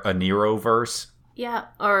entire Aniro-verse? Yeah,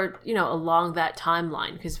 or, along that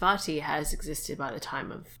timeline, because Vati has existed by the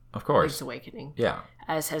time of course, Link's Awakening. Yeah.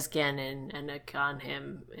 As has Ganon and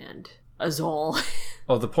Aganhim and Azol.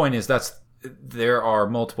 Well, the point is there are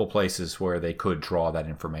multiple places where they could draw that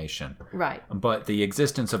information. Right. But the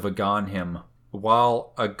existence of Aganhim,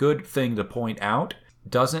 while a good thing to point out,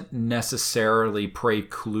 doesn't necessarily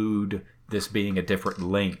preclude this being a different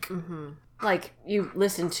Link. Mm-hmm. Like, you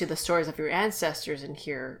listen to the stories of your ancestors and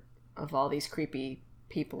hear of all these creepy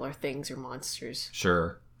people or things or monsters.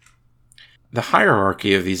 Sure. The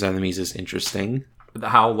hierarchy of these enemies is interesting.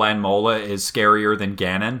 How Lanmola is scarier than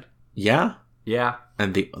Ganon? Yeah. Yeah.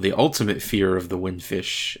 And the ultimate fear of the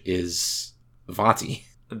Windfish is Vati.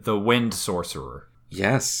 The Wind Sorcerer.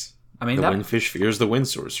 Yes. I mean, the Windfish fears the Wind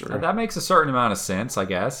Sorcerer. That makes a certain amount of sense, I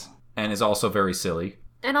guess. And is also very silly.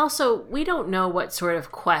 And also, we don't know what sort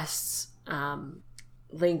of quests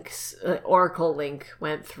Oracle Link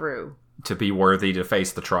went through. to be worthy to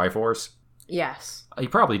face the Triforce? Yes. He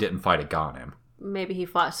probably didn't fight a Ganem. Maybe he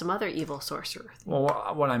fought some other evil sorcerer.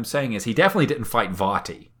 Well, what I'm saying is he definitely didn't fight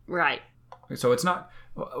Vati. Right. So it's not...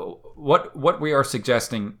 What we are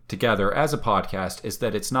suggesting together as a podcast is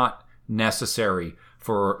that it's not necessary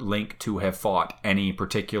for Link to have fought any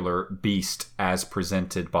particular beast as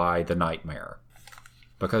presented by the Nightmare.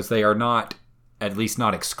 Because they are not, at least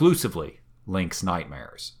not exclusively, Link's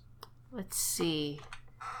nightmares. Let's see.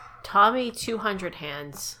 Tommy 200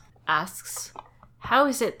 Hands asks, how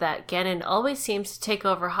is it that Ganon always seems to take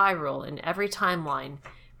over Hyrule in every timeline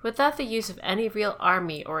without the use of any real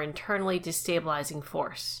army or internally destabilizing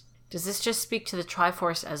force? Does this just speak to the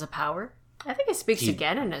Triforce as a power? I think it speaks to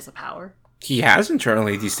Ganon as a power. He has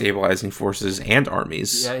internally destabilizing forces and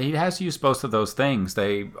armies. Yeah, he has used both of those things.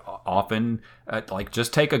 They often,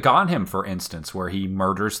 just take a Ganem, for instance, where he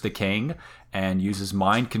murders the king and uses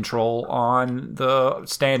mind control on the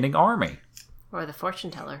standing army. Or the fortune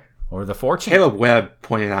teller. Or the fortune. Caleb Webb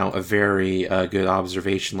pointed out a very good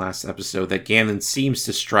observation last episode that Ganon seems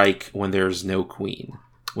to strike when there's no queen,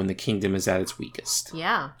 when the kingdom is at its weakest.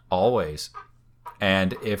 Yeah. Always.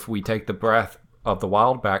 And if we take the breath of the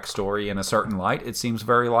wild backstory in a certain light, it seems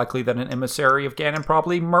very likely that an emissary of Ganon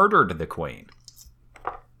probably murdered the queen.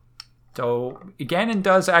 So Ganon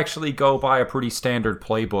does actually go by a pretty standard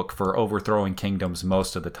playbook for overthrowing kingdoms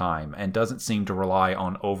most of the time, and doesn't seem to rely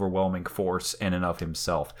on overwhelming force in and of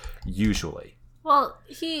himself, usually. Well,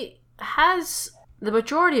 he has... The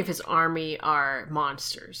majority of his army are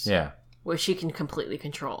monsters. Yeah. Which he can completely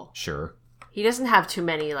control. Sure. He doesn't have too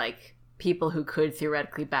many, people who could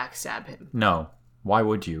theoretically backstab him. No. Why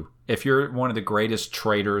would you? If you're one of the greatest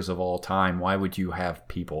traitors of all time, why would you have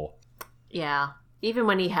people? Yeah. Even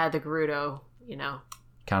when he had the Gerudo,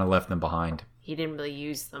 Kind of left them behind. He didn't really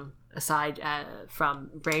use them, aside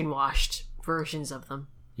from brainwashed versions of them.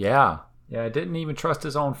 Yeah. Yeah, didn't even trust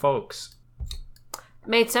his own folks.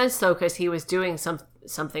 Made sense, though, because he was doing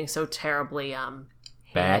something so terribly bad.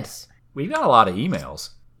 heinous. We've got a lot of emails.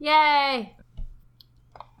 Yay!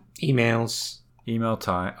 Emails. Email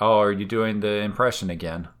time. Oh, are you doing the impression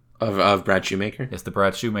again? Of Brad Shoemaker? It's the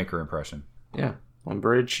Brad Shoemaker impression. Yeah. On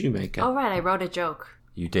Brad Shoemaker. Oh, right, I wrote a joke.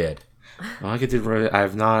 You did. Well, I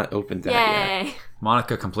have not opened that yet. Yay!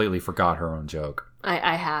 Monica completely forgot her own joke.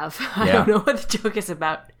 I have. Yeah. I don't know what the joke is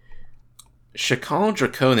about. Shakal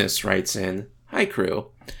Draconis writes in, Hi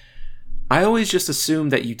crew. I always just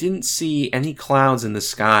assumed that you didn't see any clouds in the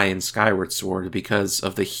sky in Skyward Sword because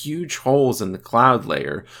of the huge holes in the cloud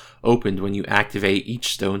layer opened when you activate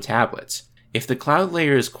each stone tablet. If the cloud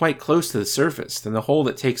layer is quite close to the surface, then the hole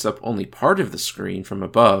that takes up only part of the screen from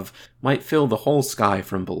above might fill the whole sky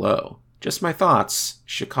from below. Just my thoughts,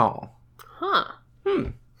 Shakal. Huh.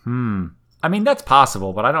 I mean, that's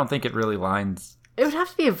possible, but I don't think it really lines... It would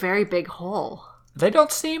have to be a very big hole. They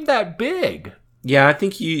don't seem that big. Yeah, I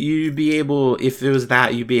think you'd be able, if it was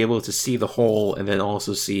that, you'd be able to see the hole and then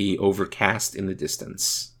also see Overcast in the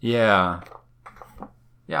distance. Yeah.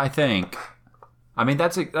 Yeah, I think. I mean,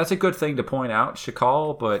 that's a good thing to point out,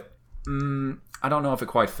 Shakal, but I don't know if it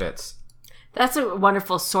quite fits. That's a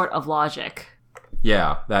wonderful sort of logic.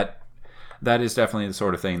 Yeah, that is definitely the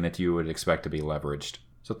sort of thing that you would expect to be leveraged.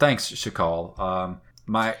 So thanks, Shakal.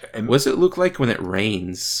 What does it look like when it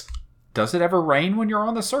rains? Does it ever rain when you're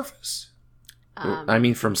on the surface? I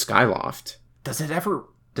mean, from Skyloft. Does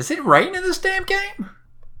it rain in this damn game?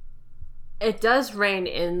 It does rain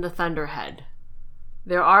in the Thunderhead.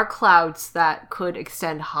 There are clouds that could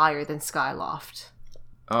extend higher than Skyloft.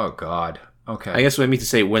 Oh, God. Okay. I guess what I mean to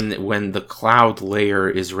say, when the cloud layer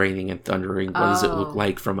is raining and thundering, what does it look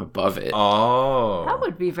like from above it? Oh. That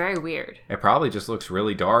would be very weird. It probably just looks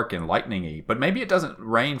really dark and lightning-y, but maybe it doesn't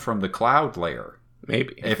rain from the cloud layer.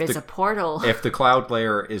 Maybe. If it's a portal. If the cloud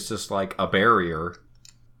layer is just like a barrier.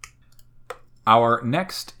 Our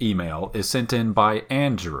next email is sent in by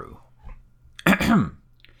Andrew.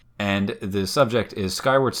 And the subject is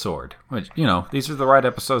Skyward Sword, which, these are the right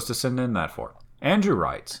episodes to send in that for. Andrew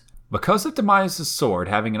writes, because of Demise' sword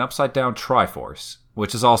having an upside-down Triforce,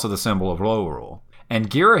 which is also the symbol of Lorule,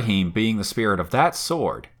 and Girahim being the spirit of that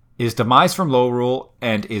sword, is Demise from Lorule,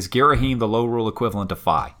 and is Girahim the Lorule equivalent of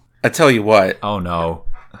Phi? I tell you what. Oh, no.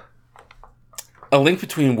 A Link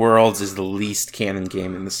Between Worlds is the least canon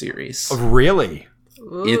game in the series. Really?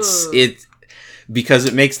 It because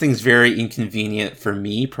it makes things very inconvenient for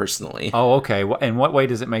me personally. Oh, okay. In what way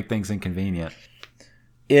does it make things inconvenient?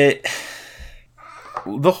 The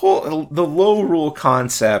low rule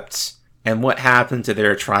concept and what happened to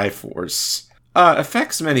their Triforce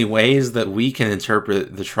affects many ways that we can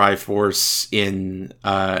interpret the Triforce in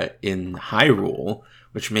Hyrule,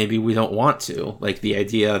 which maybe we don't want to. Like the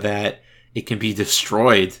idea that it can be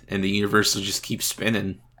destroyed and the universe will just keep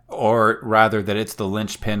spinning. Or rather, that it's the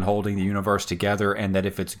linchpin holding the universe together, and that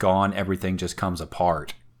if it's gone, everything just comes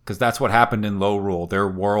apart. Because that's what happened in Low Rule. Their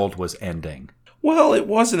world was ending. Well, it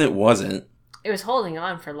wasn't. It was holding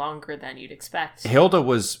on for longer than you'd expect. Hilda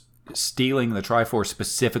was stealing the Triforce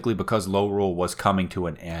specifically because Low Rule was coming to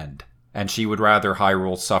an end. And she would rather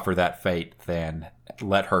Hyrule suffer that fate than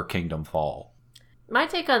let her kingdom fall. My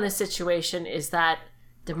take on this situation is that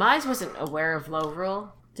Demise wasn't aware of Low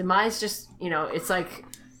Rule. Demise just, it's like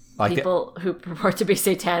people who purport to be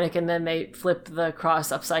satanic and then they flip the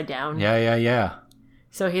cross upside down. Yeah.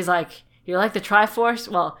 So he's like, you like the Triforce?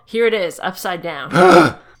 Well, here it is, upside down.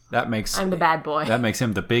 I'm the bad boy. That makes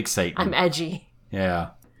him the big Satan. I'm edgy. Yeah.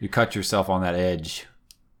 You cut yourself on that edge.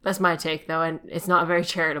 That's my take, though, and it's not very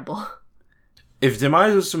charitable. If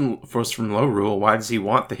Demise was from Low Rule, why does he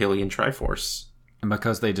want the Hylian Triforce?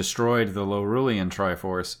 Because they destroyed the Lorulian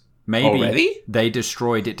Triforce. Maybe already? They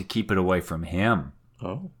destroyed it to keep it away from him.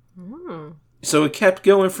 Oh. So it kept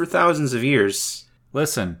going for thousands of years.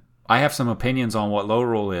 Listen, I have some opinions on what Low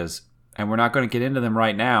Rule is, and we're not going to get into them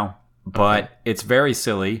right now, but it's very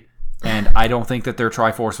silly, and I don't think that their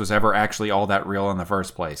Triforce was ever actually all that real in the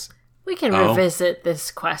first place. We can revisit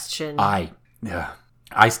this question. I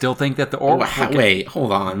still think that the Wait,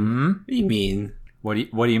 hold on. What do you mean? What do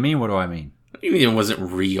you mean? What do I mean? What do you mean it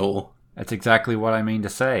wasn't real? That's exactly what I mean to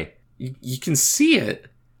say. You can see it.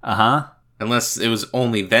 Uh-huh. Unless it was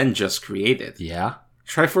only then just created. Yeah.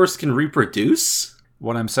 Triforce can reproduce?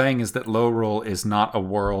 What I'm saying is that Low Rule is not a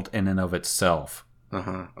world in and of itself.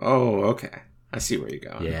 Uh-huh. Oh, okay. I see where you're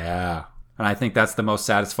going. Yeah. And I think that's the most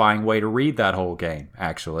satisfying way to read that whole game,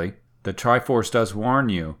 actually. The Triforce does warn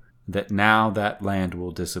you that now that land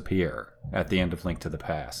will disappear at the end of Link to the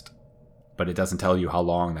Past. But it doesn't tell you how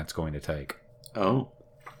long that's going to take. Oh.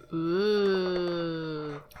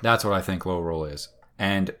 Ooh. That's what I think Low Rule is.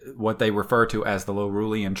 And what they refer to as the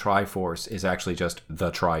Lorulian Triforce is actually just the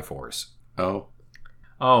Triforce. Oh.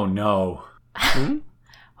 Oh, no.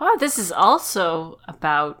 Wow, this is also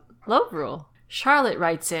about Low Rule. Charlotte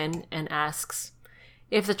writes in and asks,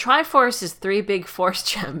 if the Triforce is 3 big Force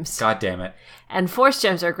Gems... God damn it. ...and Force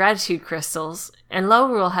Gems are gratitude crystals, and Low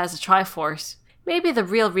Rule has a Triforce, maybe the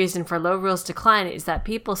real reason for Low Rule's decline is that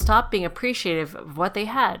people stopped being appreciative of what they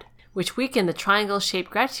had, which weakened the triangle-shaped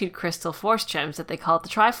gratitude crystal Force Gems that they called the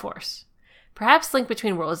Triforce. Perhaps Link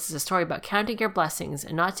Between Worlds is a story about counting your blessings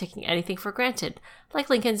and not taking anything for granted, like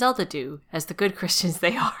Link and Zelda do, as the good Christians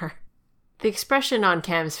they are. The expression on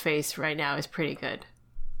Cam's face right now is pretty good.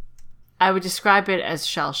 I would describe it as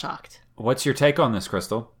shell-shocked. What's your take on this,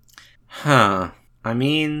 Crystal? I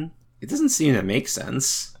mean, it doesn't seem to make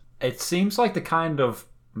sense. It seems like the kind of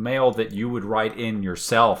mail that you would write in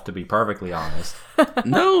yourself, to be perfectly honest.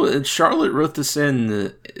 No, Charlotte wrote this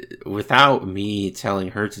in without me telling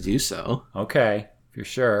her to do so. Okay, if you're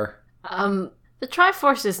sure. The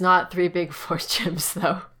Triforce is not 3 big Force Gems,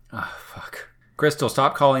 though. Oh, fuck. Crystal,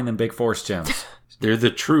 stop calling them big Force Gems. They're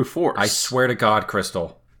the true Force. I swear to God,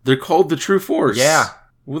 Crystal. They're called the true Force. Yeah.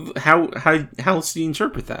 How else do you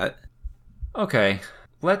interpret that? Okay,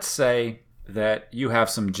 let's say that you have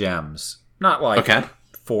some gems. Not like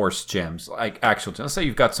Force gems, like actual gems. Let's say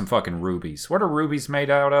you've got some fucking rubies. What are rubies made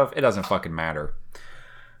out of? It doesn't fucking matter.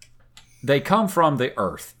 They come from the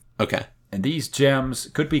earth. Okay. And these gems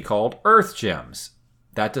could be called earth gems.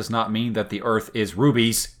 That does not mean that the earth is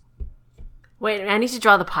rubies. Wait, I need to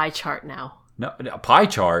draw the pie chart now. No, a pie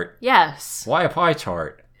chart? Yes. Why a pie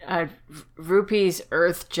chart? Rupees,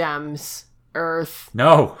 earth gems, earth...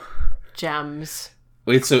 No. Gems.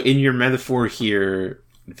 Wait, so in your metaphor here,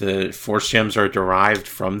 the Force Gems are derived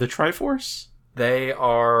from the Triforce? They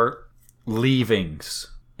are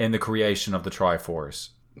leavings in the creation of the Triforce.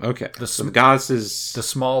 Okay. So the goddesses... The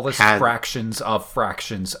smallest fractions of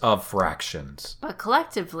fractions of fractions. But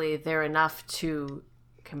collectively, they're enough to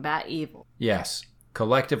combat evil. Yes.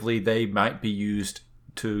 Collectively, they might be used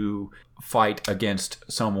to fight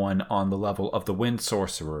against someone on the level of the Wind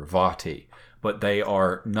Sorcerer, Vati. But they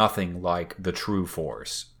are nothing like the true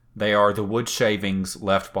Force. They are the wood shavings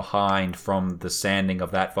left behind from the sanding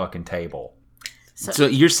of that fucking table. So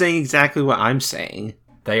you're saying exactly what I'm saying.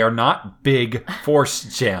 They are not big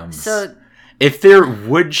Force gems. So if they're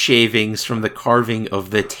wood shavings from the carving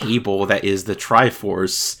of the table that is the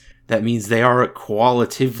Triforce, that means they are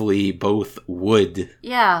qualitatively both wood.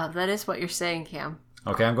 Yeah, that is what you're saying, Cam.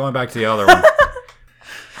 Okay, I'm going back to the other one.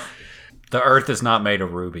 The Earth is not made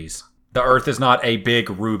of rubies. The Earth is not a big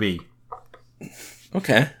ruby.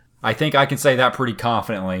 Okay. I think I can say that pretty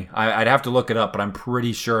confidently. I'd have to look it up, but I'm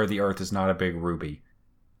pretty sure the Earth is not a big ruby.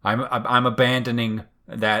 I'm abandoning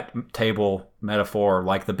that table metaphor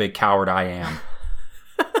like the big coward I am.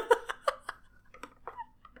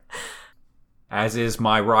 As is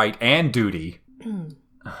my right and duty.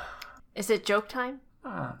 Is it joke time?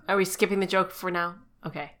 Are we skipping the joke for now?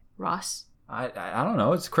 Okay. Ross? I don't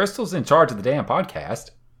know. It's Crystal's in charge of the damn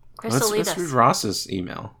podcast. Crystal, lead Let's us. read Ross's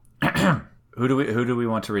email. Who do we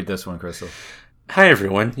want to read this one, Crystal? Hi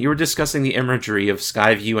everyone, you were discussing the imagery of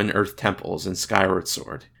Skyview and Earth temples in Skyward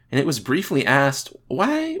Sword, and it was briefly asked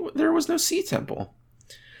why there was no Sea Temple.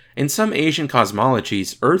 In some Asian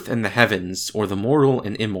cosmologies, Earth and the heavens, or the mortal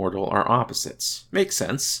and immortal, are opposites. Makes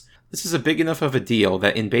sense. This is a big enough of a deal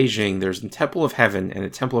that in Beijing there's a Temple of Heaven and a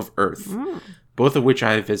Temple of Earth, both of which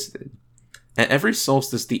I have visited. At every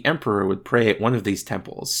solstice, the Emperor would pray at one of these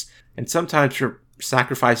temples, and sometimes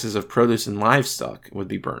sacrifices of produce and livestock would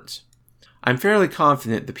be burnt. I'm fairly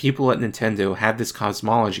confident the people at Nintendo had this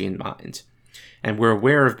cosmology in mind, and were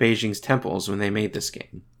aware of Beijing's temples when they made this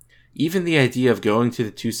game. Even the idea of going to the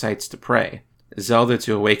two sites to pray, Zelda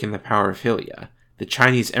to awaken the power of Hylia, the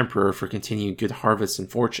Chinese emperor for continued good harvests and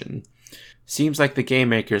fortune, seems like the game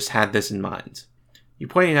makers had this in mind. You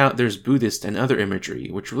pointed out there's Buddhist and other imagery,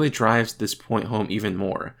 which really drives this point home even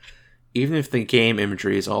more, even if the game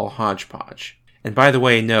imagery is all hodgepodge. And by the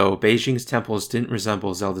way, no, Beijing's temples didn't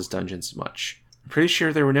resemble Zelda's dungeons much. I'm pretty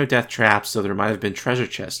sure there were no death traps, so there might have been treasure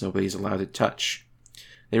chests nobody's allowed to touch.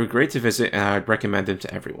 They were great to visit, and I would recommend them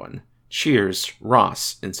to everyone. Cheers,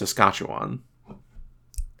 Ross in Saskatchewan.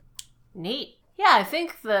 Neat. Yeah, I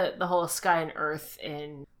think the whole sky and earth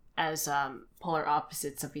as polar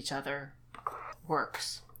opposites of each other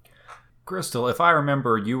works. Crystal, if I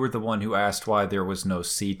remember, you were the one who asked why there was no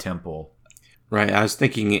Sea Temple. Right, I was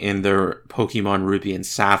thinking in their Pokemon Ruby and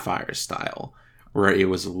Sapphire style, where it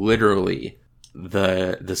was literally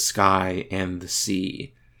the sky and the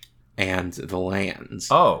sea and the lands.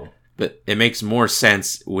 Oh. But it makes more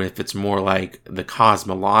sense if it's more like the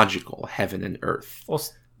cosmological heaven and earth. Well,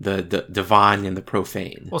 the divine and the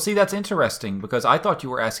profane. Well, see, that's interesting, because I thought you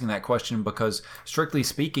were asking that question because, strictly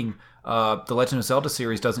speaking, the Legend of Zelda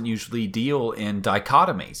series doesn't usually deal in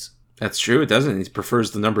dichotomies. That's true, it doesn't. It prefers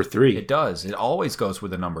the number 3. It does. It always goes with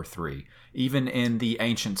the number 3. Even in the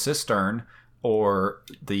Ancient Cistern or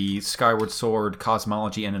the Skyward Sword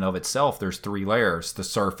cosmology in and of itself, there's 3 layers: the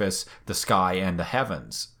surface, the sky, and the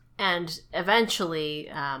heavens. And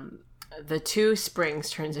eventually, the 2 springs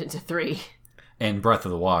turns into 3. In Breath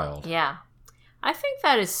of the Wild. Yeah. I think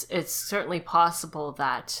that it's certainly possible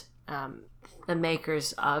that the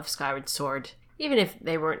makers of Skyward Sword, even if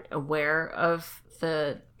they weren't aware of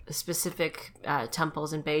the specific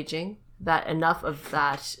temples in Beijing, that enough of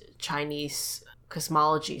that Chinese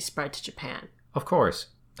cosmology spread to Japan. Of course.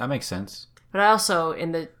 That makes sense. But also,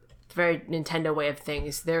 in the very Nintendo way of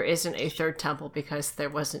things, there isn't a third temple because there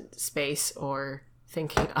wasn't space or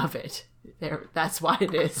thinking of it. That's why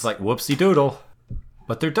it is. It's like whoopsie doodle.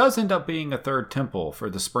 But there does end up being a third temple for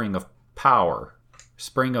the Spring of Power.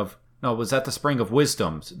 Was that the Spring of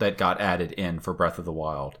Wisdom that got added in for Breath of the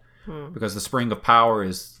Wild? Because the Spring of Power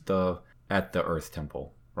is at the Earth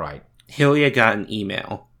Temple, right? Hylia got an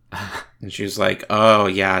email, and she was like, oh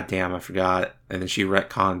yeah, damn, I forgot. And then she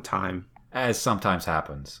retconned time. As sometimes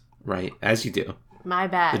happens. Right, as you do. My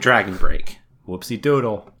bad. The Dragon Break. Whoopsie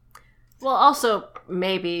doodle. Well, also,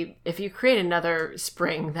 maybe if you create another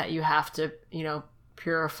spring that you have to,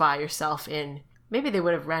 purify yourself in, maybe they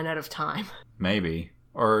would have ran out of time. Maybe.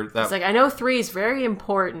 Or that. It's like, I know 3 is very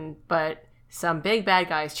important, but some big bad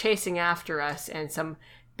guy is chasing after us, and some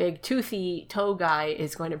big toothy toe guy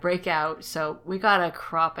is going to break out, so we gotta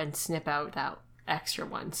crop and snip out that extra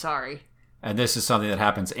one. Sorry. And this is something that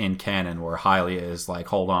happens in canon where Hylia is like,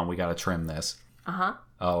 hold on, we gotta trim this. Uh-huh.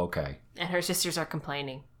 Oh, okay. And her sisters are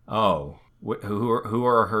complaining. Oh. Who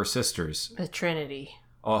are her sisters? The Trinity.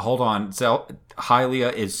 Oh, hold on.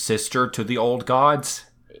 Hylia is sister to the old gods?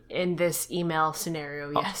 In this email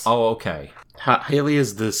scenario, yes. Oh, okay. Hylia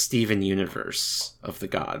is the Steven universe of the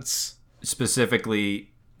gods.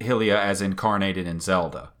 Specifically, Hylia as incarnated in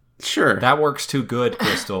Zelda. Sure. That works too good,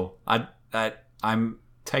 Crystal. I'm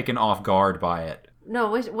taken off guard by it.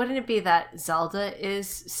 No, wouldn't it be that Zelda is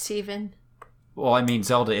Steven? Well, I mean,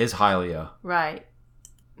 Zelda is Hylia. Right.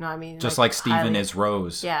 No, I mean... Just like Steven is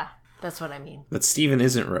Rose. Yeah, that's what I mean. But Steven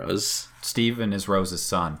isn't Rose. Steven is Rose's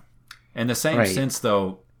son. In the same sense,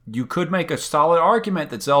 though, you could make a solid argument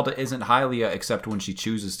that Zelda isn't Hylia except when she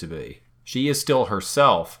chooses to be. She is still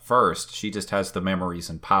herself first. She just has the memories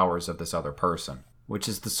and powers of this other person, which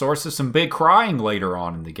is the source of some big crying later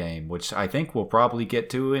on in the game, which I think we'll probably get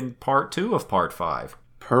to in part 2 of part 5.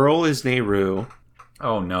 Pearl is Nehru.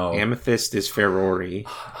 Oh, no. Amethyst is Ferrori.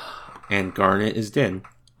 And Garnet is Din.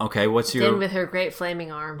 Okay, what's Din your with her great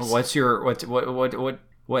flaming arms. what's your what's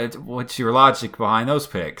your logic behind those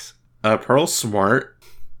picks? Pearl's smart,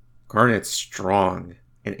 Garnet's strong,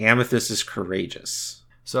 and Amethyst is courageous.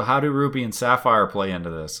 So how do Ruby and Sapphire play into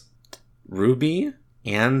this? Ruby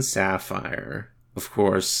and Sapphire, of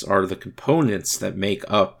course, are the components that make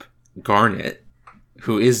up Garnet,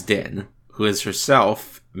 who is Din, who is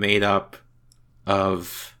herself made up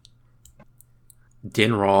of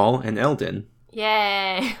Dinral and Eldin.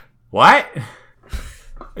 Yay! What?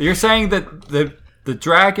 You're saying that the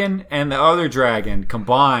dragon and the other dragon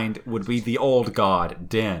combined would be the old god,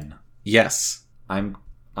 Din. Yes. I'm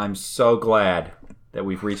so glad that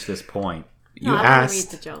we've reached this point. You I want asked. to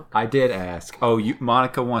read the joke. I did ask. Oh,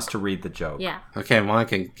 Monica wants to read the joke. Yeah. Okay,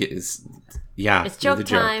 Monica is. Yeah. It's do joke the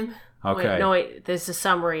time. Okay. Wait. There's a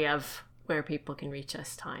summary of where people can reach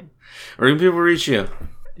us time. Where can people reach you?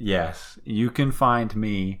 Yes, you can find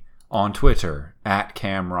me on Twitter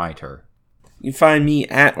 @CamWriter. You can find me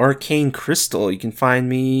at Arcane Crystal. You can find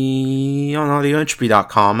me on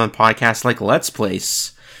audioentropy.com on podcasts like Let's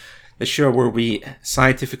Place, the show where we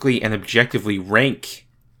scientifically and objectively rank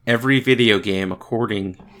every video game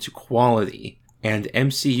according to quality, and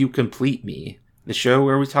MCU Complete Me, the show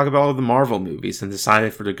where we talk about all the Marvel movies and decide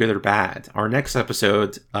if they're good or bad. Our next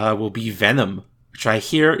episode will be Venom, which I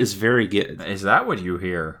hear is very good. Is that what you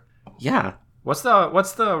hear? Yeah. What's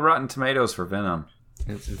the Rotten Tomatoes for Venom?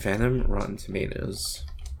 It's Venom, Rotten Tomatoes.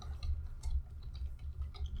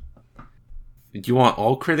 Do you want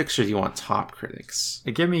all critics or do you want top critics?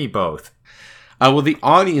 Give me both. Well, the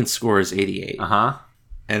audience score is 88. Uh-huh.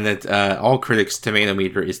 And that all critics' tomato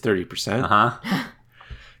meter is 30%. Uh-huh.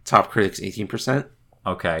 Top critics, 18%.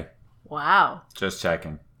 Okay. Wow. Just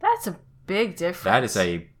checking. That's a big difference. That is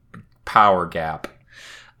a power gap.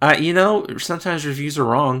 Sometimes reviews are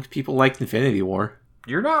wrong. People liked Infinity War.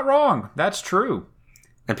 You're not wrong. That's true.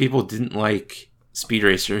 And people didn't like Speed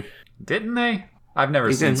Racer. Didn't they? I've never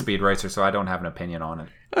They seen didn't. Speed Racer, so I don't have an opinion on it.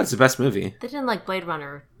 Oh, it's the best movie. They didn't like Blade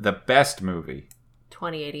Runner The best movie.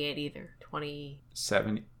 2088 either. 20...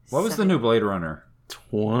 70. What was the new Blade Runner?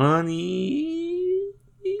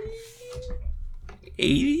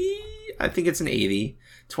 80? I think it's an 80.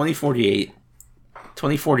 2048.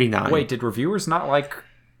 2049. Wait, did reviewers not like...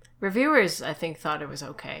 Reviewers, I think, thought it was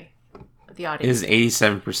okay. The It audience. is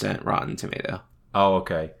 87% Rotten Tomato. Oh,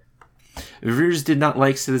 okay. Reviewers did not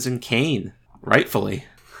like Citizen Kane. Rightfully.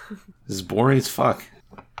 This is boring as fuck.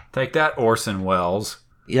 Take that, Orson Welles.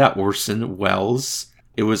 Yeah, Orson Welles.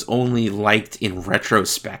 It was only liked in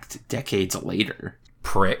retrospect decades later.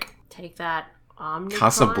 Prick. Take that, Omnicron.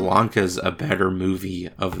 Casablanca's a better movie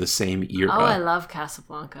of the same era. Oh, I love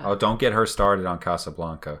Casablanca. Oh, don't get her started on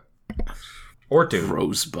Casablanca. Or do.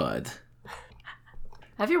 Rosebud.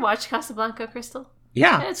 Have you watched Casablanca, Crystal?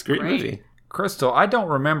 Yeah, It's it's a great great. movie. Crystal, I don't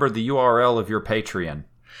remember the URL of your Patreon.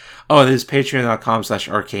 Oh, it is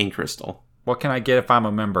patreon.com/arcanecrystal. What can I get if I'm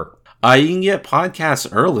a member? You can get podcasts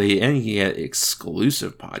early and you can get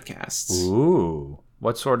exclusive podcasts. Ooh.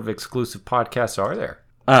 What sort of exclusive podcasts are there?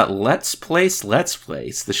 Let's Place,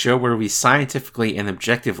 the show where we scientifically and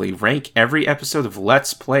objectively rank every episode of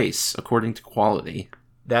Let's Place according to quality.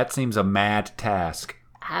 That seems a mad task.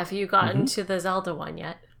 Have you gotten to the Zelda one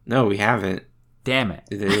yet? No, we haven't. Damn it.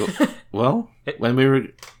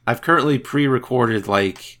 I've currently pre-recorded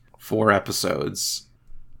like 4 episodes.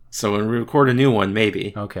 So when we record a new one,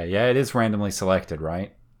 maybe. Okay, yeah, it is randomly selected,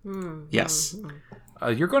 right? Yes.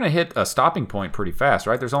 You're going to hit a stopping point pretty fast,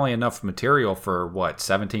 right? There's only enough material for,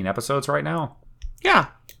 17 episodes right now? Yeah.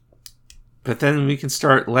 But then we can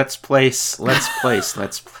start Let's Place.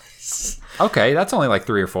 Okay, that's only like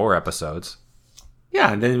 3 or 4 episodes.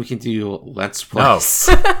 Yeah, and then we can do Let's Place.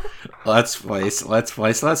 Let's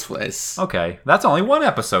Place. Okay, that's only 1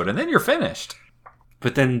 episode, and then you're finished.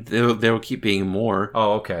 But then there will keep being more.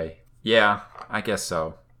 Oh, okay. Yeah, I guess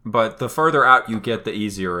so. But the further out you get, the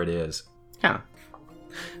easier it is. Yeah.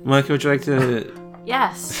 Monica, would you like to...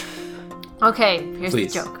 Yes. Okay, here's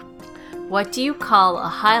Please. the joke. What do you call a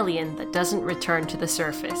Hylian that doesn't return to the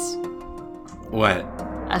surface? What?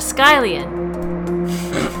 A Skylian.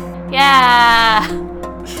 Yeah!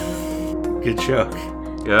 Good joke.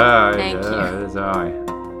 Yeah, Thank you. That's all right.